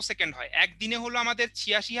আমাদের কত সেকেন্ড হয়? একদিনে হলো আমাদের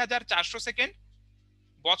 86,400 সেকেন্ড,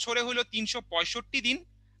 বছরে হলো 365 দিন,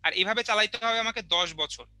 আর এভাবে চালাইতে হবে আমাকে 10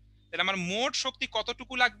 বছর। তাহলে আমার মোট শক্তি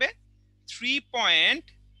কতটুকু লাগবে? 3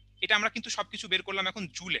 এটা আমরা কিন্তু সবকিছু বের করলাম এখন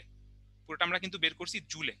জুলে, পুরোটা আমরা কিন্তু বের করছি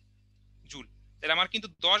জুলে, জুল। তাহলে আমার কিন্তু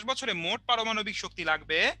 10 বছরে মোট পারমাণবিক শক্তি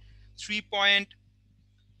লাগবে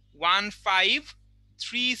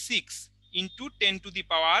 3.1536 into 10 to the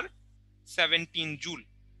power 17 joule.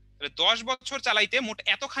 10 বছর চালাইতে মোট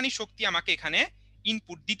এতখানি শক্তি আমাকে এখানে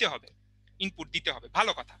ইনপুট দিতে হবে,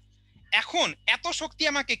 ভালো কথা। এখন এত শক্তি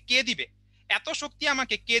আমাকে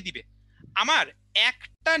কে দিবে? আমার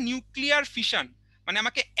একটা নিউক্লিয়ার ফিশন, মানে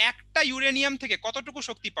আমাকে একটা ইউরেনিয়াম থেকে কতটুকু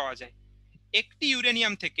শক্তি পাওয়া যায়? একটি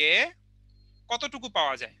ইউরেনিয়াম থেকে কতটুকু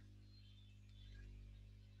পাওয়া যায়?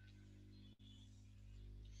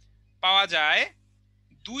 পাওয়া যায়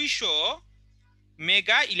 200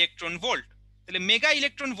 মেগা ইলেকট্রন ভোল্ট। তাহলে মেগা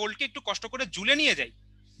ইলেকট্রন ভোল্টকে একটু কষ্ট করে জুলে নিয়ে যাই।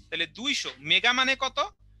 তাহলে 200 মেগা মানে কত?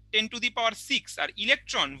 10 to the power 6। R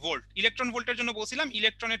electron ভোল্টের জন্য বলছিলাম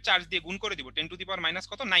ইলেকট্রনের চার্জ দিয়ে গুণ করে দিব, 10 টু দি পাওয়ার মাইনাস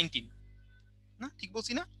কত? 19। না ঠিক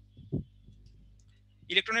বলছি না?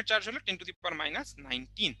 ইলেকট্রনের চার্জ হলো 10 টু দি পাওয়ার মাইনাস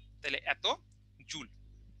 19, তাহলে এত জুল।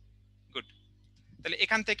 গুড। তাহলে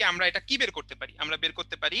এখান থেকে আমরা এটা কি বের করতে পারি? আমরা বের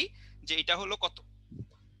করতে পারি যে এটা হলো কত?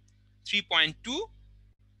 3.2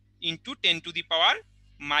 into 10 to the power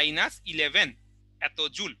minus 11 এত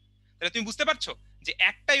জুল। তাহলে তুমি বুঝতে পারছো যে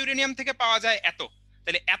একটা ইউরেনিয়াম থেকে পাওয়া যায় এত।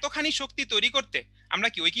 তাহলে এতখানি শক্তি তৈরি করতে আমরা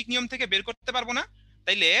কি ঐকিক নিয়ম থেকে বের করতে পারবো না?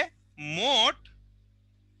 তাইলে মোট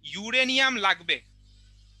ইউরেনিয়াম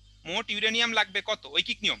লাগবে কত?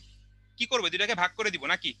 ঐকিক নিয়ম কি করবো? দুটাকে ভাগ করে দিব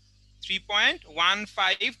নাকি?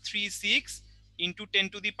 3.1536 into 10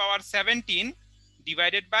 to the power 17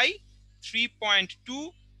 divided by 3.2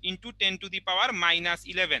 into 10 to the power minus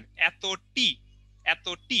 11 এত টি।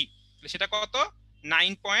 সেটা কত?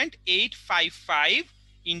 9.855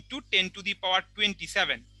 ইন্টু 10 টু দি পাওয়ার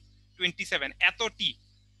 27 এত টি।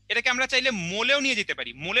 এটাকে আমরা চাইলে মোলেও নিয়ে যেতে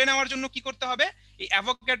পারি। মোলে নেওয়ার জন্য কি করতে হবে? এই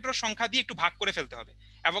অ্যাভোগাড্রো সংখ্যা দিয়ে একটু ভাগ করে ফেলতে হবে।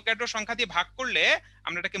 অ্যাভোগাড্রো সংখ্যা দিয়ে ভাগ করলে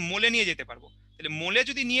আমরা এটাকে মোলে নিয়ে যেতে পারবো। তাহলে মোলে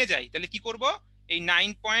যদি নিয়ে যাই তাহলে কি করব? এই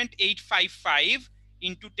 9.855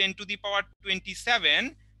 into 10 to the power 27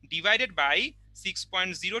 divided by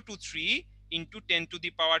 6.023 into 10 to the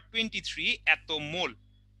পাওয়ার 23 এত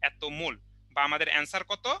মোল। বা আমাদের অ্যান্সার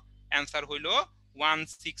কত? অ্যান্সার হইল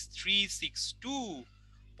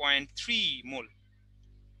 16362.3 মোল।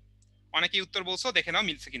 অনেকেই উত্তর বলছো, দেখে নাও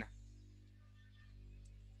মিলছে কিনা।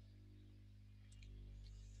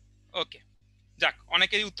 ওকে, যাক,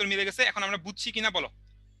 অনেকেরই উত্তর মিলে গেছে। এখন আমরা বুঝছি কিনা বলো।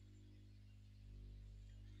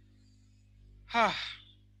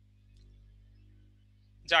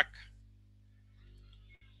 যাক,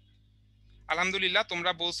 আলহামদুলিল্লাহ,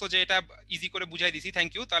 তোমরা বলছো যে এটা ইজি করে বুঝাই দিছি,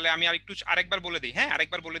 থ্যাংক ইউ। তাহলে আমি আরেকবার বলে দিই। হ্যাঁ,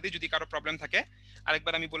 আরেকবার বলে দিই, যদি কারো প্রবলেম থাকে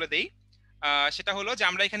আরেকবার আমি বলে দেই। সেটা হলো যে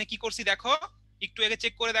আমরা এখানে কি করছি দেখো, একটু আগে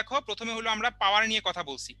চেক করে দেখো। প্রথমে হলো আমরা পাওয়ার নিয়ে কথা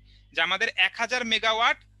বলছি, যে আমাদের 1000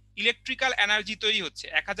 মেগাওয়াট ইলেকট্রিক্যাল এনার্জি তৈরি হচ্ছে।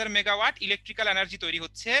 1000 মেগাওয়াট ইলেকট্রিক্যাল এনার্জি তৈরি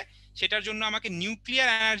হচ্ছে, সেটার জন্য আমাকে নিউক্লিয়ার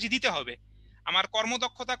এনার্জি দিতে হবে। আমার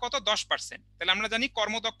কর্মদক্ষতা কত? 10%। তাহলে আমরা জানি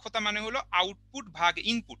কর্মদক্ষতা মানে হলো আউটপুট ভাগ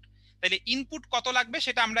ইনপুট। তাহলে ইনপুট কত লাগবে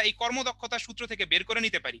সেটা আমরা এই কর্মদক্ষতা সূত্র থেকে বের করে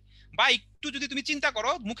নিতে পারি। বা একটু যদি তুমি চিন্তা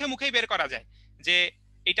করো, মুখেই বের করা যায় যে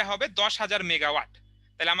এটা হবে 10,000 মেগাওয়াট।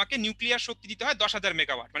 তাহলে আমাকে নিউক্লিয়ার শক্তি দিতে হয় 10,000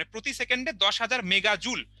 মেগাওয়াট, মানে প্রতি সেকেন্ডে 10,000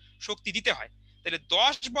 মেগাজুল শক্তি দিতে হয়। তাহলে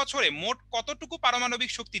 10 বছরে মোট কতটুকু পারমাণবিক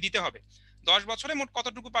শক্তি দিতে হবে? 10 বছরে মোট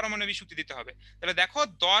কতটুকু পারমাণবিক শক্তি দিতে হবে? তাহলে দেখো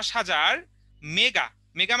 10,000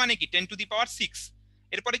 মেগা মানে কি? 10 টু দি পাওয়ার 6।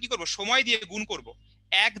 এরপরে কি করব? সময় দিয়ে গুণ করব।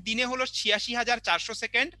 এক দিনে হলো 86,400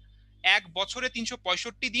 সেকেন্ড, এক বছরে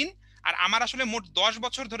 365 দিন। আর আমার আসলে মোট 10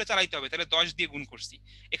 বছর ধরে চালাইতে হবে, তাহলে 10 দিয়ে গুণ করছি।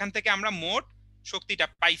 এখান থেকে আমরা মোট শক্তিটা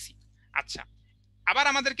পাইছি। আচ্ছা, আবার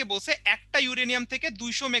আমাদেরকে বলছে একটা ইউরেনিয়াম থেকে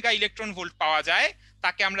 200 মেগা ইলেকট্রন ভোল্ট পাওয়া যায়,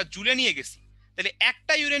 তাকে আমরা জুলে নিয়ে গেছি। তাহলে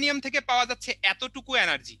একটা ইউরেনিয়াম থেকে পাওয়া যাচ্ছে এতটুকু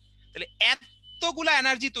এনার্জি। তাহলে এতগুলা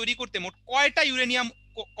এনার্জি তৈরি করতে মোট কয়টা ইউরেনিয়াম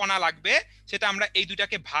কণা লাগবে সেটা আমরা এই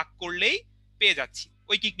দুটাকে ভাগ করলেই পেয়ে যাচ্ছি,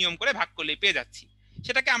 ঐকিক নিয়ম করে ভাগ করলেই পেয়ে যাচ্ছি।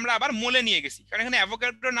 সেটাকে আমরা আবার মোলে নিয়ে গেছি, কারণ এখানে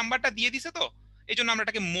অ্যাভোগাড্রো নাম্বারটা দিয়ে দিছে, তো এই জন্য আমরা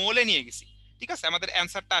এটাকে মোলে নিয়ে গেছি। ঠিক আছে, আমাদের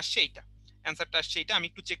অ্যান্সারটা আসছে এইটা। আমি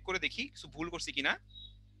একটু চেক করে দেখি কিছু ভুল করছি কিনা।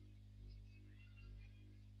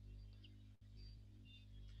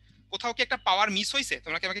 কোথাও কি একটা পাওয়ার মিস হয়েছে?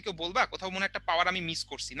 তোমরা কি আমাকে কেউ বলবা? কোথাও মনে একটা পাওয়ার আমি মিস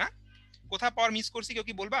করছি না? কোথাও পাওয়ার মিস করছি, কেউ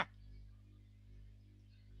কি বলবা?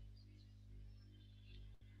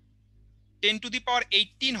 10 টু দি পাওয়ার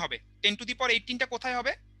 18 হবে। 10 টু দি পাওয়ার 18টা কোথায়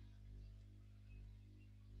হবে?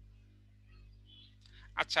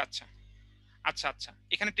 আচ্ছা আচ্ছা আচ্ছা আচ্ছা,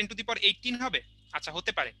 এখানে 10 টু দি পাওয়ার 18 হবে। আচ্ছা,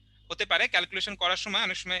 হতে পারে ক্যালকুলেশন করার সময়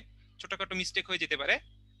অনেক সময় ছোটখাটো মিস্টেক হয়ে যেতে পারে।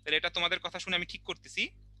 তাহলে এটা তোমাদের কথা শুনে আমি ঠিক করতেছি।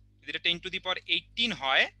 যদি এটা 10 টু দি পাওয়ার 18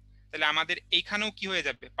 হয়, তাহলে আমাদের এইখানেও কি হয়ে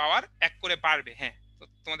যাবে? পাওয়ার এক করে বাড়বে। হ্যাঁ, তো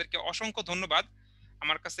তোমাদেরকে অসংখ্য ধন্যবাদ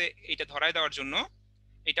আমার কাছে এইটা ধরায় দেওয়ার জন্য।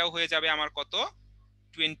 এটাও হয়ে যাবে আমার কত?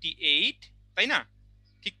 28, তাই না?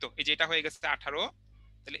 ঠিক তো, এই যে এটা হয়ে গেছে 18,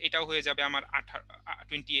 তাহলে এটাও হয়ে যাবে আমার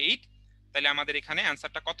 28। তাহলে আমাদের এখানে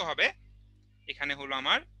অ্যান্সারটা কত হবে? এখানে হলো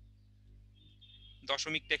আমার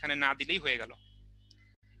দশমিকটা এখানে না দিলেই হয়ে গেল।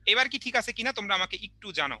 এবার কি ঠিক আছে কিনা তোমরা আমাকে একটু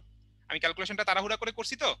জানাও। আমি ক্যালকুলেশনটা তাড়াহুড়া করে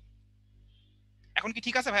করছি তো, এখন কি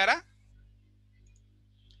ঠিক আছে ভাইয়ারা?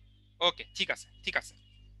 ওকে, ঠিক আছে, ঠিক আছে,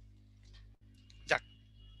 যাক।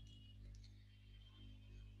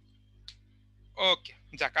 ওকে,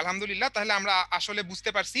 যাক, আলহামদুলিল্লাহ। তাহলে আমরা আসলে বুঝতে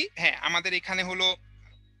পারছি, হ্যাঁ আমাদের এখানে হলো,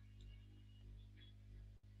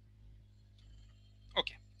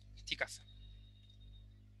 ওকে, ঠিক আছে।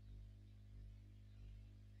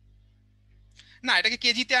 না, এটাকে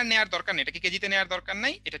কেজিতে আর নেওয়ার দরকার নেই, এটাকে কেজিতে নেওয়ার দরকার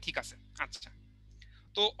নাই, এটা ঠিক আছে। আচ্ছা,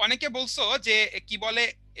 তো অনেকে বলছো যে কি বলে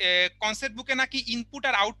কনসেপ্ট বুকে নাকি ইনপুট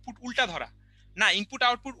আর আউটপুট উল্টা ধরা। না, ইনপুট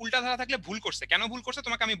আউটপুট উল্টা ধরা থাকলে ভুল করছে। কেন ভুল করছে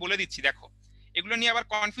তোমাকে আমি বলে দিচ্ছি। দেখো, এগুলো নিয়ে আবার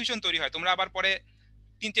কনফিউশন তৈরি হয়, তোমরা আবার পরে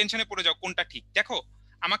টেনশনে পড়ে যাও কোনটা ঠিক। দেখো,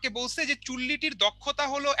 আমাকে বলছে যে চুল্লিটির দক্ষতা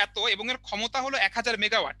হলো এত এবং এর ক্ষমতা হলো 1000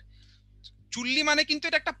 মেগাওয়াট। চুল্লি মানে কিন্তু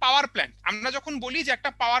এটা একটা পাওয়ার প্ল্যান্ট। আমরা যখন বলি যে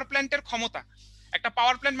একটা পাওয়ার প্ল্যান্টের ক্ষমতা, একটা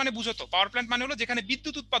পাওয়ার প্ল্যান্ট মানে বুঝো তো, পাওয়ার প্ল্যান্ট মানে হলো যেখানে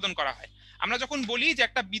বিদ্যুৎ উৎপাদন করা হয়। আমরা যখন বলি যে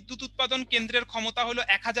একটা বিদ্যুৎ উৎপাদন কেন্দ্রের ক্ষমতা হলো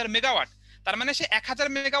 1000 মেগাওয়াট, তার মানে সে 1000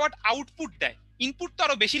 মেগাওয়াট আউটপুট দেয়। ইনপুট তো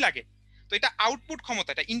আরো বেশি লাগে। তো এটা আউটপুট ক্ষমতা,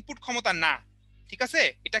 এটা ইনপুট ক্ষমতা না। ঠিক আছে,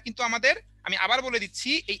 এটা কিন্তু আমাদের, আমি আবার বলে দিচ্ছি,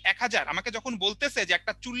 এই 1000 আমাকে যখন বলতেছে যে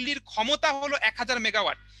একটা চুল্লির ক্ষমতা হলো 1000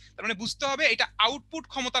 মেগাওয়াট, তার মানে বুঝতে হবে এটা আউটপুট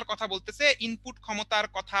ক্ষমতার কথা বলতেছে, ইনপুট ক্ষমতার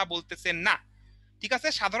কথা বলতেছে না। ঠিক আছে,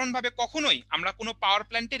 সাধারণভাবে কখনোই আমরা কোনো পাওয়ার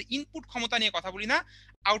প্ল্যান্টের ইনপুট ক্ষমতা নিয়ে কথা বলি না,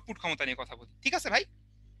 আউটপুট ক্ষমতা নিয়ে কথা বলি। ঠিক আছে ভাই?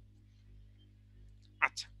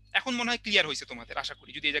 আচ্ছা, এখন মনে হয় ক্লিয়ার হয়েছে তোমাদের, আশা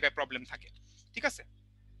করি, যদি এই জায়গায় প্রবলেম থাকে। ঠিক আছে,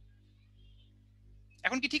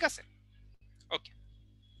 এখন কি ঠিক আছে? ওকে,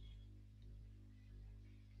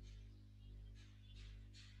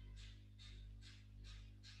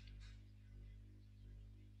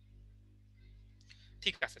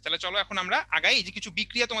 ঠিক আছে। তাহলে চলো এখন আমরা আগাই। এই যে কিছু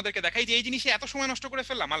বিক্রিয়া তোমাদেরকে দেখাই, যে এই জিনিসে এত সময় নষ্ট করে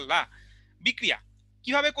ফেললাম, আল্লাহ। বিক্রিয়া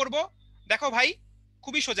কিভাবে করব? দেখো ভাই,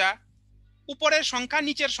 খুবই সোজা। উপরের সংখ্যা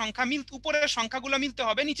নিচের সংখ্যা উপরের সংখ্যাগুলো মিলতে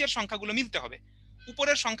হবে, নিচের সংখ্যাগুলো মিলতে হবে।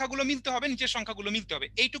 উপরের সংখ্যাগুলো মিলতে হবে, নিচের সংখ্যাগুলো মিলতে হবে।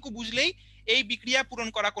 এইটুকু বুঝলেই এই বিক্রিয়া পূরণ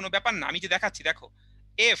করা কোনো ব্যাপার না। আমি যে দেখাচ্ছি, দেখো,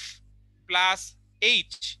 F plus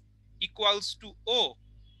H equals to O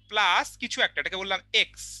plus কিছু একটা, এটাকে বললাম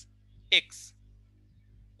এক্স। এক্স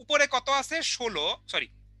উপরে কত আছে? 16, সরি,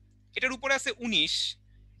 এটার উপরে আছে 19,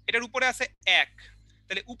 এটার উপরে আছে 1।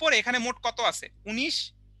 তাহলে উপরে এখানে মোট কত আছে? 19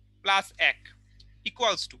 প্লাস 1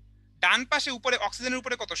 ইকুয়ালস টু, ডান পাশে উপরে অক্সিজেনের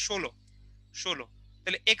উপরে কত? 16। 16,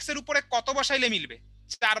 তাহলে এক্স এর উপরে কত বসাইলে মিলবে?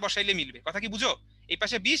 4 বসাইলে মিলবে। কথা কি বুঝো? এই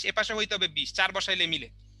পাশে 20, এ পাশে হইতে হবে 20, 4 বসাইলে মিলে।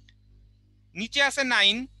 নিচে আছে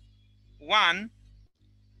 9, 1,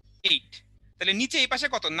 8, তাহলে নিচে এই পাশে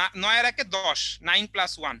কত? 9 আর 1 10, 9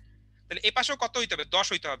 প্লাস 1, তাহলে এই পাশেও কত হইতে হবে? 10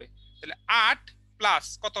 হইতে হবে। তাহলে 8 প্লাস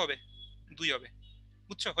কত হবে? 2 হবে।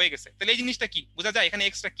 বুঝছো? হয়ে গেছে। তাহলে এই জিনিসটা কি বোঝা যায়? এখানে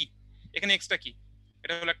এক্সট্রা কি? এখানে এক্সট্রা কি?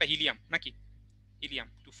 এটা হলো একটা হিলিয়াম, নাকি? হিলিয়াম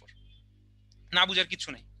 24। না বুঝার কিছু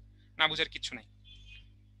নাই, না বুঝার কিছু নাই।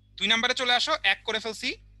 2 নম্বরে চলে আসো, 1 করে ফেলছি।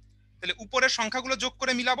 তাহলে উপরের সংখ্যাগুলো যোগ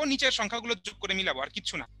করে মিলাবো, নিচের সংখ্যাগুলো যোগ করে মিলাবো, আর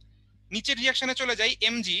কিছু না। নিচের রিয়াকশনে চলে যাই,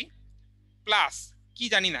 এমজি প্লাস কি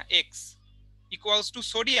জানি না x equals to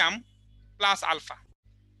sodium plus alpha.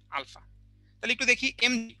 Alpha, তাহলে একটু দেখি।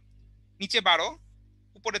 এমজি নিচে 12,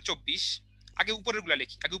 উপরে 24। আগে উপরের গুলা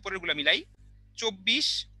লিখি, আগে উপরের গুলা মিলাই। 24,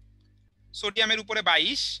 সোডিয়ামের উপরে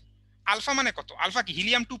 22। আলফা মানে কত? আলফা কি?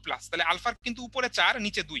 হিলিয়াম 2 প্লাস, তাহলে আলফার কিন্তু উপরে 4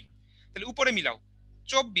 নিচে 2, তাহলে উপরে মিলাও।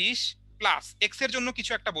 24 প্লাস এক্স এর জন্য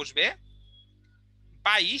কিছু একটা বসবে,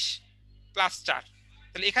 22 প্লাস 4,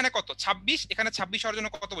 তাহলে এখানে কত? 26। এখানে 26 হওয়ার জন্য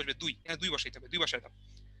কত বসবে? 2, এখানে 2 বসাইতে হবে, 2 বসাই দাও।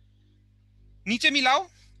 নিচে মিলাও,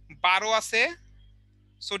 12 আছে,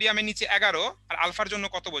 সোডিয়ামের নিচে 11, আর আলফার জন্য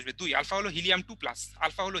কত বসবে? 2। আলফা হলো হিলিয়াম 2 প্লাস,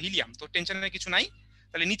 আলফা হলো হিলিয়াম, তো টেনশনের কিছু নাই।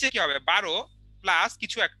 তাহলে নিচে কি হবে? 12 প্লাস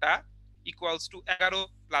কিছু একটা ইকুয়ালস টু 11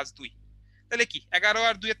 প্লাস 2, তাহলে কি 11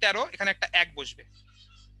 আর 2 এ 13, এখানে একটা 1 বসবে।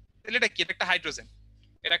 তাহলে এটা কি? এটা একটা হাইড্রোজেন,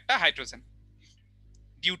 এটা একটা হাইড্রোজেন,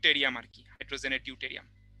 ডিউটেরিয়াম আর কি, হাইড্রোজেনের ডিউটেরিয়াম।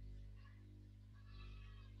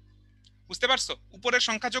 বুঝতে পারছো? উপরের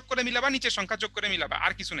সংখ্যা যোগ করে মিলাবা, নিচের সংখ্যা যোগ করে মিলাবা,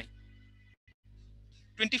 আর কিছু নাই।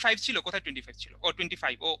 25 ছিল, কোথায় 25 ছিল? ও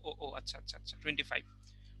 25, ও ও ও আচ্ছা আচ্ছা আচ্ছা,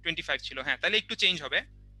 25 ছিল, হ্যাঁ, তাহলে একটু চেঞ্জ হবে।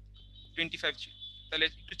 25 ছিল, তাহলে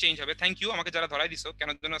একটু চেঞ্জ হবে। থ্যাংক ইউ আমাকে যারা ধরাই দিছো, কেন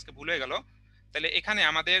যেন আজকে ভুল হয়ে গেল। তাহলে এখানে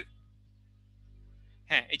আমাদের,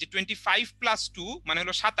 হ্যাঁ, এই যে 25 প্লাস 2 মানে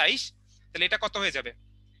হলো 27, তাহলে এটা কত হয়ে যাবে?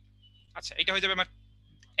 আচ্ছা, এটা হয়ে যাবে আমার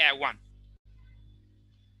 1।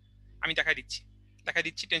 আমি দেখাই দিচ্ছি, দেখাই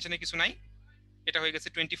দিচ্ছি, টেনশনের কিছু নাই। এটা হয়ে গেছে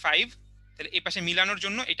 25, তাহলে এই পাশে মিলানোর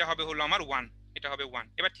জন্য এটা হবে হলো আমার 1, এটা হবে 1।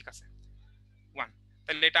 এবার ঠিক আছে, 1,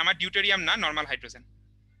 তাহলে এটা আমার ডিউটেরিয়াম না, নরমাল হাইড্রোজেন,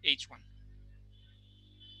 H1।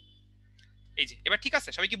 এই যে এবার ঠিক আছে,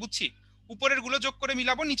 সবাই কি বুঝছি? উপরের গুলো যোগ করে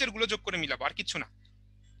মিলাবো, নিচের গুলো যোগ করে মিলাবো, আর কিছু না।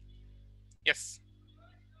 ইয়েস,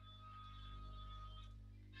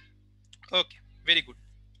 ওকে, ভেরি গুড।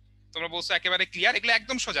 তোমরা বলছো একেবারে ক্লিয়ার, এগুলো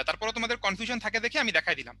একদম সোজা। তারপরে তোমাদের কনফিউশন থাকে দেখে আমি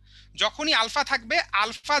দেখাই দিলাম। যখনই আলফা থাকবে,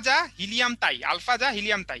 আলফা যা হিলিয়াম তাই, আলফা যা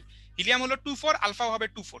হিলিয়াম তাই। হিলিয়াম হলো 2 4, আলফাও হবে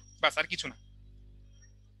 2 4, বাস, আর কিছু না।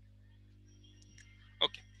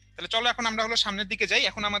 ওকে, তাহলে চলো এখন আমরা হলো সামনের দিকে যাই।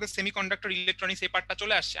 এখন আমাদের সেমিকন্ডাক্টর ইলেকট্রনিক্স এই পার্টটা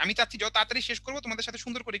চলে আসছে। আমি চাচ্ছি যত তাড়াতাড়ি শেষ করবো তোমাদের সাথে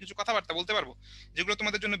সুন্দর করে কিছু কথাবার্তা বলতে পারবো যেগুলো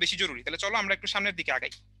তোমাদের জন্য বেশি জরুরি। তাহলে চলো আমরা একটু সামনের দিকে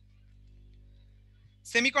আগাই।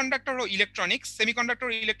 সেমিকন্ডাক্টর ও ইলেকট্রনিক্স, সেমিকন্ডাক্টর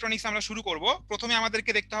ইলেকট্রনিক্স আমরা শুরু করব। প্রথমে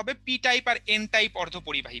আমাদেরকে দেখতে হবে পি টাইপ আর N type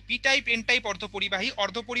অর্ধপরিবাহী। P type N type অর্ধপরিবাহী,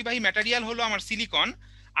 অর্ধপরিবাহী material হলো আমার সিলিকন,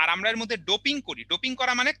 আর আমরা এর মধ্যে ডোপিং করি। ডোপিং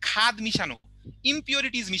করা মানে খাদ মিশানো,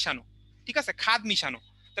 ইমপিউরিটিজ মিশানো, ঠিক আছে, খাদ মিশানো।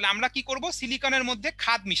 তাহলে আমরা কি করব, সিলিকনের মধ্যে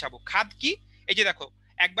খাদ মিশাবো। খাদ কি, এই যে দেখো,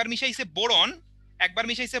 একবার মিশাইছে বোরন, একবার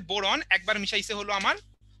মিশাইছে বোরন, একবার মিশাইছে হলো আমার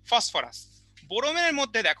ফসফরাস। বোরনের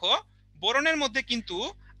মধ্যে দেখো, বোরনের মধ্যে কিন্তু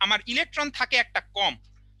আমার ইলেকট্রন থাকে একটা কম।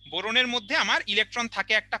 বোরনের মধ্যে আমার ইলেকট্রন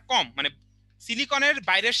থাকে একটা কম, মানে সিলিকনের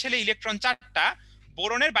বাইরের শেলে ইলেকট্রন 4টা,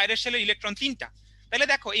 বোরনের বাইরের শেলে ইলেকট্রন 3টা। তাহলে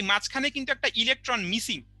দেখো এই মাঝখানে কিন্তু একটা ইলেকট্রন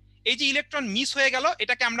মিসিং। এই যে ইলেকট্রন মিস হয়ে গেল,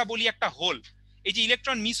 এটাকে আমরা বলি একটা হোল। এই যে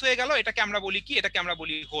ইলেকট্রন মিস হয়ে গেল, এটাকে আমরা বলি কি, এটাকে আমরা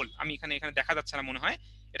বলি হোল। আমি এখানে এখানে দেখা যাচ্ছে না মনে হয়,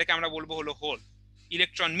 এটাকে আমরা বলবো হলো হোল।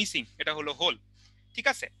 ইলেকট্রন মিসিং, এটা হলো হোল, ঠিক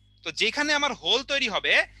আছে। তো যেখানে আমার হোল তৈরি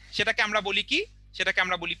হবে সেটাকে আমরা বলি কি, সেটাকে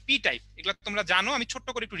আমরা বলি পি টাইপ। এগুলো তোমরা জানো, আমি ছোট্ট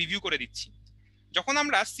করে একটু রিভিউ করে দিচ্ছি। যখন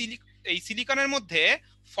আমরা এই সিলিকনের মধ্যে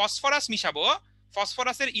ফসফরাস মিশাবো,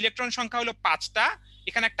 ফসফরাসের ইলেকট্রন সংখ্যা হলো 5টা।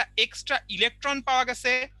 এখানে একটা এক্সট্রা ইলেকট্রন পাওয়া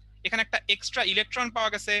গেছে, এখানে একটা এক্সট্রা ইলেকট্রন পাওয়া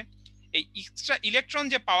গেছে। এই এক্সট্রা ইলেকট্রন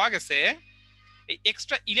যে পাওয়া গেছে, এই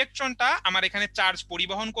এক্সট্রা ইলেকট্রনটা আমার এখানে চার্জ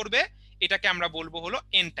পরিবহন করবে, এটাকে আমরা বলবো হলো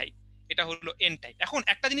এন টাইপ। এটা হলো এন টাইপ। এখন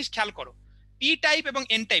একটা জিনিস খেয়াল করো, পি টাইপ এবং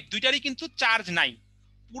এন টাইপ দুইটারই কিন্তু চার্জ নাই।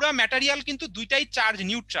 পুরা ম্যাটেরিয়াল কিন্তু দুইটাই চার্জ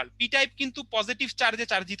নিউট্রাল। পি টাইপ কিন্তু পজিটিভ চার্জে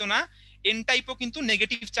চার্জিত না, এন টাইপও কিন্তু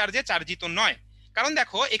নেগেটিভ চার্জে চার্জিত নয়। কারণ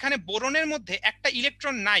দেখো এখানে বোরনের মধ্যে একটা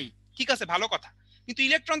ইলেকট্রন নাই, ঠিক আছে, ভালো কথা, কিন্তু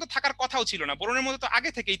ইলেকট্রন তো থাকার কথাও ছিল না, বোরনের মধ্যে তো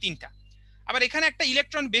আগে থেকেই 3টা। আবার এখানে একটা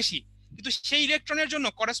ইলেকট্রন বেশি, কিন্তু সেই ইলেকট্রনের জন্য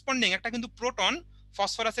করেসপন্ডিং একটা কিন্তু প্রোটন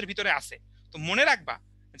ফসফরাসের ভিতরে আছে। তো মনে রাখবা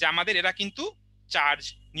যে আমাদের এরা কিন্তু চার্জ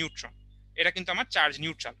নিউট্রন, এরা কিন্তু আমার চার্জ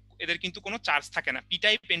নিউট্রাল, এদের কিন্তু কোনো চার্জ থাকে না। পি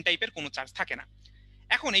টাইপ এন টাইপের কোনো চার্জ থাকে না।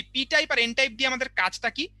 এখন এই পি টাইপ আর এন টাইপ দিয়ে আমাদের কাজটা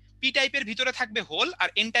কি, পি টাইপের ভিতরে থাকবে হোল, আর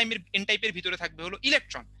এন টাইপের ভিতরে থাকবে হলো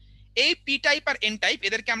ইলেকট্রন। এই পি টাইপ আর এন টাইপ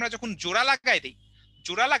এদেরকে আমরা যখন জোড়া লাগাই দেই,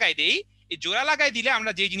 জোড়া লাগাই দেই, এই জোড়া লাগাই দিলে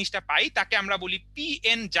আমরা যে জিনিসটা পাই তাকে আমরা বলি P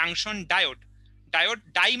N junction diode. Diode,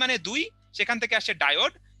 die মানে 2, সেখান থেকে আসে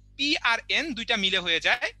ডায়োড, পি আর এন দুইটা মিলে হয়ে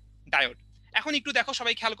যায় ডায়োড। এখন একটু দেখো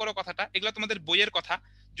সবাই, খেয়াল করো কথাটা, এগুলো তোমাদের বইয়ের কথা,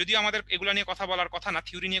 যদিও আমাদের এগুলো নিয়ে কথা বলার কথা না,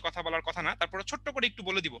 থিওরি নিয়ে কথা বলার কথা না, তারপরে ছোট্ট করে একটু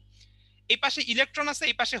বলে দিব। এই পাশে ইলেকট্রন আছে,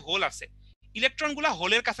 এই পাশে হোল আছে। ইলেকট্রনগুলা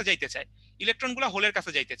হোলের কাছে যাইতে চায়, ইলেকট্রনগুলা হোলের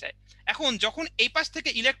কাছে যাইতে চায়। এখন যখন এই পাশ থেকে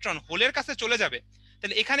ইলেকট্রন হোলের কাছে চলে যাবে,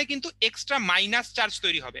 তাহলে এখানে কিন্তু এক্সট্রা মাইনাস চার্জ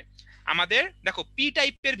তৈরি হবে। আমাদের দেখো পি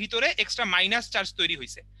টাইপের ভিতরে এক্সট্রা মাইনাস চার্জ তৈরি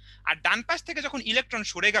হয়েছে। আর ডান পাশ থেকে যখন ইলেকট্রন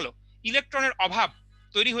সরে গেল, ইলেকট্রনের অভাব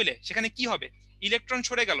তৈরি হইলে সেখানে কি হবে, ইলেকট্রন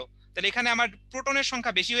সরে গেল, তাহলে এখানে আমার প্রোটনের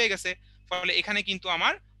সংখ্যা বেশি হয়ে গেছে, ফলে এখানে কিন্তু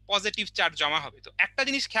আমার পজিটিভ চার্জ জমা হবে। তো একটা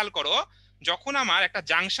জিনিস খেয়াল করো, যখন আমার একটা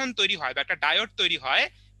জাংশন তৈরি হয় বা একটা ডায়োড তৈরি হয়,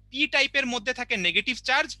 পি টাইপের মধ্যে থাকে নেগেটিভ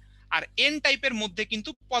চার্জ, আর এন টাইপের মধ্যে কিন্তু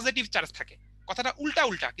পজিটিভ চার্জ থাকে। কথাটা উল্টা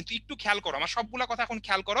উল্টা, কিন্তু একটু খেয়াল করো, আমার সবগুলা কথা এখন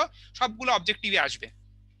খেয়াল করো, সবগুলো অবজেক্টিভে আসবে।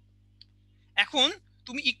 এখন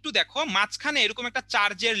তুমি একটু দেখো, মাঝখানে এরকম একটা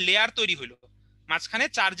চার্জের লেয়ার তৈরি হলো, মাঝখানে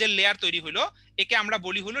চার্জের লেয়ার তৈরি হলো, একে আমরা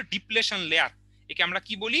বলি হলো ডিপ্লেশন লেয়ার। একে আমরা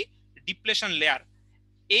কি বলি, ডিপ্লেশন লেয়ার।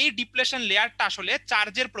 এই ডিপ্লেশন লেয়ারটা আসলে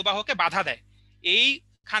চার্জের প্রবাহকে বাধা দেয়।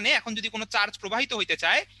 এইখানে এখন যদি কোনো চার্জ প্রবাহিত হইতে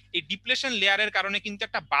চায়, এই ডিপ্লেশন লেয়ারের কারণে কিন্তু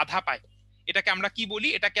একটা বাধা পায়। এটাকে আমরা কি বলি,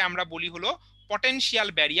 এটাকে আমরা বলি হলো পটেনশিয়াল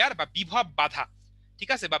ব্যারিয়ার বা বিভব বাধা, ঠিক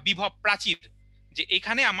আছে, বা বিভব প্রাচীর। যে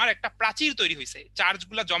এখানে আমার একটা প্রাচীর তৈরি হয়েছে,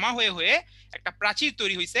 চার্জগুলো জমা হয়ে হয়ে একটা প্রাচীর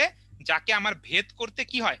তৈরি হয়েছে, যাকে আমার ভেদ করতে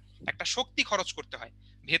কি হয়, একটা শক্তি খরচ করতে হয়,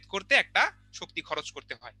 ভেদ করতে একটা শক্তি খরচ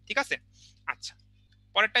করতে হয়, ঠিক আছে। আচ্ছা,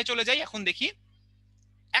 পরেরটায় চলে যাই। এখন দেখি,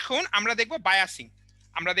 এখন আমরা দেখব বায়াসিং।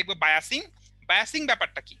 আমরা দেখব বায়াসিং। বায়াসিং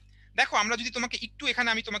ব্যাপারটা কি, দেখো আমরা যদি তোমাকে একটু, এখানে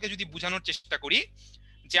আমি তোমাকে যদি বোঝানোর চেষ্টা করি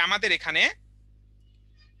যে আমাদের এখানে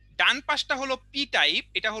ডান পাশটা হলো পি টাইপ,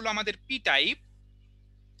 এটা হলো আমাদের পি টাইপ,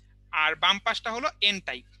 আর বাম পাশটা হলো এন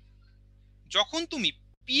টাইপ। যখন তুমি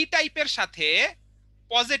পি টাইপের সাথে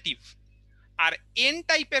পজিটিভ আর এন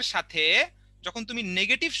টাইপের সাথে যখন তুমি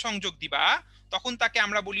নেগেটিভ সংযোগ দিবা, তখন তাকে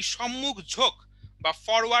আমরা বলি সম্মুখ ঝোঁক বা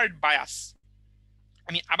ফরওয়ার্ড বায়াস।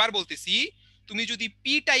 আমি আবার বলতেছি, তুমি যদি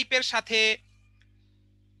পি টাইপের সাথে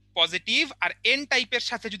পজিটিভ আর এন টাইপের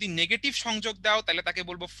সাথে যদি নেগেটিভ সংযোগ দাও তাহলে তাকে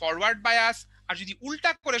বলবো ফরওয়ার্ড বায়াস। আর যদি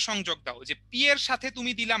উল্টা করে সংযোগ দাও, যে পি এর সাথে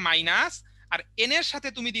তুমি দিলা মাইনাস আর এন এর সাথে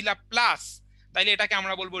তুমি দিলা প্লাস, তাইলে এটাকে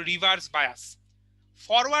আমরা বলবো রিভার্স বায়াস।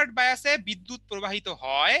 ফরওয়ার্ড বায়াসে বিদ্যুৎ প্রবাহিত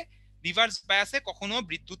হয়, রিভার্স বায়াসে কখনো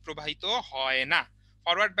বিদ্যুৎ প্রবাহিত হয় না।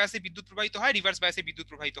 ফরওয়ার্ড বায়াসে বিদ্যুৎ প্রবাহিত হয়, রিভার্স বায়াসে বিদ্যুৎ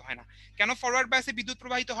প্রবাহিত হয় না। কেন ফরওয়ার্ড বায়াসে বিদ্যুৎ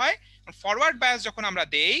প্রবাহিত হয়? ফরওয়ার্ড বায়াস যখন আমরা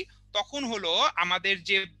দেই তখন হলো আমাদের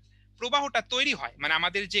যে প্রবাহটা তৈরি হয়, মানে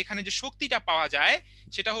আমাদের যে এখানে যে শক্তিটা পাওয়া যায়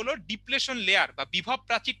সেটা হলো ডিপ্লেশন লেয়ার বা বিভব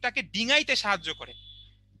প্রাচীরটাকে ডিঙাইতে সাহায্য করে,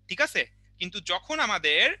 ঠিক আছে? কিন্তু যখন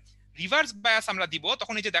আমাদের রিভার্স বায়াস আমরা দিব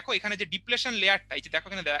তখন এই যে দেখো এখানে যে ডিপ্লেশন লেয়ারটা, এই যে দেখো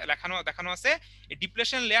এখানে দেখানো আছে, এই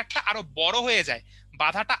ডিপ্লেশন লেয়ারটা আরো বড় হয়ে যায়,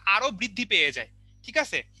 বাধাটা আরো বৃদ্ধি পেয়ে যায়, ঠিক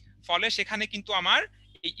আছে? ফলে সেখানে কিন্তু আমার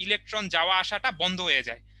এই ইলেকট্রন যাওয়া আসাটা বন্ধ হয়ে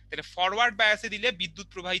যায়। তাহলে ফরওয়ার্ড বায়াসে দিলে বিদ্যুৎ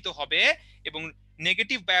প্রবাহিত হবে এবং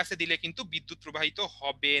নেগেটিভ বায়াসে দিলে কিন্তু বিদ্যুৎ প্রবাহিত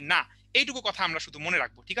হবে না। এইটুকু কথা আমরা শুধু মনে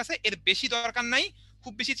রাখবো, ঠিক আছে? এর বেশি দরকার নাই,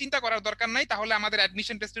 খুব বেশি চিন্তা করার দরকার নাই, তাহলে আমাদের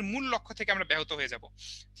অ্যাডমিশন টেস্টের মূল লক্ষ্য থেকে আমরা ব্যাহত হয়ে যাব,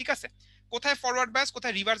 ঠিক আছে? কোথায় ফরওয়ার্ড বায়াস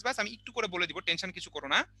কোথায় রিভার্স বায়াস আমি একটু করে বলে দিব, টেনশন কিছু করো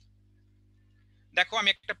না। দেখো আমি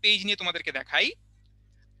একটা পেজ নিয়ে তোমাদেরকে দেখাই।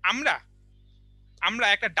 আমরা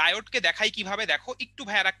একটা ডায়োডকে দেখাই কিভাবে, দেখো একটু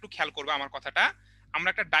ভাই আর একটু খেয়াল করবে আমার কথাটা। আমরা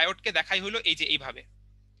একটা ডায়োডকে দেখাই হলো এই যে এইভাবে,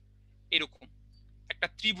 এরকম একটা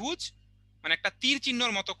ত্রিভুজ, মানে একটা তীর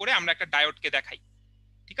চিহ্নর মতো করে আমরা একটা ডায়োডকে দেখাই,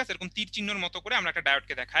 ঠিক আছে? এরকম তীর চিহ্নর মতো করে আমরা একটা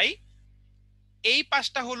ডায়োডকে দেখাই। এই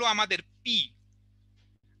পাশটা হলো আমাদের পি,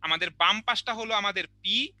 আমাদের বাম পাশটা হলো আমাদের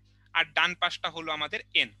পি, আর ডান পাশটা হলো আমাদের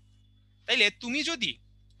এন। তাইলে তুমি যদি,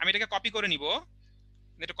 আমি এটাকে কপি করে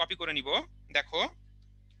নিব, দেখো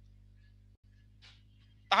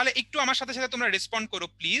তাহলে একটু আমার সাথে সাথে তোমরা রেসপন্ড করো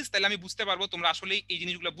প্লিজ, তাহলে আমি বুঝতে পারবো তোমরা আসলে এই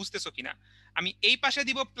জিনিসগুলো বুঝতেছো কিনা। আমি এই পাশে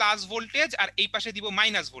দিব প্লাস ভোল্টেজ আর এই পাশে দিব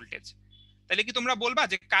মাইনাস ভোল্টেজ, তাহলে কি তোমরা বলবা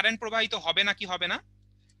যে কারেন্ট প্রবাহিত হবে না কি হবে না?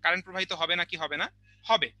 কারেন্ট প্রবাহিত হবে না কি হবে না?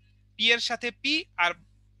 হবে। পি এর সাথে পি আর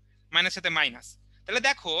মাইনাস সাথে মাইনাস। তাহলে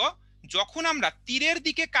দেখো যখন আমরা তীরের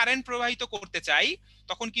দিকে কারেন্ট প্রবাহিত করতে চাই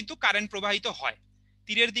তখন কিন্তু কারেন্ট প্রবাহিত হয়,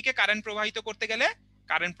 তীরের দিকে কারেন্ট প্রবাহিত করতে গেলে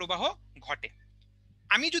কারেন্ট প্রবাহ ঘটে।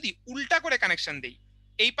 আমি যদি উল্টা করে কানেকশন দেই,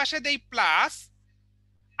 এই পাশে দেই প্লাস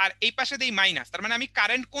আর এই পাশে দেই মাইনাস, তার মানে আমি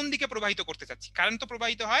কারেন্ট কোন দিকে প্রবাহিত করতে চাচ্ছি? কারেন্ট তো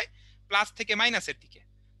প্রবাহিত হয় প্লাস থেকে মাইনাসের দিকে,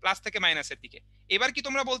 প্লাস থেকে মাইনাসের দিকে। এবার কি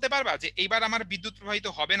তোমরা বলতে পারবা যে এইবার আমার বিদ্যুৎ প্রবাহিত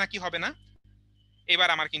হবে নাকি হবে না? এবার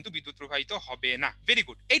আমার কিন্তু বিদ্যুৎ প্রবাহিত হবে না। ভেরি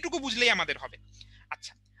গুড, এইটুকু বুঝলেই আমাদের হবে।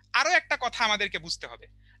 আচ্ছা, আরো একটা কথা আমাদেরকে বুঝতে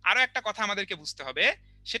হবে,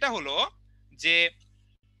 সেটা হলো যে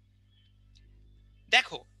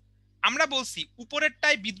দেখো আমরা বলছি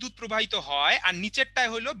উপরেরটায় বিদ্যুৎ প্রবাহিত হয় আর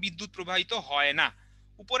নিচেরটায় হলো বিদ্যুৎ প্রবাহিত হয় না।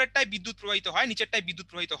 উপরেরটায় বিদ্যুৎ প্রবাহিত হয়, নিচেরটায় বিদ্যুৎ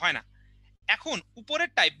প্রবাহিত হয় না। এখন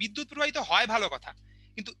উপরেরটায় বিদ্যুৎ প্রবাহিত হয় ভালো কথা,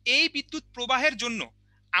 কিন্তু এই বিদ্যুৎ প্রবাহের জন্য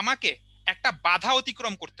আমাকে একটা বাধা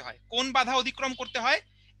অতিক্রম করতে হয়। কোন বাধা অতিক্রম করতে হয়?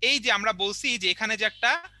 এই যে আমরা বলছি যে এখানে যে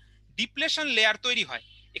একটা ডিপ্লেশন লেয়ার তৈরি হয়,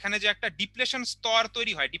 এখানে যে একটা ডিপ্লেশন স্তর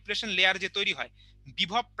তৈরি হয়, ডিপ্লেশন লেয়ার যে তৈরি হয়,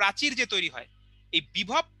 বিভব প্রাচীর যে তৈরি হয়, এই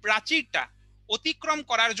বিভব প্রাচীরটা অতিক্রম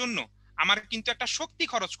করার জন্য আমার কিন্তু একটা শক্তি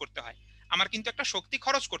খরচ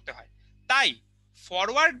করতে হয়। তাই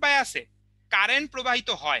ফরওয়ার্ড বায়াসে কারেন্ট প্রবাহিত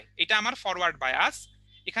হয়, এটা আমার ফরওয়ার্ড বায়াস,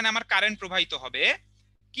 এখানে আমার কারেন্ট প্রবাহিত হবে,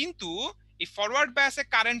 কিন্তু এই ফরওয়ার্ড বায়াসে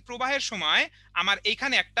কারেন্ট প্রবাহের সময় আমার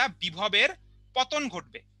এইখানে একটা বিভবের পতন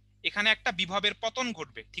ঘটবে, এখানে একটা বিভবের পতন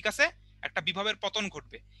ঘটবে, ঠিক আছে? একটা বিভবের পতন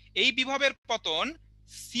ঘটবে। এই বিভবের পতন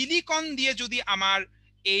সিলিকন দিয়ে যদি আমার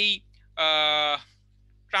এই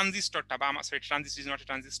ট্রানজিস্টরটা বা আমার sorry transistor is not a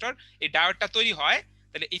transistor, এই ডায়োডটা তৈরি হয়,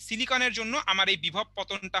 তাহলে এই সিলিকনের জন্য আমার এই বিভব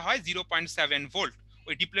পতনটা হয় 0.7 ভোল্ট,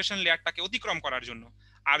 ওই ডিপ্লেশন লেয়ারটাকে অতিক্রম করার জন্য।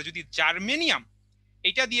 আর যদি জার্মেনিয়াম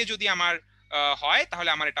এটা দিয়ে যদি আমার হয় তাহলে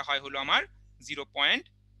আমার এটা হয় হলো আমার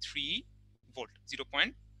 0.3 ভোল্ট,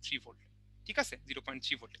 0.3 ভোল্ট, ঠিক আছে?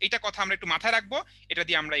 0.3 ভোল্ট, এইটা কথা আমরা একটু মাথায় রাখবো, এটা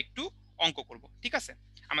দিয়ে আমরা একটু অঙ্ক করব, ঠিক আছে?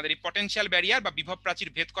 আমাদের এই পটেনশিয়াল ব্যারিয়ার বা বিভব প্রাচীর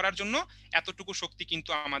ভেদ করার জন্য এতটুকু শক্তি কিন্তু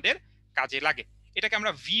আমাদের কাজে লাগে। এটাকে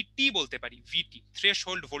আমরা ভিটি বলতে পারি, ভিটি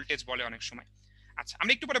থ্রেশহোল্ড ভোল্টেজ বলে অনেক সময়। আচ্ছা,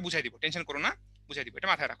 আমরা একটু পরে বুঝাই দিব, টেনশন করো না, বুঝাই দিব,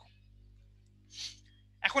 এটা মাথায় রাখো।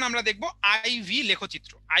 এখন আমরা দেখব আইভি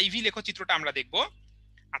লেখচিত্রটা আমরা দেখব।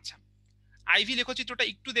 আচ্ছা, আইভি লেখচিত্রটা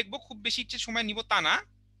একটু দেখব, খুব বেশি সময় নিব তা না।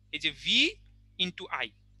 এই যে ভি ইন্টু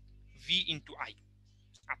আই।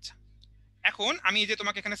 আচ্ছা, এখন আমি এই যে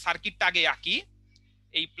তোমাকে এখানে সার্কিটটা আগে আঁকি,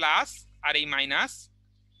 এই প্লাস আর এই মাইনাস।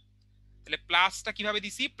 তাহলে প্লাসটা কিভাবে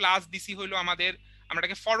দিছি? প্লাস দিছি হইলো আমাদের, আমরা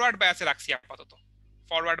এটাকে ফরওয়ার্ড বায়াসে রাখছি, আপাতত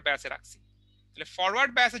ফরওয়ার্ড বায়াসে রাখছি। তাহলে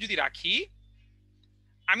ফরওয়ার্ড বায়াসে যদি রাখি,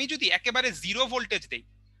 আমি যদি একেবারে জিরো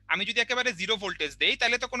ভোল্টেজ দেই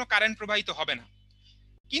তাহলে তো কোনো কারেন্ট প্রবাহিত হবে না।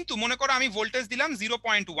 কিন্তু মনে করো আমি ভোল্টেজ দিলাম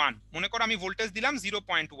 0.1,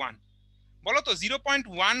 বলো তো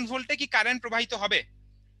 0.1 ভোল্টে কি কারেন্ট প্রবাহিত হবে?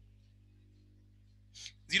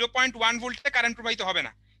 0.1 ভোল্টে কারেন্ট প্রবাহিত হবে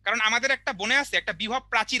না, কারণ আমাদের একটা বনে আছে, একটা বিভব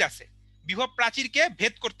প্রাচীর আছে। বিভব প্রাচীরকে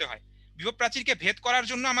ভেদ করতে হয়। বিভব প্রাচীরকে ভেদ করার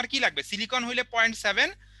জন্য আমার কি লাগবে? সিলিকন হইলে 0.7,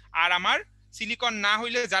 আর আমার সিলিকন না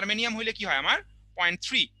হইলে জার্মেনিয়াম হইলে কি হয় আমার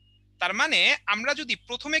 0.3। তার মানে আমরা যদি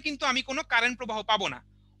প্রথমে, কিন্তু আমি কোনো কারেন্ট প্রবাহ পাবো না।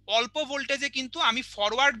 অল্প ভোল্টেজে কিন্তু আমি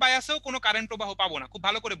ফরওয়ার্ড বায়াসেও কোনো কারেন্ট প্রবাহ পাবো না। খুব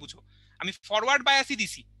ভালো করে বুঝো, আমি ফরওয়ার্ড বায়াসই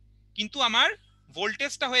দিছি, কিন্তু আমার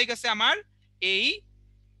ভোল্টেজটা হয়ে গেছে আমার এই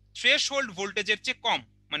থ্রেশহোল্ড ভোল্টেজের চেয়ে কম,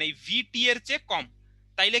 মানে এই ভিটি এর চেয়ে কম,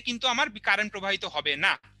 তাইলে কিন্তু আমার কারেন্ট প্রবাহিত হবে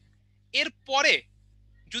না। এরপরে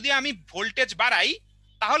যদি আমি ভোল্টেজ বাড়াই,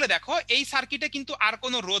 তাহলে দেখো এই সার্কিটে কিন্তু আর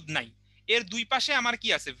কোনো রোধ নাই, এর দুই পাশে আমার কি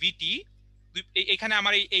আছে? ভিটি। এখানে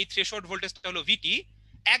আমার এই থ্রেশহোল্ড ভোল্টেজটা হলো ভিটি।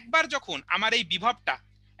 একবার যখন আমার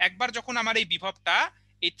এই বিভবটা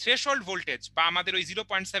এই থ্রেশহোল্ড ভোল্টেজ বা আমাদের ওই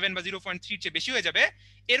 0.7 বা 0.3 চেয়ে বেশি হয়ে যাবে,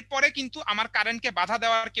 এরপরে কিন্তু আমার কারেন্টকে বাধা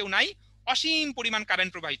দেওয়ার কেউ নাই, অসীম পরিমাণ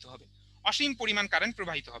কারেন্ট প্রবাহিত হবে, অসীম পরিমাণ কারেন্ট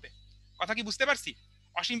প্রবাহিত হবে। কথা কি বুঝতে পারছি?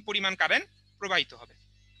 অসীম পরিমাণ কারেন্ট প্রবাহিত হবে।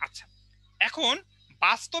 আচ্ছা, এখন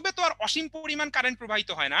বাস্তবে তো আর অসীম পরিমাণ কারেন্ট প্রবাহিত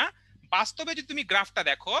হয় না। বাস্তবে যদি তুমি গ্রাফটা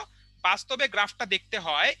দেখো, বাস্তবে গ্রাফটা দেখতে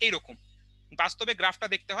হয় এইরকম। বাস্তবে গ্রাফটা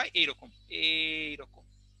দেখতে হয় এইরকম, এইরকম।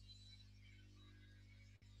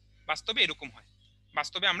 বাস্তবে এরকম হয়,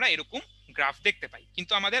 বাস্তবে আমরা এরকম গ্রাফ দেখতে পাই।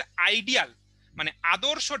 কিন্তু আমাদের আইডিয়াল, মানে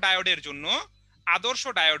আদর্শ ডায়োডের জন্য, আদর্শ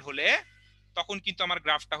ডায়োড হলে তখন কিন্তু আমার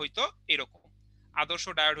গ্রাফটা হইতো এরকম। আদর্শ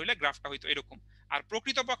ডায়োড হলে গ্রাফটা হইতো এরকম। আর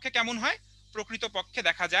প্রকৃতপক্ষে কেমন হয়? প্রকৃতপক্ষে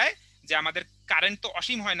দেখা যায় যে আমাদের কারেন্ট তো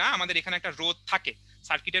অসীম হয় না, আমাদের এখানে একটা রোধ থাকে,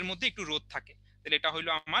 সার্কিটের মধ্যে একটু রোধ থাকে। তাহলে এটা হইলো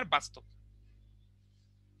আমার বাস্তব।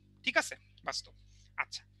 ঠিক আছে, বাস্তব।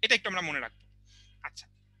 আচ্ছা, এটা একটু আমরা মনে রাখবো। আচ্ছা,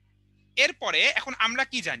 এরপরে এখন আমরা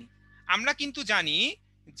কি জানি? আমরা কিন্তু জানি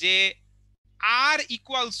যে আর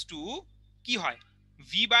ইকুয়ালস টু কি হয়?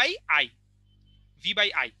 V by I, V by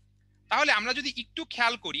I. তাহলে আমরা যদি একটু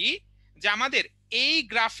খেয়াল করি যে আমাদের এই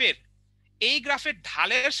গ্রাফের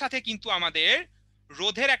ঢালের সাথে কিন্তু আমাদের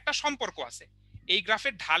রোধের একটা সম্পর্ক আছে। এই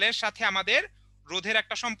গ্রাফের ঢালের সাথে আমাদের রোধের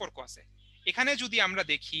একটা সম্পর্ক আছে। এখানে যদি আমরা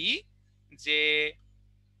দেখি যে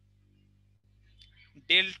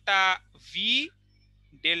delta V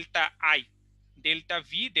delta I, delta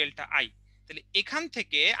V delta I, তাহলে এখান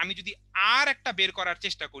থেকে আমি যদি আর একটা বের করার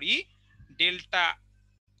চেষ্টা করি, delta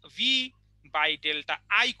V by delta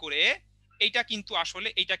I করে, এইটা কিন্তু আসলে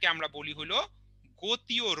এইটাকে আমরা বলি হলো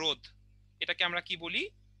গতীয় রোধ। এটাকে আমরা কি বলি?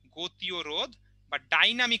 গতীয় রোধ বা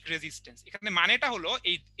ডাইনামিক রেজিস্ট্যান্স। এখানে মানেটা হলো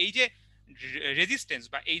এই যে রেজিস্ট্যান্স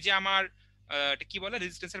বা এই যে আমার কি বলে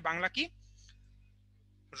রেজিস্ট্যান্সের বাংলা কি?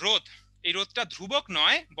 রোধ। এই রোধটা ধ্রুবক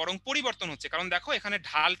নয়, বরং পরিবর্তন হচ্ছে। কারণ দেখো এখানে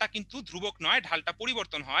ঢালটা কিন্তু ধ্রুবক নয়, ঢালটা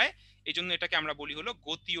পরিবর্তন হয়। এই জন্য এটাকে আমরা বলি হলো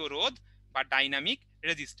গতীয় রোধ বা ডাইনামিক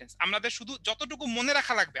রেজিস্ট্যান্স। আমাদের শুধু যতটুকু মনে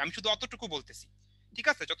রাখা লাগবে, আমি শুধু অতটুকু বলতেছি। ঠিক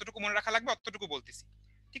আছে, যতটুকু মনে রাখা লাগবে অতটুকু বলতেছি।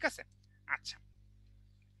 ঠিক আছে, আচ্ছা।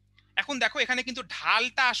 এখন দেখো এখানে কিন্তু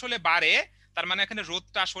ঢালটা আসলে বাড়ে, তার মানে এখানে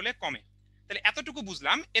রোধটা আসলে কমে। তাহলে এতটুকু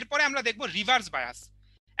বুঝলাম। এরপরে আমরা দেখবো রিভার্স বায়াস।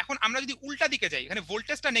 এখন আমরা যদি উল্টা দিকে যাই, এখানে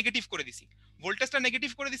ভোল্টেজটা নেগেটিভ করে দিছি, ভোল্টেজটা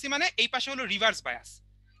নেগেটিভ করে দিছি মানে এই পাশে হলো রিভার্স বায়াস,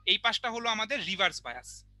 এই পাশটা হলো আমাদের রিভার্স বায়াস।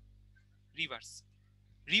 রিভার্স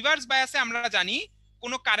রিভার্স বায়াসে আমরা জানি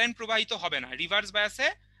কোনো কারেন্ট প্রবাহিত হবে না। রিভার্স বায়াসে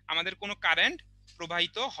আমাদের কোনো কারেন্ট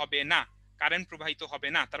প্রবাহিত হবে না, কারেন্ট প্রবাহিত হবে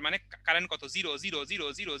না। তার মানে কারেন্ট কত? 0 0 0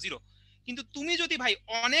 0 0। কিন্তু তুমি যদি ভাই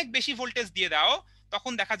অনেক বেশি ভোল্টেজ দিয়ে দাও,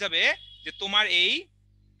 তখন দেখা যাবে যে তোমার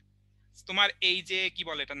এই যে কি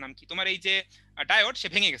বলে এটার নাম কি, তোমার এই যে ডায়োড সে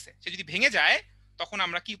ভেঙে গেছে। সে যদি ভেঙে যায়, তখন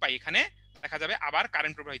আমরা কি পাই? এখানে দেখা যাবে আবার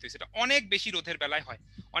কারেন্ট প্রবাহিত হয়েছে। এটা অনেক বেশি রোধের বেলায় হয়,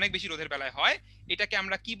 অনেক বেশি রোধের বেলায় হয়। এটাকে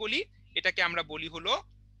আমরা কি বলি? এটাকে আমরা বলি হলো,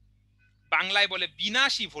 বাংলায় বলে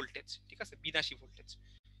বিনাশী ভোল্টেজ। ঠিক আছে, বিনাশী ভোল্টেজ।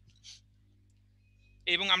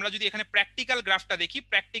 এবং আমরা যদি এখানে প্র্যাকটিক্যাল গ্রাফটা দেখি,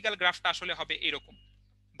 প্র্যাকটিক্যাল গ্রাফটা আসলে হবে এরকম।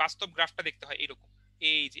 বাস্তব গ্রাফটা দেখতে হয় এরকম।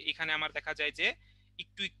 এই যে এখানে আমার দেখা যায় যে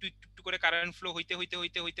একটু একটু একটু একটু করে কারেন্ট ফ্লো হইতে হইতে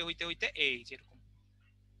হইতে হইতে হইতে হইতে এই যে এরকম।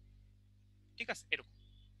 ঠিক আছে, এরকম।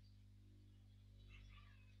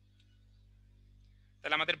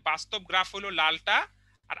 তাহলে আমাদের বাস্তব গ্রাফ হলো লালটা,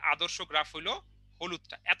 আর আদর্শ গ্রাফ হলো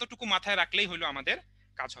হলুদটা। এতটুকু মাথায় রাখলেই হলো আমাদের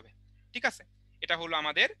কাজ হবে। ঠিক আছে, এটা হলো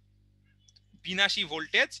আমাদের বিনাশী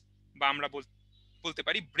ভোল্টেজ, বা আমরা বলতে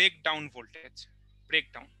পারি ব্রেকডাউন ভোল্টেজ।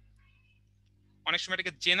 ব্রেকডাউন, অনেক সময়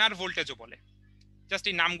এটাকে জেনার ভোল্টেজও বলে, জাস্ট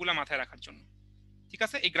এই নামগুলো মাথায় রাখার জন্য। ঠিক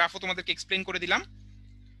আছে, এই গ্রাফও তোমাদেরকে এক্সপ্লেন করে দিলাম।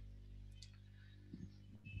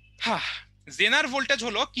 জেনার ভোল্টেজ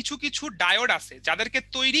হলো কিছু কিছু ডায়োড আছে যাদেরকে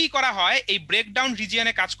তৈরি করা হয় এই ব্রেকডাউন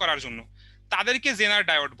রিজিয়নে কাজ করার জন্য, তাদেরকে জেনার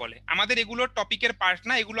ডায়োড বলে। আমাদের এগুলো টপিকের পার্ট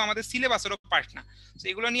না, এগুলো আমাদের সিলেবাসেরও পার্ট না।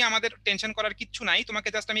 এগুলো নিয়ে আমাদের টেনশন করার কিচ্ছু নাই। তোমাকে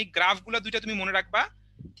জাস্ট আমি গ্রাফগুলো দুইটা তুমি মনে রাখবা,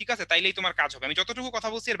 ঠিক আছে? তাইলেই তোমার কাজ হবে। আমি যতটুকু কথা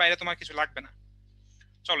বলছি এর বাইরে তোমার কিছু লাগবে না।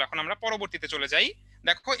 চলো এখন আমরা পরবর্তীতে চলে যাই।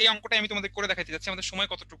 দেখো এই অঙ্কটা আমি তোমাদের করে দেখাতে যাচ্ছি, আমাদের সময়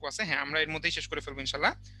কতটুকু আছে। হ্যাঁ, আমরা এর মধ্যেই শেষ করে ফেলবো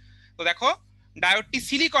ইনশাল্লাহ। তো দেখো, ডায়োডটি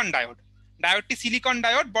সিলিকন ডায়োড, ডায়োডটি সিলিকন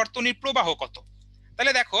ডায়োড, বর্তনীর প্রবাহ কত?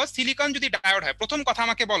 তাহলে দেখো, সিলিকন যদি ডায়োড হয়, প্রথম কথা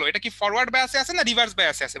আমাকে বলো এটা কি ফরওয়ার্ড বায়াসে আছে না রিভার্স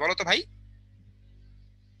বায়াসে আছে, বলো তো ভাই।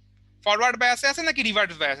 ফরওয়ার্ড বায়াসে আছে নাকি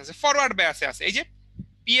রিভার্স বায়াসে আছে? ফরওয়ার্ড বায়াসে আছে। এই যে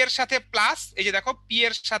পি এর সাথে প্লাস, এই যে দেখো পি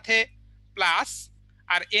এর সাথে প্লাস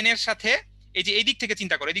আর এন এর সাথে, এই যে এই দিক থেকে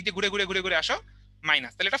চিন্তা করো, এই দিক দিয়ে ঘুরে ঘুরে ঘুরে ঘুরে আসো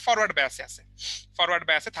মাইনাস, তাহলে এটা ফরওয়ার্ড বায়াসে আছে, ফরওয়ার্ড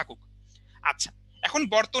বায়াসে থাকুক। আচ্ছা, এখন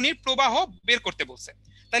বর্তনীর প্রবাহ বের করতে বলছে।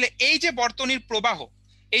 তাহলে এই যে বর্তনীর প্রবাহ,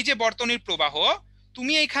 এই যে বর্তনীর প্রবাহ,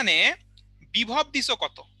 তুমি এখানে বিভব দিছো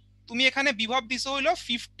কত? তুমি এখানে বিভব দিছো হইলো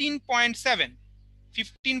 15.7,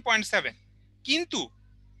 15.7। কিন্তু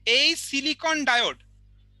এই সিলিকন ডায়োড,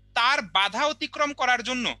 তার বাধা অতিক্রম করার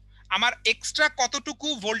জন্য আমার এক্সট্রা কতটুকু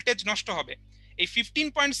ভোল্টেজ নষ্ট হবে? এই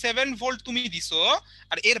 15.7 ভোল্ট তুমি দিছো,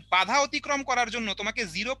 আর এর বাধা অতিক্রম করার জন্য তোমাকে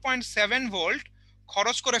 0.7 ভোল্ট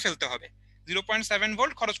খরচ করে ফেলতে হবে। 0.7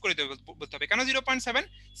 ভোল্ট খরচ করে বলতে হবে। কেন 0.7?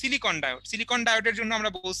 সিলিকন ডায়োড, সিলিকন ডায়োডের জন্য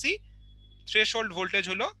আমরা বলছি থ্রেশহোল্ড ভোল্টেজ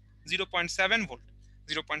হলো 0.7 ভোল্ট,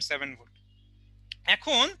 0.7 ভোল্ট।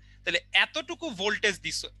 এখন তাহলে এতটুকু ভোল্টেজ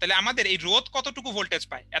দিছো, তাহলে আমাদের এই রোধ কতটুকু ভোল্টেজ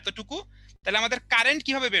পায়? এতটুকু। তাহলে আমাদের কারেন্ট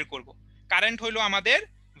কিভাবে বের করব? কারেন্ট হইলো আমাদের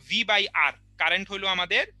ভি বাই আর, কারেন্ট হইলো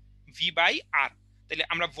আমাদের ভি বাই আর। তাহলে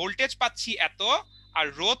আমরা ভোল্টেজ পাচ্ছি এত, আর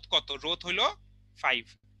রোধ কত? রোধ হইলো 5,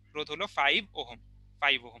 রোধ হলো 5 ওহম,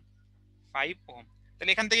 5 ওহম, 5 ওহম।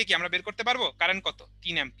 তাহলে এখান থেকে কি আমরা বের করতে পারবো কারেন্ট কত?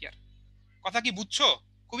 3 অ্যাম্পিয়ার। কথা কি বুঝছো?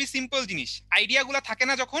 খুবই সিম্পল জিনিস। আইডিয়াগুলো থাকে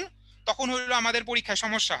না যখন, তখন হইলো আমাদের পরীক্ষায়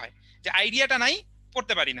সমস্যা হয়, যে আইডিয়াটা নাই,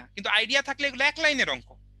 পড়তে পারি না। কিন্তু আইডিয়া থাকলে এগুলো এক লাইনের অঙ্ক,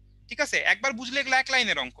 ঠিক আছে? একবার বুঝলে এগুলো এক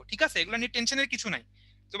লাইনের অঙ্ক, ঠিক আছে? এগুলো নিয়ে টেনশনের কিছু নাই।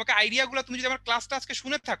 তোমাকে আইডিয়াগুলো, তুমি যদি আমার ক্লাসটা আজকে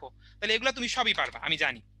শুনে থাকো, তাহলে এগুলো তুমি সবই পারবা, আমি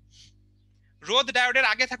জানি। রোধ ডায়োডের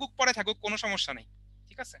আগে থাকুক পরে থাকুক কোনো সমস্যা নেই,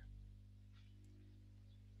 ঠিক আছে?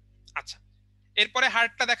 আচ্ছা, এরপরে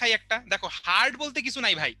হার্ডটা দেখাই একটা। দেখো, হার্ড বলতে কিছু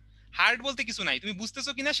নাই ভাই, হার্ড বলতে কিছু নাই। তুমি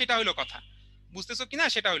বুঝতেছো কিনা সেটা হইলো কথা, বুঝতেছো কিনা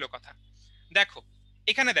সেটা হইলো কথা। দেখো,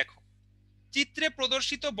 এখানে দেখো, চিত্রে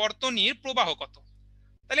প্রদর্শিত বর্তনীর প্রবাহ কত?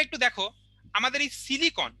 তাহলে একটু দেখো, আমাদের এই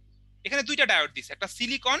সিলিকন, এখানে দুইটা ডায়োড দিছে, একটা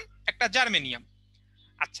সিলিকন একটা জার্মেনিয়াম।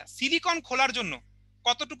 আচ্ছা, সিলিকন খোলার জন্য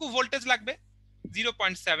কতটুকু ভোল্টেজ লাগবে?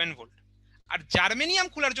 0.7 ভোল্ট। আর জার্মেনিয়াম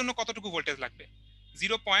খোলার জন্য কতটুকু ভোল্টেজ লাগবে?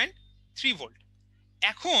 0.3 ভোল্ট।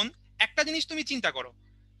 এখন একটা জিনিস তুমি চিন্তা করো,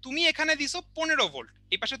 তুমি এখানে দিছো 15 ভোল্ট,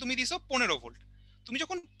 এই পাশে তুমি দিছো 15 ভোল্ট। তুমি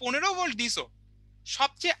যখন 15 ভোল্ট দিছো,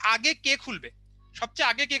 সবচেয়ে আগে কে খুলবে? সবচেয়ে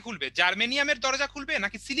আগে কে খুলবে? জার্মেনিয়ামের দরজা খুলবে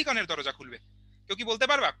নাকি সিলিকনের দরজা খুলবে? কেউ কি বলতে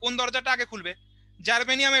পারবা কোন দরজাটা আগে খুলবে?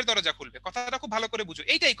 জার্মেনিয়ামের দরজা খুলবে। কথাটা খুব ভালো করে বুঝো,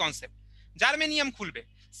 এইটাই কনসেপ্ট। জার্মেনিয়াম খুলবে।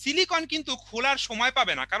 সিলিকন কিন্তু খোলার সময়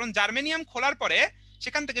পাবে না, কারণ জার্মেনিয়াম খোলার পরে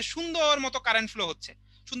সেখান থেকে সুন্দর মতো কারেন্ট ফ্লো হচ্ছে,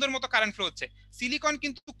 সুন্দর মতো কারেন্ট ফ্লো হচ্ছে। সিলিকন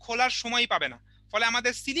কিন্তু খোলার সময় পাবে না, ফলে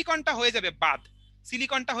আমাদের সিলিকনটা হয়ে যাবে বাদ,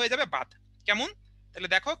 সিলিকনটা হয়ে যাবে বাদ। কেমন? তাহলে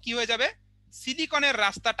দেখো কি হয়ে যাবে, সিলিকনের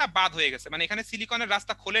রাস্তাটা বাদ হয়ে গেছে, মানে এখানে সিলিকনের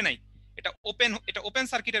রাস্তা খোলে নাই, এটা ওপেন, এটা ওপেন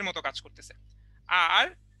সার্কিটের মতো কাজ করতেছে। আর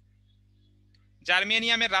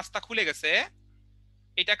জার্মেনিয়ামের রাস্তা খুলে গেছে,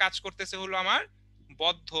 এটা কাজ করতেছে হলো আমার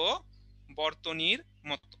বদ্ধ বর্তনীর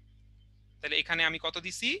মতো। তাহলে এখানে আমি কত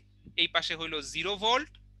দিছি? এই পাশে হইলো 0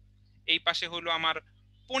 ভোল্ট, এই পাশে হইলো আমার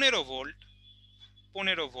 15 ভোল্ট,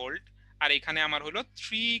 15 ভোল্ট, আর এখানে আমার হলো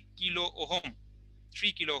 3 কিলো ওহম,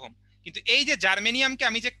 3 কিলো ওহম। কিন্তু এই যে জার্মেনিয়ামকে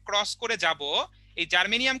আমি যে ক্রস করে যাব, এই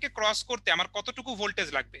জার্মেনিয়ামকে ক্রস করতে আমার কতটুকু ভোল্টেজ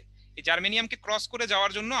লাগবে? এই জার্মেনিয়ামকে ক্রস করে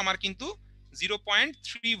যাওয়ার জন্য আমার কিন্তু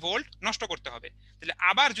 0.3 ভোল্ট নষ্ট করতে হবে। তাহলে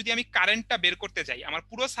আবার যদি আমি কারেন্টটা বের করতে যাই, আমার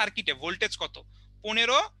পুরো সার্কিটে ভোল্টেজ কত?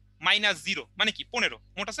 15 মাইনাস 0 মানে কি 15,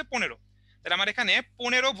 মোট আছে 15। তাহলে আমার এখানে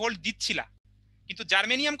 15 ভোল্ট দিচ্ছিলা, কিন্তু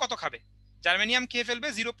জার্মেনিয়াম কত খাবে? জার্মেনিয়াম খেয়ে ফেলবে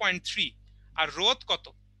 0.3। আর রোধ কত?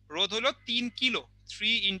 রোধ হলো 3 কিলো,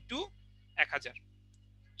 3 ইন্টু 1000,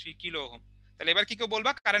 3 কিলো ওহম। তাহলে এবার কি কেউ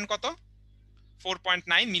বলবা কারেন্ট কত?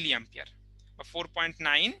 4.9 মিলি অ্যাম্পিয়ার, বা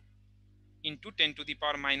 4.9 ইন্টু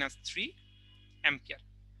 10⁻³ অ্যাম্পিয়ার।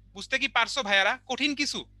 বুঝতে কি পারছো ভাইয়ারা? কঠিন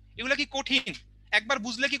কিছু? এগুলা কি কঠিন? একবার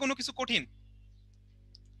বুঝলে কি কোনো কিছু কঠিন?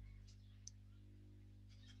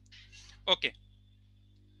 ওকে,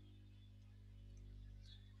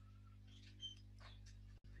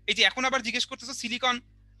 এই যে এখন আবার জিজ্ঞেস করতেছো সিলিকন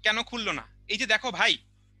কেন খুললো না। এই যে দেখো ভাই,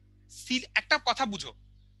 একটা কথা বুঝো,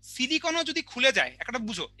 সিলিকনও যদি খুলে যায়, একটা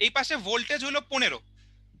বুঝো, এই পাশে ভোল্টেজ হলো 15,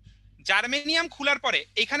 জার্মেনিয়াম খোলার পরে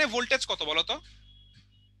এখানে ভোল্টেজ কত বলো তো?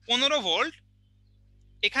 15 ভোল্ট,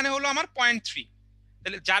 এখানে হলো আমার 0.3।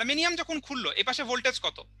 তাহলে জার্মেনিয়াম যখন খুললো, এই পাশে ভোল্টেজ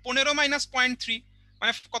কত? 15 মাইনাস 0.3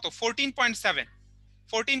 মানে কত? 14.7,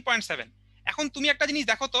 14.7। এখন তুমি একটা জিনিস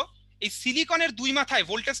দেখো তো, এই সিলিকনের দুই মাথায়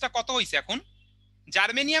ভোল্টেজটা কত হয়েছে এখন?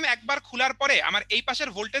 জার্মেনিয়াম একবার খোলার পরে আমার এই পাশের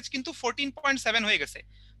ভোল্টেজ কিন্তু 14.7 হয়ে গেছে,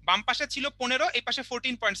 বাম পাশে ছিল 15, এই পাশে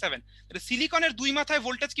 14.7। তাহলে সিলিকনের দুই মাথায়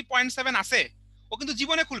ভোল্টেজ কি 0.7 আছে? ও কিন্তু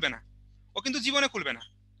জীবনে খুলবে না, ও কিন্তু জীবনে খুলবে না।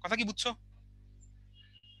 কথা কি বুঝছো?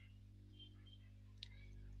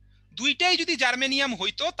 দুইটাই যদি জার্মেনিয়াম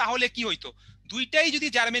হইতো তাহলে কি হইতো? দুইটাই যদি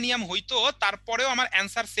জার্মেনিয়াম হইতো তারপরেও আমার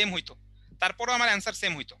অ্যান্সার সেম হইতো, তারপরেও আমার অ্যান্সার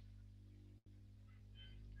সেম হইতো।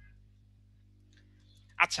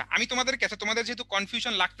 আচ্ছা, আমি তোমাদের কাছে, তোমাদের যেহেতু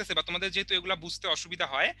কনফিউশন লাগতেছে বা তোমাদের যেহেতু এগুলা বুঝতে অসুবিধা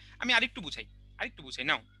হয়, আমি আরেকটু বুঝাই, আরেকটু বুঝাই।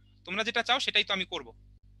 নাও, তোমরা যেটা চাও সেটাই তো আমি করব।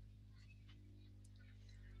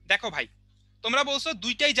 দেখো ভাই, তোমরা বলছো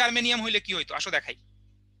দুইটাই জার্মেনিয়াম হইলে কি হইতো, আসো দেখাই।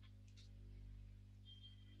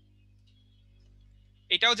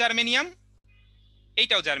 এটাও জার্মেনিয়াম,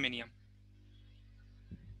 এইটাও জার্মেনিয়াম।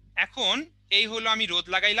 এখন এই হলো আমি রোধ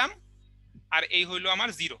লাগাইলাম, আর এই হইলো আমার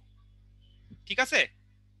জিরো। ঠিক আছে,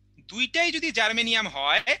 দুইটাই যদি জার্মেনিয়াম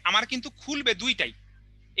হয় আমার কিন্তু খুলবে দুইটাই,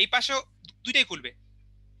 এই পাশেও দুইটাই খুলবে।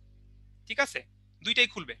 ঠিক আছে, দুইটাই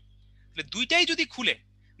খুলবে। তাহলে দুইটাই যদি খুলে,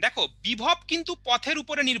 দেখো বিভব কিন্তু পথের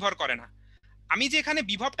উপরে নির্ভর করে না। আমি যে এখানে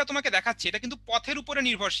বিভবটা তোমাকে দেখাচ্ছি এটা কিন্তু পথের উপরে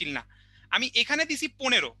নির্ভরশীল না। আমি এখানে দিছি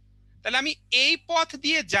 15, তাহলে আমি এই পথ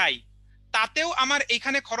দিয়ে যাই, তাতেও আমার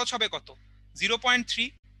এখানে খরচ হবে কত? 0.3।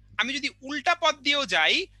 আমি যদি উল্টা পথ দিয়েও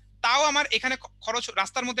যাই তাও আমার এখানে খরচ,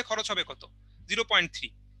 রাস্তার মধ্যে খরচ হবে কত? 0.3।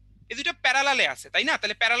 এই দুটো প্যারালালে আছে, তাই না?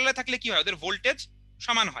 তাহলে প্যারালালে থাকলে কি হয়? ওদের ভোল্টেজ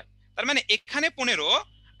সমান হয়। তার মানে এখানে 15,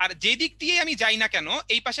 আর যে দিক দিয়ে আমি যাই না কেন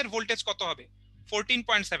এই পাশের ভোল্টেজ কত হবে?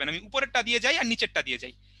 14.7। আমি উপরেরটা দিয়ে যাই আর নিচেরটা দিয়ে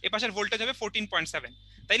যাই, এই পাশের ভোল্টেজ হবে 14.7।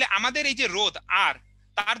 তাইলে আমাদের এই যে রোধ আর,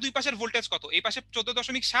 তার দুই পাশের ভোল্টেজ কত? এই পাশে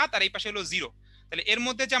 14.7 আর এই পাশে হলো 0। তাহলে এর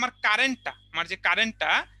মধ্যে যে আমার কারেন্টটা, আমার যে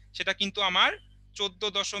কারেন্টটা সেটা কিন্তু আমার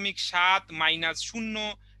 14.7 minus 0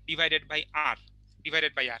 divided by R,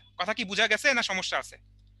 divided by আর। কথা কি বোঝা গেছে না সমস্যা আছে?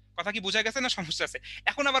 কথা কি বোঝা গেছে না সমস্যা আছে?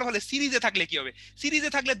 এখন আবার বলে সিরিজে থাকলে কি হবে? সিরিজে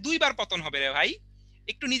থাকলে দুইবার পতন হবে রে ভাই,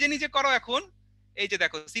 একটু নিজে নিজে করো এখন। এই যে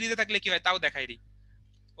দেখো সিরিজে থাকলে কি হয় তাও দেখাই দিই।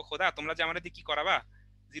 ও খোদা, তোমরা যে আমাদের কি করাবা?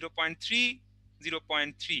 0.3,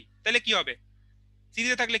 0.3, তাহলে কি হবে?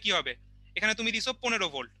 সিরিজে থাকলে কি হবে? এখানে তুমি দিছো 15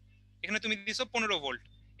 ভোল্ট, এখানে তুমি দিছো 15 ভোল্ট।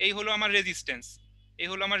 এই হলো আমার রেজিস্ট্যান্স, এই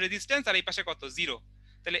হলো আমার রেজিস্ট্যান্স, আর এই পাশে কত? 0।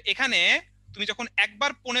 তাহলে এখানে তুমি যখন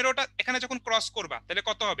একবার 15টা এখানে যখন ক্রস করবা তাহলে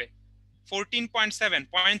কত হবে? 14.7,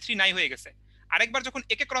 0.3 নাই হয়ে গেছে। আরেকবার যখন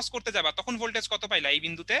একে ক্রস করতে যাবা তখন ভোল্টেজ কত পাইলা এই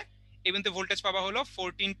বিন্দুতে? এই বিন্দুতে ভোল্টেজ পাবা হলো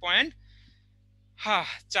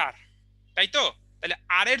 14.4, তাই তো? তাহলে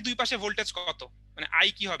আর এর দুই পাশে ভোল্টেজ কত, মানে আই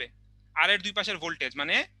কি হবে? আর এর দুই পাশের ভোল্টেজ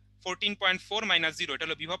মানে 14.4 মাইনাস 0, এটা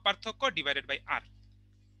হলো বিভব পার্থক্য ডিভাইডেড বাই আর।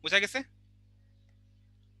 বুঝা গেছে?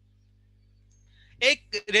 এই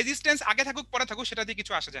রেজিস্ট্যান্স আগে থাকুক পরে থাকুক সেটা দিয়ে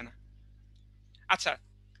কিছু আসা যায় না। আচ্ছা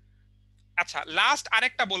আচ্ছা, লাস্ট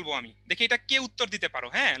আরেকটা বলবো আমি, দেখি এটা কে উত্তর দিতে পারো।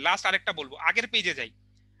 হ্যাঁ, লাস্ট আরেকটা বলবো, আগের পেজে যাই,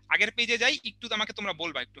 আগের পেজে যাই, একটু আমাকে তোমরা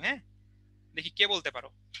বলবা একটু। হ্যাঁ, দেখি কে বলতে পারো।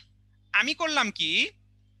 আমি করলাম কি,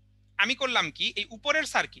 আমি করলাম কি এই উপরের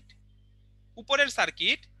সার্কিট, উপরের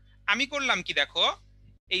সার্কিট আমি করলাম কি দেখো,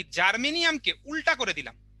 এই জার্মেনিয়ামকে উল্টা করে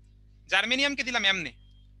দিলাম, জার্মেনিয়ামকে দিলাম এমনে।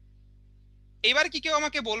 এইবার কি কেউ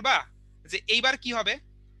আমাকে বলবা যে এইবার কি হবে?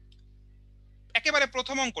 একেবারে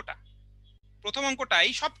প্রথম অঙ্কটা, প্রথম অঙ্কটাই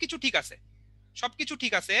সবকিছু ঠিক আছে, সবকিছু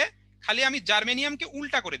ঠিক আছে, খালি আমি জার্মেনিয়ামকে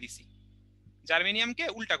উল্টা করে দিছি, জার্মেনিয়ামকে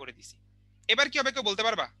উল্টা করে দিছি। এবার কি হবে কেউ বলতে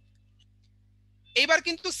পারবা? এবার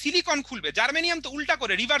কিন্তু সিলিকন খুলবে, জার্মেনিয়াম তো উল্টা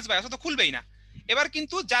করে রিভার্স বায়াস তো খুলবেই না। এবার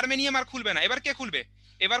কিন্তু জার্মেনিয়াম আর খুলবে না, এবার কে খুলবে?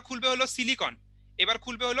 এবার খুলবে হলো সিলিকন, এবার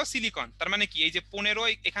খুলবে হলো সিলিকন। তার মানে কি এই যে 15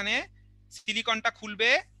 এখানে সিলিকনটা খুলবে,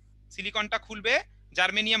 সিলিকনটা খুলবে,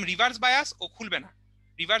 জার্মেনিয়াম রিভার্স বায়াস ও খুলবে না,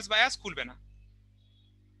 রিভার্স বায়াস খুলবে না।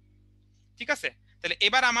 ঠিক আছে, তাহলে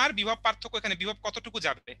এবার আমার বিভব পার্থক্য, এখানে বিভব কতটুকু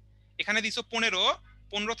যাবে? এখানে দিছো 15,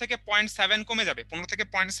 15 থেকে 0.7 কমে যাবে, 15 থেকে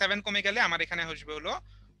 0.7 কমে গেলে আমার এখানে আসবে হলো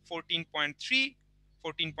 14.3,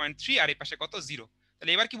 14.3, আর এই পাশে কত? 0।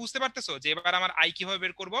 তাহলে এবার কি বুঝতে পারতেছো যে এবার আমার আই কিভাবে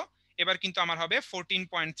বের করব? এবার কিন্তু আমার হবে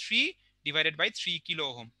 14.3 divided by 3 kilo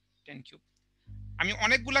ohm 10 cube. আমি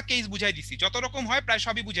অনেকগুলা কেস বুঝাই দিছি, যত রকম হয় প্রায়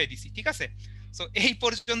সবই বুঝাই দিছি। ঠিক আছে, সো এই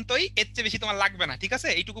পর্যন্তই, এর চেয়ে বেশি তোমার লাগবে না। ঠিক আছে,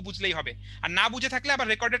 এইটুকু বুঝলেই হবে। আর না বুঝে থাকলে আবার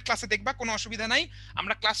রেকর্ডেড ক্লাসে দেখবা, কোনো অসুবিধা নাই।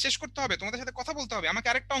 আমরা ক্লাস শেষ করতে হবে, তোমাদের সাথে কথা বলতে হবে, আমাকে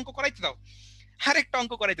আরেকটা অঙ্ক করাইতে দাও, আরেকটা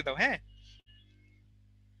অঙ্ক করাইতে দাও। হ্যাঁ,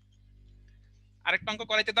 আরেকটা অঙ্ক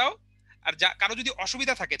করাইতে দাও। আর যা কারো যদি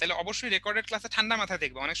অসুবিধা থাকে তাহলে অবশ্যই রেকর্ডেড ক্লাসে ঠান্ডা মাথায়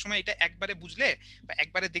দেখবে, অনেক সময় এটা একবারে বুঝলে বা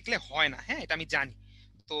একবারে দেখলে হয় না। হ্যাঁ, এটা আমি জানি।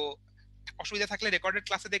 তো অসুবিধা থাকলে রেকর্ডেড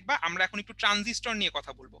ক্লাসে দেখবা। আমরা এখন একটু ট্রানজিস্টর নিয়ে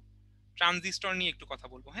কথা বলবো, ট্রানজিস্টর নিয়ে একটু কথা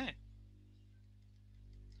বলবো। হ্যাঁ,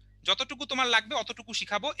 যতটুকু তোমার লাগবে অতটুকু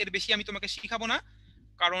শিখাবো, এর বেশি আমি তোমাকে শিখাবো না,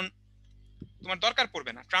 কারণ তোমার দরকার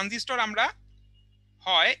পড়বে না। ট্রানজিস্টর আমরা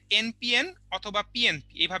হয় এনপিএন অথবা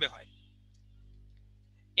পিএনপি, এইভাবে হয়,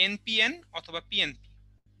 এনপিএন অথবা পিএনপি,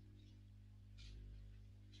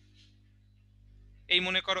 এই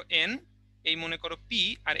মনে করো এন, এই মনে করো পি,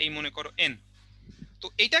 আর এই মনে করো এন। তো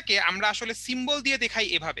এটাকে আমরা আসলে সিম্বল দিয়ে দেখাই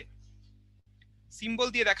এভাবে, সিম্বল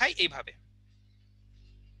দিয়ে দেখাই এইভাবে,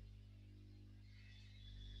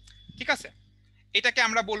 ঠিক আছে? এটাকে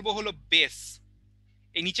আমরা বলবো হলো বেস,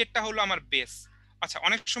 এই নিচেরটা হলো আমার বেস। আচ্ছা,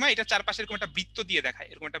 অনেক সময় এটা চারপাশে এরকম একটা বৃত্ত দিয়ে দেখায়,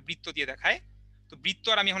 এরকম একটা বৃত্ত দিয়ে দেখায়। তো বৃত্ত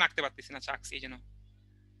আর আমি এখন আঁকতে পারতেছি না, আঁকছি এই জন্য।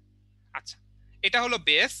 আচ্ছা, এটা হলো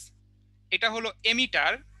বেস, এটা হলো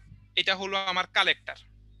এমিটার, এটা হলো আমার কালেক্টর,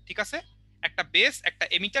 ঠিক আছে? একটা বেস, একটা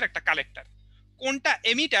এমিটার, একটা কালেক্টর। কোনটা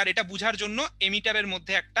এমিটার এটা বুঝার জন্য এমিটারের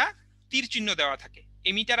মধ্যে একটা তীর চিহ্ন দেওয়া থাকে।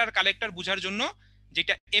 এমিটার আর কালেক্টর বুঝার জন্য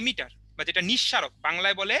যেটা এমিটার বা যেটা নিঃসারক,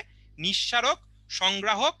 বাংলায় বলে নিঃসারক,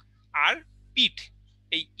 সংগ্রাহক আর পিঠ,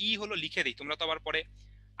 এই ই হলো, লিখে দিই তোমরা তো আবার পরে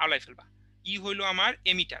আওলাই ফেলবা। ই হইলো আমার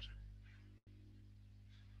এমিটার,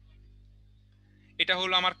 এটা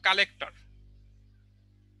হলো আমার কালেক্টর,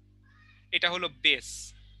 এটা হলো বেস।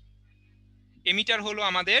 এমিটার হলো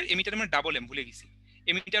আমাদের, এমিটার মানে ডাবল এম, ভুলে গেছি।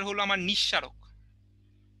 এমিটার হলো আমার নিঃসারক,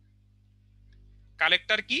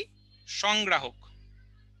 কালেক্টর কি? সংগ্রাহক,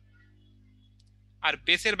 আর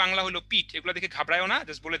বেসের বাংলা হলো পিঠ। এগুলো দেখে ঘাবড়ায়ও না,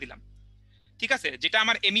 জাস্ট বলে দিলাম, ঠিক আছে? যেটা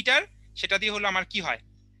আমার এমিটার সেটা দিয়ে হলো আমার কি হয়,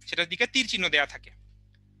 সেটার দিকে তীর চিহ্ন দেওয়া থাকে।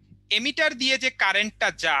 এমিটার দিয়ে যে কারেন্টটা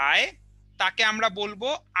যায় তাকে আমরা বলবো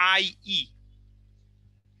আইই।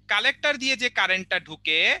 কালেক্টর দিয়ে যে কারেন্টটা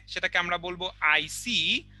ঢুকে সেটাকে আমরা বলবো আইসি।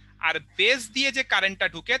 আর বেস দিয়ে যে কারেন্টটা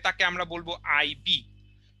ঢুকে তাকে আমরা বলবো আইবি।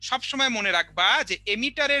 সবসময় মনে রাখবা যে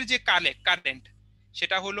এমিটারের যে কারেন্ট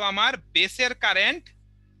সেটা হলো আমার বেসের কারেন্ট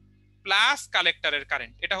প্লাস কালেক্টরের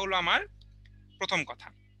কারেন্ট, এটা হলো আমার প্রথম কথা।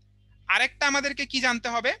 আরেকটা আমাদেরকে কি জানতে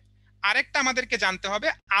হবে? আরেকটা আমাদেরকে জানতে হবে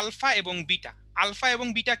আলফা এবং বিটা। আলফা এবং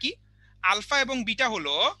বিটা কি? আলফা এবং বিটা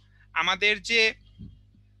হলো আমাদের যে,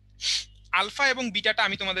 আলফা এবং বিটাটা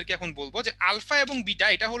আমি তোমাদেরকে এখন বলবো যে আলফা এবং বিটা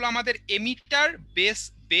এটা হলো আমাদের এমিটার,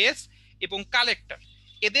 বেস এবং কালেক্টর,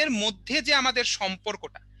 এদের মধ্যে যে আমাদের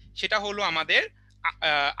সম্পর্কটা সেটা হলো আমাদের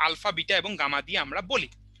আলফা, বিটা এবং গামা দিয়ে আমরা বলি।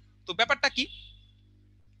 তো ব্যাপারটা কি?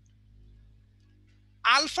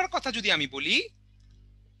 আলফার কথা যদি আমি বলি,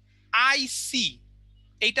 আইসি,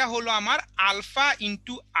 এইটা হলো আমার আলফা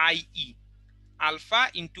ইন্টু আইই, আলফা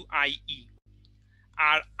ইন্টু আইই।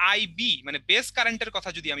 আর আইবি মানে বেস কারেন্টের কথা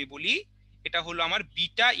যদি আমি বলি, এটা হলো আমার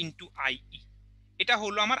বিটা ইন্টু আইই। এটা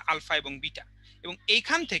হলো আমার আলফা এবং বিটা। এবং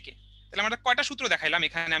এইখান থেকে তাহলে আমরা কয়টা সূত্র দেখাইলাম?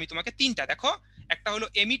 এখানে আমি তোমাকে তিনটা, দেখো। একটা হলো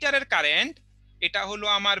এমিটারের কারেন্ট, এটা হলো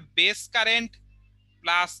আমার বেস কারেন্ট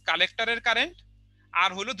প্লাস কালেক্টরের কারেন্ট,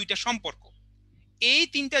 আর হলো দুইটা সম্পর্ক। এই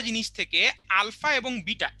তিনটা জিনিস থেকে আলফা এবং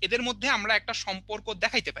বিটা এদের মধ্যে আমরা একটা সম্পর্ক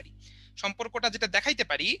দেখাইতে পারি। সম্পর্কটা যেটা দেখাইতে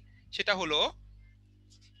পারি সেটা হলো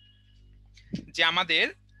যে আমাদের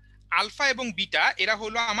আলফা এবং বিটা এরা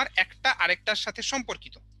হলো আমার একটা আরেকটার সাথে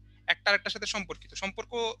সম্পর্কিত, একটা আরেকটার সাথে সম্পর্কিত।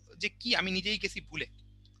 সম্পর্ক যে কি আমি নিজেই গেছি ভুলে,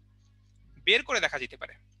 বের করে দেখা যেতে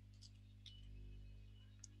পারে।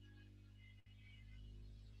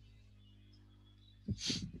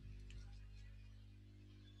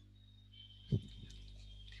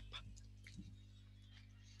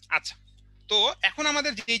 আচ্ছা, তো এখন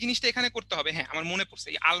আমাদের যে জিনিসটা এখানে করতে হবে, হ্যাঁ আমার মনে পড়ছে,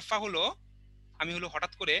 এই আলফা হলো, আমি হলো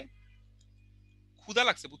হঠাৎ করে ক্ষুধা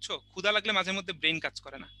লাগছে, বুঝছো? ক্ষুধা লাগলে মাঝে মধ্যে ব্রেন কাজ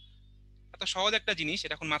করে না। এত সহজ একটা জিনিস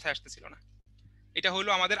এটা এখন মাথায় আসতেছিল না। এটা হলো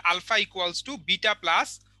আমাদের alpha equals to beta plus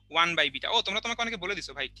 1/বিটা। ও, তোমরা তোমাকে অনেকে বলে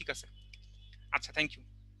দিছো ভাই, ঠিক আছে। আচ্ছা, থ্যাংক ইউ।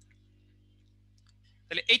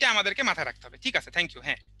 তাহলে এইটা আমাদেরকে মাথায় রাখতে হবে, ঠিক আছে, থ্যাংক ইউ।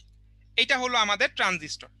 হ্যাঁ, এটা হলো আমাদের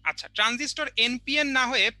ট্রানজিস্টর। আচ্ছা, ট্রানজিস্টর এনপিএন না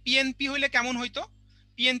হয়ে পিএনপি হইলে কেমন হইতো?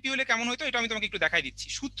 পিএনপি হলে কেমন হইতো এটা আমি তোমাকে একটু দেখাই দিচ্ছি।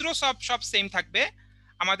 সূত্র সব সব সেম থাকবে,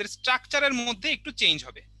 আমাদের স্ট্রাকচারের মধ্যে একটু চেঞ্জ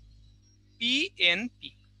হবে। পিএনপি,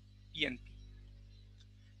 পিএনপি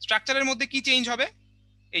স্ট্রাকচারের মধ্যে কি চেঞ্জ হবে?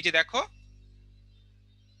 এই যে দেখো,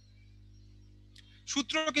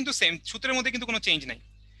 সূত্র কিন্তু সেম, সূত্রের মধ্যে কিন্তু কোনো চেঞ্জ নাই।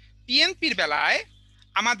 পিএনপির বেলায়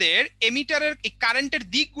আমাদের এমিটারের এই কারেন্টের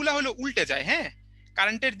দিকগুলো হলো উল্টে যায়। হ্যাঁ,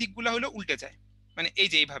 কারেন্টের দিকগুলো হলো উল্টে যায়, মানে এই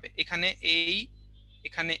যে এইভাবে, এখানে এই,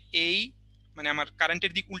 এখানে এই, মানে আমার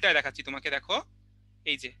কারেন্টের দিক উল্টায় দেখাচ্ছি তোমাকে, দেখো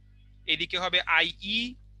এই যে এইদিকে হবে আইই,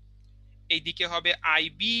 এইদিকে হবে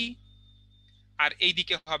আইবি, আর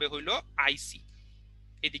এইদিকে হবে হইলো আইসি,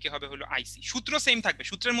 এইদিকে হবে হলো আইসি। সূত্র সেম থাকবে,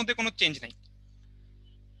 সূত্রের মধ্যে কোনো চেঞ্জ নাই,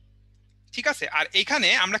 ঠিক আছে? আর এইখানে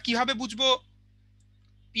আমরা কিভাবে বুঝবো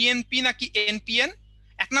পিএনপি নাকি এনপিএন?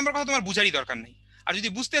 এক নম্বর কথা, তোমার বুঝারই দরকার নেই। আর যদি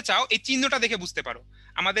বুঝতে চাও এই চিহ্নটা দেখে বুঝতে পারো।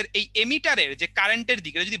 আমাদের এই এমিটারের যে কারেন্টের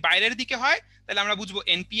দিকে যদি বাইরের দিকে হয় তাহলে আমরা বুঝবো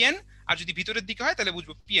এনপিএন, আর যদি ভিতরের দিকে হয় তাহলে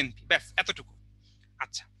বুঝবো পিএনপি, ব্যাস এতটুকু।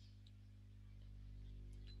 আচ্ছা,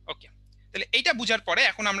 ওকে। তাহলে এইটা বুঝার পরে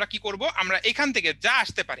এখন আমরা কি করব? আমরা এখান থেকে যা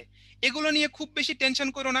আসতে পারে এগুলো নিয়ে খুব বেশি টেনশন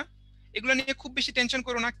করো না, এগুলো নিয়ে খুব বেশি টেনশন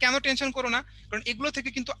করো না। কেন টেনশন করো না? কারণ এগুলো থেকে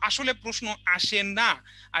কিন্তু আসলে প্রশ্ন আসে না।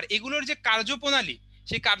 আর এগুলোর যে কার্যপ্রণালী,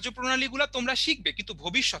 সেই কার্যপ্রণালীগুলো তোমরা শিখবে কিন্তু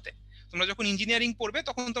ভবিষ্যতে তোমরা যখন ইঞ্জিনিয়ারিং পড়বে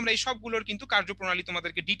তখন তোমরা এই সবগুলোর কিন্তু কার্যপ্রণালী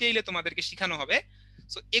তোমাদেরকে ডিটেইলে তোমাদেরকে শেখানো হবে।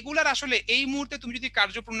 সো এগুলার আসলে এই মুহূর্তে তুমি যদি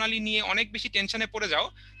কার্যপ্রণালী নিয়ে অনেক বেশি টেনশনে পড়ে যাও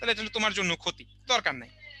তাহলে এটা তোমার জন্য ক্ষতি, দরকার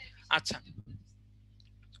নাই। আচ্ছা,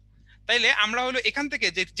 তাইলে আমরা হলো এখান থেকে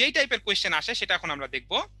যেই টাইপের কোয়েশ্চেন আসে সেটা এখন আমরা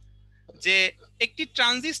দেখব যে একটি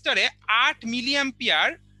ট্রানজিস্টরে 8 মিলিঅ্যাম্পিয়ার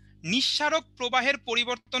নিঃসারক প্রবাহের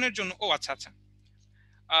পরিবর্তনের জন্য আচ্ছা আচ্ছা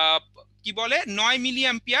কি বলে 9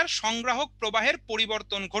 মিলিঅ্যাম্পিয়ার সংগ্রাহক প্রবাহের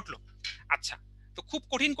পরিবর্তন ঘটলো। আচ্ছা, তো খুব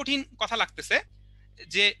কঠিন কঠিন কথা লাগতেছে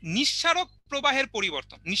যে নিঃসারক প্রবাহের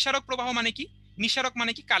পরিবর্তন। নিঃসারক প্রবাহ মানে কি? নিঃসারক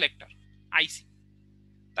মানে কি? কালেক্টর, আইসি।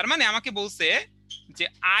 তার মানে আমাকে বলছে যে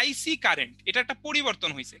আইসি কারেন্ট এটা একটা পরিবর্তন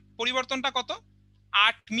হয়েছে। পরিবর্তনটা কত?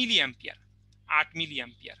 8 মিলিঅ্যাম্পিয়ার। 8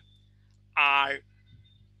 মিলিঅ্যাম্পিয়ার। আর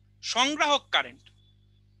সংগ্রাহক কারেন্ট,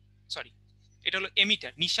 সরি এটা হলো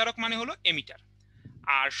এমিটার। নিঃসারক মানে হলো এমিটার।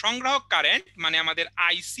 আর সংগ্রাহক কারেন্ট মানে আমাদের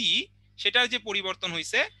আইসি, সেটার যে পরিবর্তন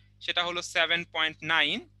হয়েছে সেটা হলো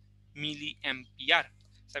 7.9 মিলিঅ্যাম্পিয়ার।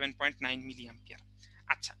 7.9 মিলিঅ্যাম্পিয়ার।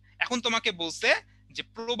 আচ্ছা, এখন তোমাকে বলছে যে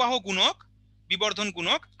প্রবাহ গুণক, বিবর্ধন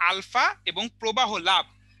গুণক আলফা এবং প্রবাহ লাভ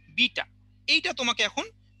বিটা, এইটা তোমাকে এখন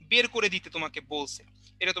বের করে দিতে তোমাকে বলছে।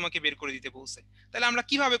 এটা তোমাকে বের করে দিতে বলছে। তাহলে আমরা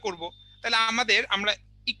কিভাবে করব? তাহলে আমরা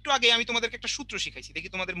একটু আগে আমি তোমাদেরকে একটা সূত্র শিখাইছি, দেখি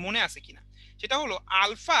তোমাদের মনে আছে কিনা। সেটা হলো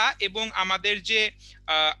আলফা এবং আমাদের যে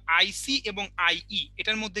আইসি এবং আইই,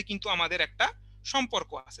 এটার মধ্যে কিন্তু আমাদের একটা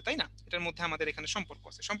সম্পর্ক আছে, তাই না? এটার মধ্যে আমাদের এখানে সম্পর্ক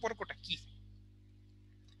আছে। সম্পর্কটা কি?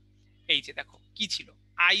 এই যে দেখো কি ছিল,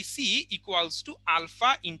 আইসি equals to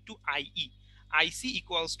alpha into আইই। IC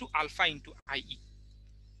equals to alpha into আইই।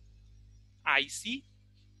 IC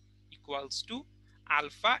equals to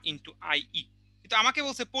alpha into আইই। কিন্তু আমাকে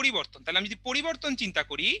বলছে পরিবর্তন। তাহলে আমি যদি পরিবর্তন চিন্তা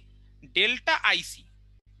করি, delta IC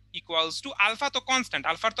equals to alpha তো কনস্ট্যান্ট,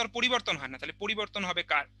 আলফার তো আর পরিবর্তন হয় না, তাহলে পরিবর্তন হবে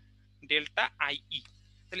কার? ডেল্টা আইই।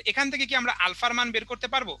 তাহলে এখান থেকে কি আমরা আলফার মান বের করতে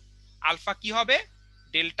পারবো? আলফা কি হবে?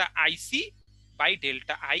 Delta IC by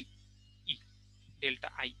delta আইই। Delta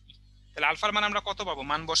আইই। তাহলে আলফার মান আমরা কত পাবো?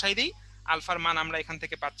 মান বসাই দেই। আলফার মান আমরা এখান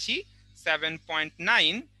থেকে পাচ্ছি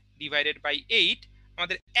 7.9 ডিভাইডেড বাই 8।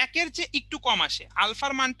 আমাদের একের চেয়ে একটু কম আসে।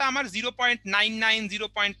 আলফার মানটা আমার 0.99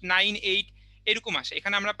 0.98 এরকম আসে,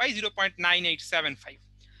 এখানে আমরা পাই 0.9875।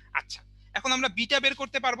 আচ্ছা, এখন আমরা বিটা বের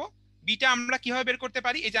করতে পারবো। বিটা আমরা কিভাবে বের করতে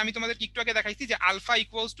পারি? এই যে আমি তোমাদেরকে একটু আগে দেখাইছি যে alpha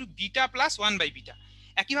equals to beta plus 1 by beta.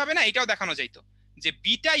 একইভাবে না এটাও দেখানো যাইতো যে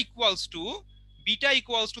বিটা ইকুয়ালস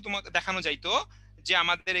টু তোমাকে দেখানো যাইতো যে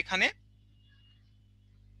আমাদের এখানে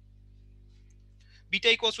বিটা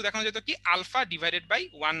ইকুয়ালস টু দেখানো যেত কি alpha divided by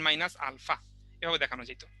 1 minus alpha, এভাবে দেখানো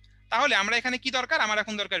যেত। তাহলে আমরা এখানে কি দরকার? আমার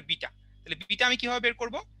এখন দরকার বিটা। তাহলে বিটা আমি কিভাবে বের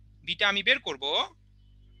করব? বিটা আমি বের করব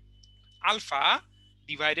alpha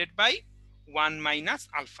divided by 1 minus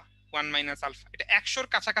alpha. 1 minus alpha, এটা 100-র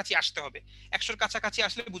কাছাকাছি আসতে হবে। 100-র কাছাকাছি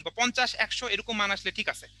আসলে বুঝবো, 50 100 এরকম মান আসলে ঠিক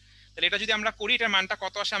আছে। তাহলে এটা যদি আমরা করি, এটার মানটা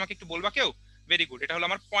কত আসে আমাকে একটু বলবা কেউ? ভেরি গুড, এটা হলো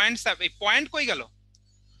আমার পয়েন্ট। এই পয়েন্ট কই গেল?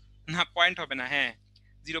 না পয়েন্ট হবে না, হ্যাঁ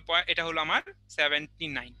 0 পয়েন্ট, এটা হলো আমার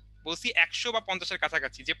 79। বলছি 100 বা 50-এর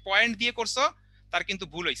কাছাকাছি। যে পয়েন্ট দিয়ে করছো তার কিন্তু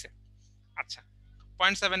ভুল হয়েছে। আচ্ছা,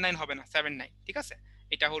 0.79 হবে না, 79, ঠিক আছে?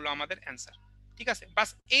 এটা হলো আমাদের অ্যান্সার। ঠিক আছে, বাস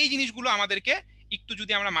এই জিনিসগুলো আমাদেরকে একটু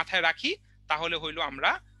যদি আমরা মাথায় রাখি তাহলে হইলো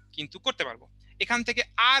আমরা কিন্তু করতে পারবো। এখান থেকে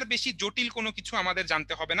আর বেশি জটিল কোনো কিছু আমাদের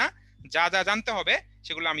জানতে হবে না। যা যা জানতে হবে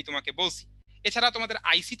সেগুলো আমি তোমাকে বলছি। এছাড়া তোমাদের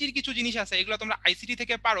আইসিটির কিছু জিনিস আছে, এগুলো তোমরা আইসিটি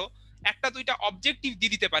থেকে পারো। একটা দুইটা অবজেক্টিভ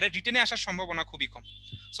দিয়ে দিতে পারে, রিটেনে আসার সম্ভাবনা খুবই কম।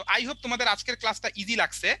 সো আই হোপ তোমাদের আজকের ক্লাসটা ইজি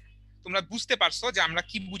লাগছে, তোমরা বুঝতে পারছো যে আমরা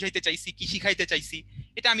কি বুঝাইতে চাইছি, কি শিখাইতে চাইছি।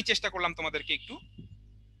 এটা আমি চেষ্টা করলাম তোমাদেরকে একটু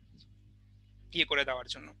ইয়ে করে দেওয়ার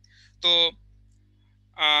জন্য। তো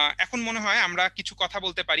এখন মনে হয় আমরা কিছু কথা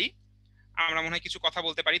বলতে পারি। কিছু কথা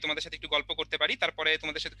বলতে পারি, তোমাদের সাথে একটু গল্প করতে পারি, তারপরে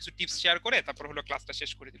তোমাদের সাথে কিছু টিপস শেয়ার করে তারপর হলো ক্লাসটা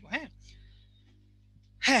শেষ করে দিব। হ্যাঁ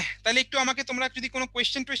হ্যাঁ, তাহলে একটু আমাকে তোমরা যদি কোনো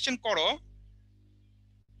কোয়েশ্চেন করো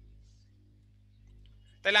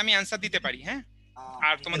তাহলে আমি অ্যান্সার দিতে পারি। হ্যাঁ,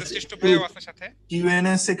 আর তোমাদের শ্রেষ্ঠ ভাইও আছে সাথে।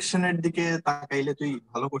 কিউএনএ সেকশনের দিকে তাকাইলে তুই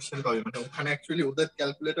ভালো কোশ্চেন পাবি, মানে ওখানে অ্যাকচুয়ালি ওদের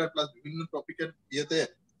ক্যালকুলেটর প্লাস বিভিন্ন টপিকের ইয়েতে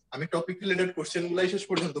আমি টপিক রিলেটেড কোশ্চেন গুলাই শেষ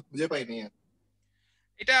পর্যন্ত খুঁজে পাইনি।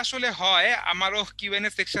 এটা আসলে হয়, আমারও কিউএনএ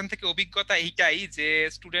সেকশন থেকে অভিজ্ঞতা এইটাই যে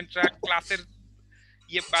স্টুডেন্টরা ক্লাসের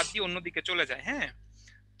ইয়ে বাদ দিয়ে অন্যদিকে চলে যায়। হ্যাঁ,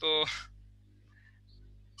 তো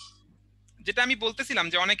যেটা আমি বলতেছিলাম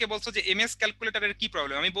যে অনেকে বলছো যে এমএস ক্যালকুলেটরের কি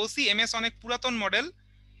প্রবলেম, আমি বলছি এমএস অনেক পুরাতন মডেল,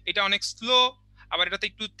 এটা অনেক স্লো, আবার এটাতে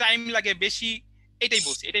একটু টাইম লাগে বেশি, এটাই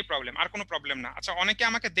বলছি, এটাই প্রবলেম, আর কোনো প্রবলেম না। আচ্ছা, অনেকে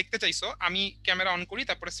আমাকে দেখতে চাইছো, আমি ক্যামেরা অন করি,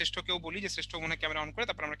 তারপরে শ্রেষ্ঠকেও বলি যে শ্রেষ্ঠ মনে ক্যামেরা অন করে,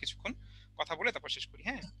 তারপর আমরা কিছুক্ষণ কথা বলে তারপর শেষ করি।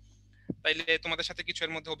 হ্যাঁ, তাইলে তোমাদের সাথে কিছু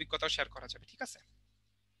এর মধ্যে অভিজ্ঞতাও শেয়ার করা যাবে, ঠিক আছে?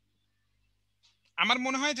 আমার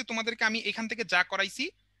মনে হয় যে তোমাদেরকে আমি এখান থেকে যা করাইছি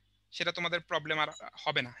সেটা তোমাদের প্রবলেম আর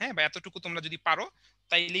হবে না, হ্যাঁ, বা এতটুকু তোমরা যদি পারো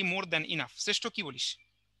তাইলেই মোর দ্যান ইনাফ। শ্রেষ্ঠ কি বলিস?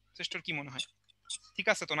 শ্রেষ্ঠর কি মনে হয়, ঠিক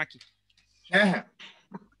আছে তো নাকি? হ্যাঁ হ্যাঁ,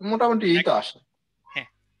 মোটামুটি এই তো আসে। হ্যাঁ,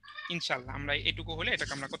 ইনশাল্লাহ আমরা এটুকু হলে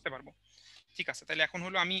এটাকে আমরা করতে পারবো। ঠিক আছে, তাহলে এখন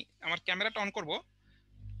হলো আমি আমার ক্যামেরাটা অন করব।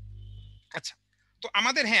 আচ্ছা, তো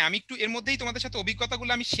আমাদের, হ্যাঁ, আমি একটু এর মধ্যেই তোমাদের সাথে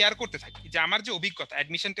অভিজ্ঞতাগুলো আমি শেয়ার করতে থাকি, যে আমার যে অভিজ্ঞতা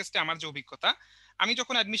অ্যাডমিশন টেস্টে, আমার যে অভিজ্ঞতা, আমি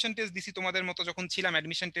যখন অ্যাডমিশন টেস্ট দিছি, তোমাদের মতো যখন ছিলাম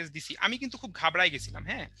অ্যাডমিশন টেস্ট দিছি, আমি কিন্তু খুব ঘাবড়াই গেছিলাম।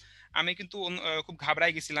 হ্যাঁ, আমি কিন্তু খুব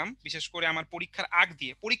ঘাবড়াই গেছিলাম, বিশেষ করে আমার পরীক্ষার আগ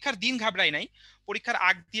দিয়ে। পরীক্ষার দিন ঘাবড়াই নাই, পরীক্ষার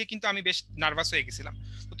আগ দিয়ে কিন্তু আমি বেশ নার্ভাস হয়ে গেছিলাম।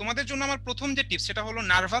 তো তোমাদের জন্য আমার প্রথম যে টিপস সেটা হলো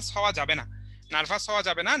নার্ভাস হওয়া যাবে না, নার্ভাস হওয়া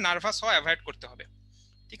যাবে না, নার্ভাস হওয়া অ্যাভয়েড করতে হবে,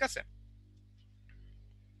 ঠিক আছে?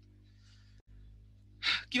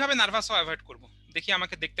 কিভাবে নার্ভাস হওয়া অ্যাভয়েড করব দেখি,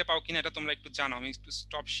 আমাকে দেখতে পাও কিনা এটা তোমরা একটু জানো। আমি একটু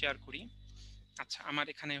স্টপ শেয়ার করি। আচ্ছা, আমার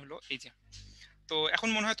এখানে হলো এই যে, তো এখন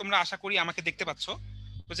মনে হয় তোমরা আশা করি আমাকে দেখতে পাচ্ছ।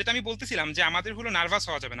 তো যেটা আমি বলতেছিলাম যে আমাদের হলো নার্ভাস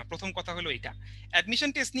হওয়া যাবে না, প্রথম কথা হলো এটা। অ্যাডমিশন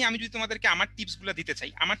টেস্ট নিয়ে আমি যদি তোমাদেরকে আমার টিপসগুলো দিতে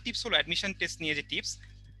চাই, আমার টিপস হলো অ্যাডমিশন টেস্ট নিয়ে যে টিপস,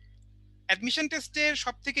 অ্যাডমিশন টেস্টের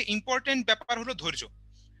সব থেকে ইম্পর্টেন্ট ব্যাপার হলো ধৈর্য।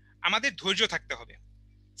 আমাদের ধৈর্য থাকতে হবে।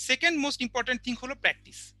 সেকেন্ড মোস্ট ইম্পর্টেন্ট থিং হলো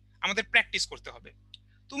প্র্যাকটিস। আমাদের প্র্যাকটিস করতে হবে।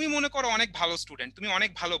 তুমি মনে করো অনেক ভালো স্টুডেন্ট, তুমি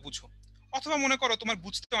অনেক ভালো বুঝো, অথবা মনে করো তোমার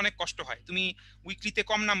বুঝতে অনেক কষ্ট হয়, তুমি উইকলিতে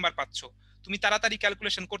কম নাম্বার পাচ্ছ, তুমি তাড়াতাড়ি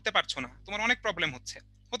ক্যালকুলেশন করতে পারছো না, তোমার অনেক প্রবলেম হচ্ছে,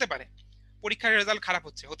 হতে পারে। পরীক্ষার রেজাল্ট খারাপ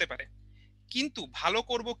হচ্ছে, হতে পারে। কিন্তু ভালো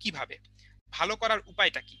করব কিভাবে? ভালো করার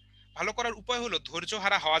উপায়টা কি? ভালো করার উপায় হলো ধৈর্য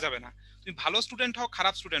হারা হওয়া যাবে না। তুমি ভালো স্টুডেন্ট হও,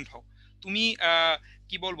 খারাপ স্টুডেন্ট হও, তুমি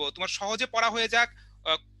কি বলবো, তোমার সহজে পড়া হয়ে যাক,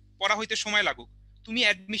 পড়া হইতে সময় লাগুক, তুমি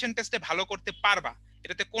অ্যাডমিশন টেস্টে ভালো করতে পারবা,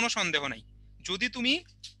 এটাতে কোনো সন্দেহ নাই, যদি তুমি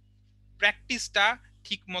প্র্যাকটিসটা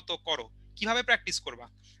ঠিক মতো করো। কিভাবে প্র্যাকটিস করবা?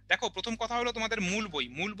 দেখো, প্রথম কথা হলো তোমাদের মূল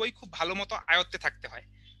বই খুব ভালো মতো আয়ত্তে থাকতে হয়।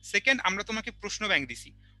 সেকেন্ড, আমরা তোমাকে প্রশ্ন ব্যাংক দিছি,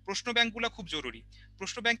 প্রশ্ন ব্যাংকগুলো খুব জরুরি।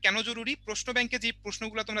 প্রশ্ন ব্যাংক কেন জরুরি? প্রশ্ন ব্যাংকে যে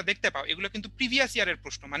প্রশ্নগুলো তোমরা দেখতে পাও এগুলো কিন্তু প্রিভিয়াস ইয়ারের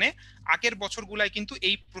প্রশ্ন, মানে আগের বছরগুলাই কিন্তু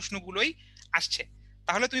এই প্রশ্নগুলোই আসছে।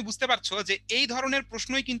 তাহলে তুমি বুঝতে পারছো যে এই ধরনের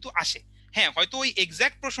প্রশ্নই কিন্তু আসে। হ্যাঁ, হয়তো ওই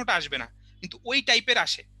এক্সাক্ট প্রশ্নটা আসবে না, কিন্তু ওই টাইপের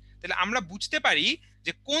আসে। তাহলে আমরা বুঝতে পারি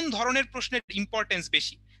যে কোন ধরনের প্রশ্নের ইম্পর্টেন্স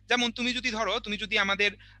বেশি। যেমন তুমি যদি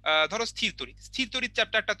আমাদের ধরো স্থির তড়িৎ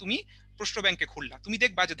চ্যাপ্টারটা তুমি প্রশ্ন ব্যাংকে খুললা, তুমি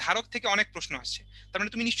দেখবা যে ধারক থেকে অনেক প্রশ্ন আসছে। তার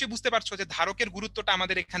মানে তুমি নিশ্চয়ই বুঝতে পারছো যে ধারকের গুরুত্বটা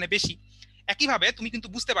আমাদের এখানে বেশি। একইভাবে তুমি কিন্তু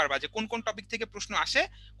বুঝতে পারবা যে কোন কোন টপিক থেকে প্রশ্ন আসে,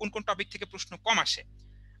 কোন কোন টপিক থেকে প্রশ্ন কম আসে।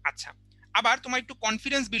 আচ্ছা, আবার তোমার একটু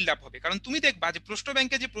কনফিডেন্স বিল্ড আপ হবে, কারণ তুমি দেখবা যে প্রশ্ন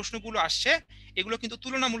ব্যাংকে যে প্রশ্নগুলো আসছে এগুলো কিন্তু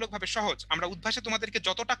তুলনামূলকভাবে সহজ। আমরা উদ্ভাসে তোমাদেরকে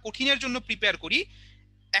যতটা কঠিনের জন্য প্রিপেয়ার করি,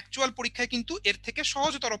 অ্যাকচুয়াল পরীক্ষায় কিন্তু এর থেকে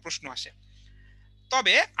সহজতর প্রশ্ন আসে।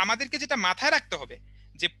 তবে আমাদেরকে যেটা মাথায় রাখতে হবে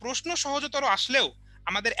যে প্রশ্ন সহজতর আসলেও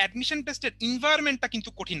আমাদের অ্যাডমিশন টেস্টের এনভায়রনমেন্টটা কিন্তু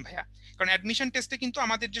কঠিন ভাইয়া। কারণ অ্যাডমিশন টেস্টে কিন্তু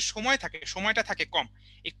আমাদের যে সময় থাকে, সময়টা থাকে কম।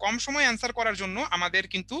 এই কম সময় অ্যান্সার করার জন্য আমাদের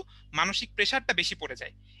কিন্তু মানসিক প্রেশারটা বেশি পড়ে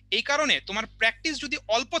যায়। এই কারণে তোমার প্র্যাকটিস যদি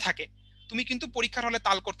অল্প থাকে, তুমি কিন্তু পরীক্ষার হলে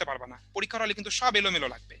তাল করতে পারবে না, পরীক্ষার হলে কিন্তু সব এলোমেলো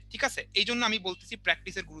লাগবে, ঠিক আছে? এই জন্য আমি বলতেছি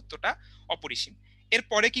প্র্যাকটিসের গুরুত্বটা অপরিসীম।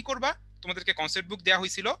 এরপরে কি করবা? তোমাদেরকে কনসেপ্ট বুক দেওয়া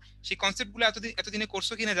হয়েছিল, সেই কনসেপ্টগুলো এতদিনে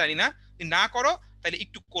করছো কিনা জানি না, যদি না করো তাহলে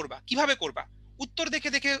একটু করবা। কিভাবে করবা? উত্তর দেখে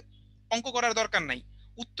দেখে অঙ্ক করার দরকার নাই,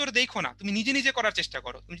 উত্তর দেখো না, তুমি নিজে নিজে করার চেষ্টা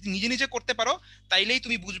করো। তুমি যদি নিজে নিজে করতে পারো তাইলেই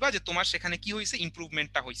তুমি বুঝবা যে তোমার সেখানে কি হয়েছে,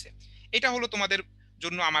 ইমপ্রুভমেন্টটা হয়েছে। এটা হলো তোমাদের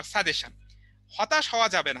জন্য আমার সাজেশন। হতাশ হওয়া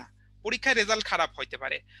যাবে না। পরীক্ষায় রেজাল্ট খারাপ হইতে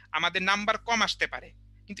পারে, আমাদের নাম্বার কম আসতে পারে,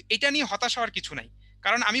 কিন্তু এটা নিয়ে হতাশ হওয়ার কিছু নাই।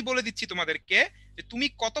 কারণ আমি বলে দিচ্ছি তোমাদেরকে যে তুমি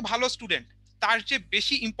কত ভালো স্টুডেন্ট তার চেয়ে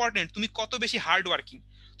বেশি ইম্পর্টেন্ট তুমি কত বেশি হার্ড ওয়ার্কিং।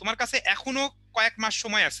 তোমার কাছে এখনো কয়েক মাস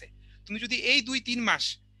সময় আছে। তুমি যদি এই 2-3 মাস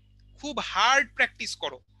খুব হার্ড প্র্যাকটিস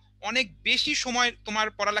করো, অনেক বেশি সময় তোমার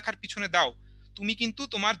পড়ালেখার পিছনে দাও, তুমি কিন্তু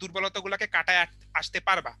তোমার দুর্বলতাগুলোকে কাটায় আসতে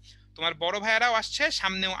পারবা। তোমার বড় ভাইয়েরাও আসছে,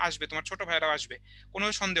 সামনেও আসবে, তোমার ছোট ভাইয়েরাও আসবে, কোনো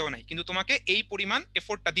সন্দেহ নাই, কিন্তু তোমাকে এই পরিমাণ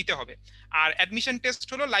এফোর্টটা দিতে হবে। আর অ্যাডমিশন টেস্ট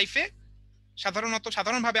হলো লাইফে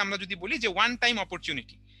সাধারণভাবে আমরা যদি বলি যে ওয়ান টাইম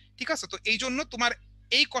অপরচুনিটি, ঠিক আছে? তো এই জন্য তোমার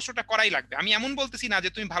এই কষ্টটা করাই লাগবে। আমি এমন বলতেছি না যে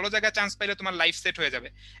তুমি ভালো জায়গায় চান্স পাইলে তোমার লাইফ সেট হয়ে যাবে,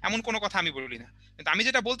 এমন কোনো কথা আমি বলি না। কিন্তু আমি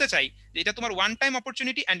যেটা বলতে চাই যে এটা তোমার one time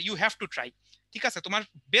opportunity and you have to try, ঠিক আছে? তোমার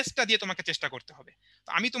বেস্টটা দিয়ে তোমাকে চেষ্টা করতে হবে। তো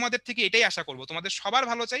আমি তোমাদের থেকে এটাই আশা করব, তোমাদের সবার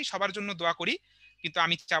ভালো চাই, সবার জন্য দোয়া করি, কিন্তু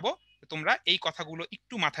আমি চাবো তোমরা এই কথাগুলো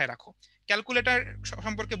একটু মাথায় রাখো। ক্যালকুলেটর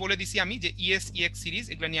সম্পর্কে বলে দিছি আমি, যে ইএস ইএক্স সিরিজ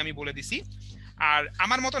এগুলো নিয়ে আমি বলে দিছি। আর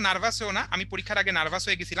আমার মতো নার্ভাস হয়েও না, আমি পরীক্ষার আগে নার্ভাস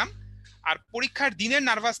হয়ে গেছিলাম। আর পরীক্ষার দিনের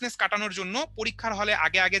নার্ভাসনেস কাটানোর জন্য পরীক্ষার হলে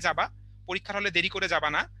আগে আগে যাবা, পরীক্ষার হলে দেরি করে যাবা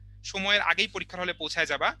না, সময়ের আগেই পরীক্ষার হলে পৌঁছায়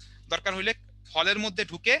যাবা। দরকার হলে হলের মধ্যে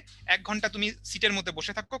ঢুকে 1 ঘন্টা তুমি সিটের মধ্যে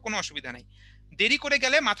বসে থাকো, কোনো অসুবিধা নাই। দেরি করে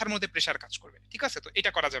গেলে মাথার মধ্যে প্রেশার কাজ করবে, ঠিক আছে? তো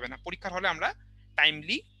এটা করা যাবে না। পরীক্ষার হলে আমরা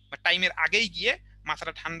টাইমলি বা টাইমের আগেই গিয়ে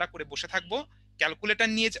মাথাটা ঠান্ডা করে বসে থাকবো, ক্যালকুলেটর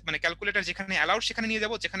নিয়ে মানে ক্যালকুলেটর যেখানে অ্যালাউড সেখানে নিয়ে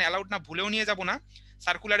যাবো, যেখানে অ্যালাউড না ভুলেও নিয়ে যাবো না,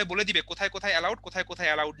 সার্কুলারে বলে দিবে কোথায় কোথায় অ্যালাউড কোথায় কোথায়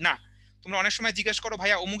অ্যালাউড না। তোমরা অনেক সময় জিজ্ঞেস করো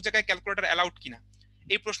ভাইয়া অমুক জায়গায় ক্যালকুলেটর অ্যালাউড কিনা,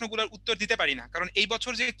 এই প্রশ্নগুলোর উত্তর দিতে পারি না, কারণ এই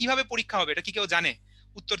বছর যে কিভাবে পরীক্ষা হবে এটা কি কেউ জানে,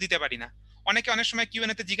 উত্তর দিতে পারি না। অনেকে অনেক সময়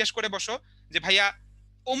কিউএনএ তে জিজ্ঞেস করে বসো যে ভাইয়া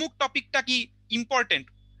অমুক টপিকটা কি ইম্পর্টেন্ট,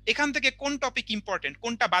 এখান থেকে কোন টপিক ইম্পর্টেন্ট,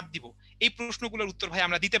 কোনটা বাদ দিব, এই প্রশ্নগুলোর উত্তর ভাই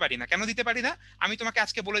আমরা দিতে পারি না। কেন দিতে পারি না? আমি তোমাকে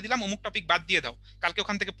আজকে বলে দিলাম অমুক টপিক বাদ দিয়ে দাও, কালকে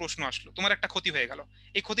ওখান থেকে প্রশ্ন আসলো, তোমার একটা ক্ষতি হয়ে গেল,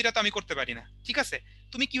 এই ক্ষতিটা তো আমি করতে পারি না। ঠিক আছে,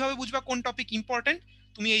 তুমি কিভাবে বুঝবা কোন টপিক ইম্পর্টেন্ট?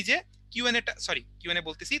 তুমি এই যে কিউএনএ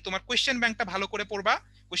বলতেছি, তোমার কোয়েশ্চেন ব্যাংকটা ভালো করে পড়বা,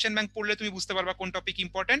 কোয়েশ্চেন ব্যাংক পড়লে তুমি বুঝতে পারবা কোন টপিক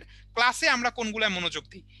ইম্পর্টেন্ট, ক্লাসে আমরা কোনগুলোয় মনোযোগ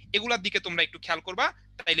দিই এগুলোর দিকে তোমরা একটু খেয়াল করবা,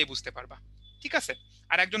 তাইলে বুঝতে পারবা। ঠিক আছে।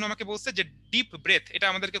 আর একজন আমাকে বলছে যে ডিপ ব্রেথ, এটা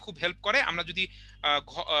আমাদেরকে খুব হেল্প করে, আমরা যদি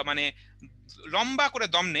মানে লম্বা করে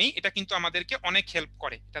দম নেই এটা কিন্তু আমাদেরকে অনেক হেল্প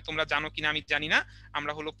করে, এটা তোমরা জানো কিনা আমি জানি না।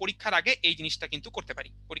 আমরা হলো পরীক্ষার আগে এই জিনিসটা কিন্তু করতে পারি,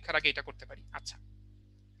 পরীক্ষার আগে এটা করতে পারি। আচ্ছা,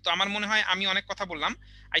 তো আমার মনে হয় আমি অনেক কথা বললাম,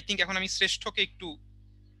 আই থিঙ্ক এখন আমি শ্রেষ্ঠকে একটু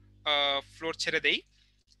ফ্লোর ছেড়ে দেই।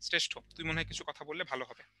 শ্রেষ্ঠ, তুই মনে হয় কিছু কথা বললে ভালো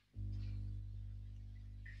হবে।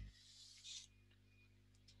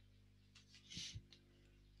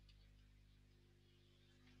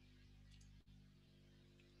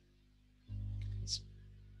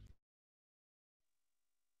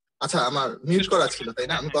 আচ্ছা, আমার মিউট করা ছিল তাই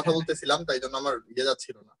না, হ্যাঁ আমি হ্যাঁ কথা হ্যাঁ বলতেছিলাম তাই জন্য আমার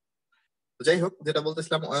যাচ্ছিল না। তো যাই হোক, যেটা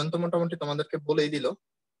বলতেছিলাম, অয়ন্ত মোটামুটি তোমাদেরকে বলেই দিল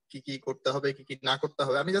কি কি করতে হবে কি কি না করতে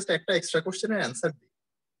হবে। আমি জাস্ট একটা এক্সট্রা কোশ্চেনের অ্যান্সার দিই।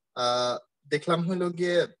 দেখলাম হইলো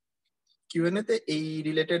গিয়ে কিউএনএ তে এই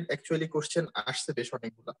রিলেটেড অ্যাকচুয়ালি কোশ্চেন আসছে বেশ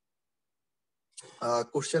অনেকগুলা।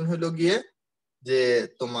 কোশ্চেন হইলো গিয়ে যে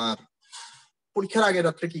তোমার পরীক্ষার আগের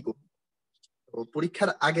রাত্রে কি করবো। তো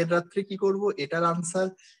পরীক্ষার আগের রাত্রে কি করব এটার আনসার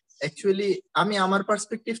অ্যাকচুয়ালি আমি আমার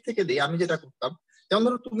পার্সপেক্টিভ থেকে দিই। আমি যেটা করতাম, যেমন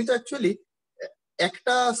ধরো তুমি তো অ্যাকচুয়ালি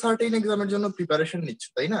একটা সার্টেন এক্সামের জন্য প্রিপারেশন নিচ্ছ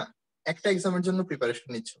তাই না, একটা এক্সামের জন্য প্রিপারেশন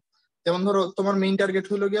নিচ্ছ। যেমন ধরো তোমার মেইন টার্গেট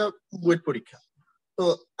হইলো গিয়া বুয়েট পরীক্ষা। তো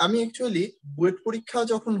আমি অ্যাকচুয়ালি বুয়েট পরীক্ষা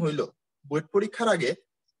যখন হইলো, বুয়েট পরীক্ষার আগে,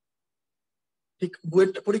 ঠিক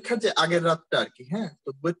বুয়েট পরীক্ষার যে আগের রাতটা আর কি, হ্যাঁ, তো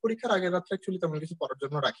বুয়েট পরীক্ষার আগের রাতটা অ্যাকচুয়ালি তেমন কিছু পড়ার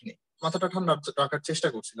জন্য রাখিনি, মাথাটা ঠান্ডা রাখার চেষ্টা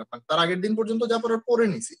করছিলাম। মানে তার আগের দিন পর্যন্ত যা পড়ার পড়ে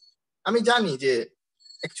নিছি। আমি জানি যে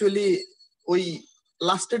অ্যাকচুয়ালি ওই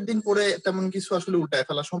লাস্টের দিন পরে তেমন কিছু আসলে উল্টায়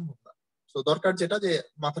ফেলা সম্ভব না। তো দরকার যেটা যে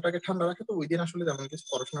মাথাটাকে ঠান্ডা রাখে, তো ওই দিন আসলে তেমন কিছু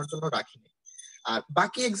পড়াশোনার জন্য রাখিনি। আর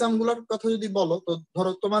বাকি এক্সাম গুলোর কথা যদি বলো, তো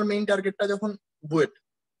ধরো তোমার মেইন টার্গেটটা যখন বুয়েট,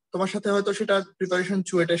 তোমার সাথে হয়তো সেটা প্রিপারেশন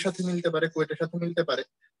চুয়েটের সাথে মিলতে পারে, কুয়েটের সাথে মিলতে পারে।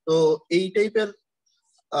 তো এই টাইপের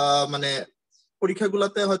মানে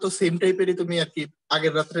পরীক্ষাগুলোতে হয়তো সেম টাইপেরই তুমি আর কি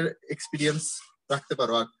আগের রাত্রের এক্সপিরিয়েন্স রাখতে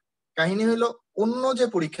পারো। আর কাহিনী হলো অন্য যে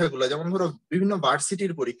পরীক্ষাগুলো, যেমন ধরো বিভিন্ন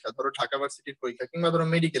ভার্সিটির পরীক্ষা, ধরো ঢাকা ভার্সিটির পরীক্ষা, কিংবা ধরো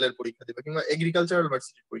মেডিকেলের পরীক্ষা দিবে, কিংবা এগ্রিকালচারাল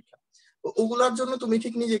ভার্সিটির পরীক্ষা, তো ওগুলার জন্য তুমি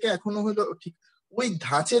ঠিক নিজেকে এখনো হইলো ঠিক ওই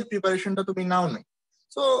ধাঁচের প্রিপারেশনটা তুমি নাও নাই।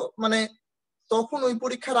 তো মানে তখন ওই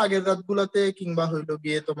পরীক্ষার আগের রাতগুলাতে, কিংবা হইলো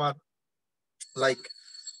গিয়ে তোমার লাইক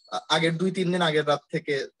আগের 2-3 দিন আগের রাত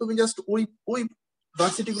থেকে তুমি জাস্ট ওই ওই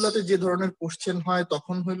ভার্সিটি গুলোতে যে ধরনের কোশ্চেন হয়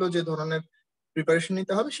তখন হইলো যে ধরনের প্রিপারেশন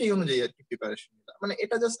নিতে হবে সেই অনুযায়ী আর কি প্রিপারেশন নিতে। মানে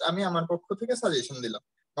এটা জাস্ট আমি আমার পক্ষ থেকে সাজেশন দিলাম,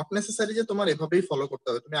 নট নেসেসারি যে তোমার এভাবেই ফলো করতে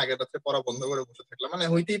হবে। তুমি আগের রাত্রে পড়া বন্ধ করে বসে থাকলে, মানে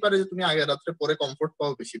হইতেই পারে যে তুমি আগের রাত্রে পড়ে কমফোর্ট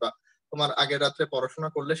পাও বেশি, বা তোমার আগের রাত্রে পড়াশোনা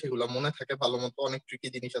করলে সেগুলো মনে থাকে ভালো মতো, অনেক ট্রিকি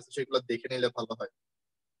জিনিস আছে সেগুলো দেখে নিলে ভালো হয়।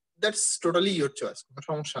 দ্যাটস টোটালি ইয়োর চয়েস, কোনো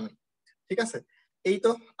সমস্যা নেই। ঠিক আছে, এই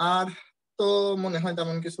তো। আর তো মনে হয়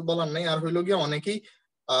তেমন কিছু বলার নেই। আর হইলো গিয়ে অনেকেই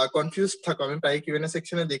কনফিউজ থাকো, আমি প্রায় কিউএনএ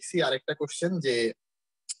সেকশনে দেখছি আরেকটা কোশ্চেন যে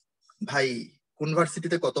ভাই কোন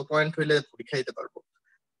ভার্সিটিতে কত পয়েন্ট হইলে পরীক্ষা দিতে পারবো।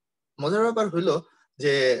 মজার ব্যাপার হইলো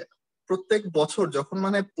যে প্রত্যেক বছর যখন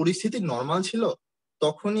মানে পরিস্থিতি নর্মাল ছিল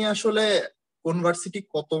তখনই আসলে কোন ভার্সিটি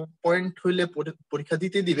কত পয়েন্ট হইলে পরীক্ষা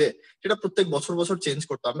দিতে দিবে সেটা প্রত্যেক বছর বছর চেঞ্জ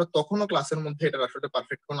করতো। আমরা তখনও ক্লাসের মধ্যে এটা আসলে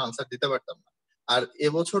পারফেক্ট কোনো আনসার দিতে পারতাম না। আর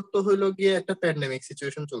এবছর তো হইলো গিয়ে একটা প্যান্ডেমিক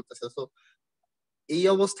সিচুয়েশন চলতেছে, তো এই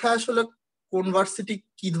অবস্থায় আসলে কোন ভার্সিটি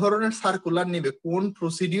কি ধরনের সার্কুলার নিবে, কোন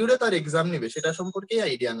প্রসিডিউরে তার এক্সাম নিবে সেটা সম্পর্কে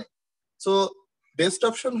আইডিয়া নেই। সো বেস্ট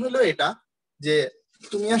অপশন হলো এটা যে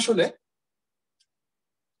তুমি আসলে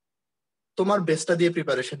তোমার বেস্টটা দিয়ে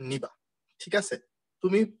প্রিপারেশন নিবা। ঠিক আছে,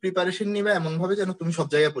 তুমি প্রিপারেশন নিবা এমন ভাবে যেন তুমি সব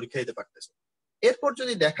জায়গায় পরীক্ষা দিতে পারতেছো। এরপর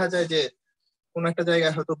যদি দেখা যায় যে কোন একটা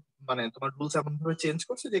জায়গায় হয়তো মানে তোমার রুলস এমন ভাবে চেঞ্জ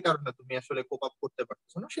করছে যে কারণে তুমি আসলে কোপ আপ করতে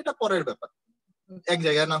পারতেছো না, সেটা পরের ব্যাপার। এক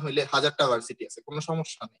জায়গায় না হইলে হাজারটা ভার্সিটি আছে, কোনো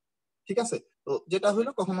সমস্যা নেই। ঠিক আছে, তো যেটা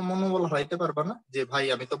হইলো কখনো মনোবল হারাইতে পারবা না যে ভাই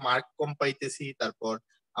আমি তো মার্ক কম পাইতেছি, তারপর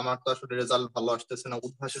আমার তো আসলে রেজাল্ট ভালো আসতেছে না,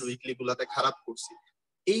 উদ্ভাসের উইকলি গুলাতে খারাপ করছি।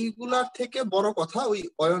 এইগুলার থেকে বড় কথা ওই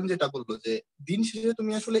অয়ন যেটা বললো যে দিন শেষে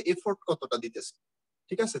তুমি আসলে এফোর্ট কতটা দিতেছো।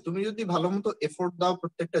 ঠিক আছে, তুমি যদি ভালো মতো এফোর্ট দাও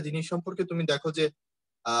প্রত্যেকটা জিনিস সম্পর্কে, তুমি দেখো যে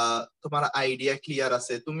তোমার আইডিয়া ক্লিয়ার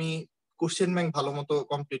আছে, তুমি কোশ্চেন ব্যাংক ভালো মতো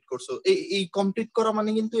কমপ্লিট করছো। এই কমপ্লিট করা মানে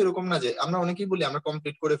কিন্তু এরকম না যে আমরা অনেকেই বলি আমরা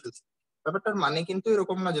কমপ্লিট করে ফেলছি, ব্যাপারটার মানে কিন্তু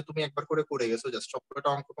এরকম না যে তুমি একবার করে গেছো, জাস্ট সবকটা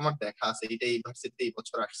অঙ্ক তোমার দেখা আছে, এটা ইউনিভার্সিটিতে এই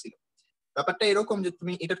বছর আসছিল। ব্যাপারটা এরকম যে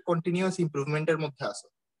তুমি এটার কন্টিনিউয়াস ইমপ্রুভমেন্টের মধ্যে আছো।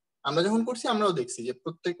 আমরা যখন করছি আমরাও দেখছি যে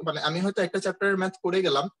প্রত্যেক মানে আমি হয়তো একটা চ্যাপ্টারের ম্যাথ করে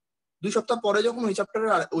গেলাম, 2 সপ্তাহ পরে যখন ওই চ্যাপ্টারের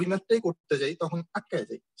ওই ম্যাথটাই করতে যাই তখন আটকায়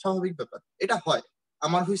যাই, স্বাভাবিক ব্যাপার, এটা হয়।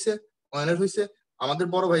 আমার হয়েছে, অয়নের হয়েছে, আমাদের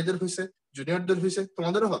বড় ভাইদের হয়েছে, জুনিয়রদের হয়েছে,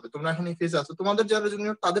 তোমাদেরও হবে। তোমরা এখন এই ফেজে আছো, তোমাদের যারা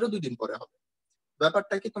জুনিয়র তাদেরও 2 দিন পরে হবে।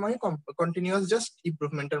 ব্যাপারটা কি তোমাকে কন্টিনিউয়াস জাস্ট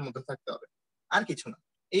ইমপ্রুভমেন্টের মধ্যে থাকতে হবে, আর কিছু না।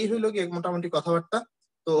 এই হইলো কি মোটামুটি কথাবার্তা।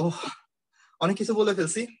 তো অনেক কিছু বলে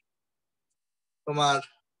ফেলছি। তোমার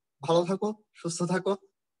ভালো থাকো, সুস্থ থাকো,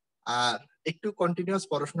 আর একটু কন্টিনিউয়াস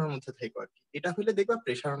পড়াশোনার মধ্যে থেকো আর কি। এটা হইলে দেখবা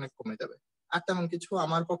প্রেশার অনেক কমে যাবে। আর তেমন কিছু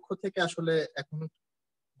আমার পক্ষ থেকে আসলে এখন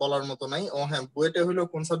বলার মতো নাই। ও হ্যাঁ, বুয়েটে হইলো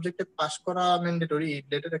কোন সাবজেক্টে পাশ করা ম্যান্ডেটরি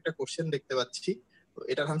রিলেটেড একটা কোশ্চেন দেখতে পাচ্ছি, তো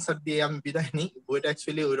এটার আনসার দিয়ে আমি বিদায় নিই। বুয়েট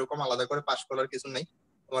অ্যাকচুয়ালি ওইরকম আলাদা করে পাশ করার কিছু নাই।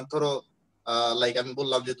 তোমার ধরো লাইক আমি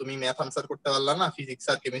বললাম যে তুমি ম্যাথ আনসার করতে পারলা না, ফিজিক্স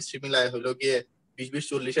আর কেমিস্ট্রি মিলায় হইলো গিয়ে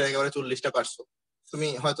 20-20-40-এর একেবারে 40টা পারছো। তুমি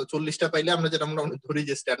হয়তো 40টা পাইলে আমরা যেটা মোটামুটি ধরি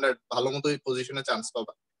যে স্ট্যান্ডার্ড ভালো মতো পজিশনে চান্স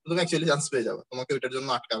পাবা, তুমি অ্যাকচুয়ালি চান্স পেয়ে যাবে, তোমাকে ওইটার জন্য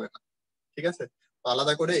আটকাবে না। ঠিক আছে, তো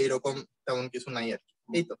আলাদা করে এরকম তেমন কিছু নাই আর কি।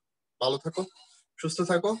 এই তো, ভালো থাকো, সুস্থ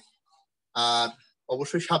থাকো, আর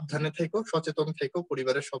অবশ্যই সাবধানে থেকো, সচেতন থেকো,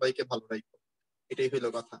 পরিবারের সবাইকে ভালো রাখো। এটাই হইলো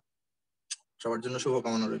কথা। সবার জন্য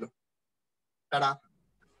শুভকামনা রইল। টাটা।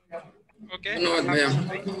 ওকে, ধন্যবাদ ভাইয়া।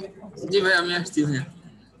 জি ভাই, আমি আসছি ভাইয়া।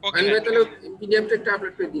 ওকে ভাই তাহলে পিডিএফটা একটা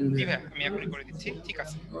আপলোড করে দিন জি ভাইয়া। ভাই, আমি এখনই করে দিচ্ছি। ঠিক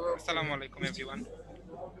আছে, আসসালামু আলাইকুম এভরিওয়ান।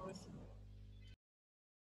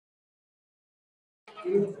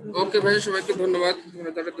 ওকে ভাই, সবাইকে ধন্যবাদ,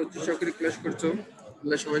 তোমরা তাহলে ধৈর্য সহকারে ক্লাস করছো।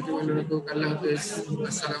 আল্লাহ সবাইকে ভালো রাখুক। আল্লাহ হাফেজ,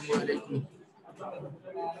 আসসালামু আলাইকুম।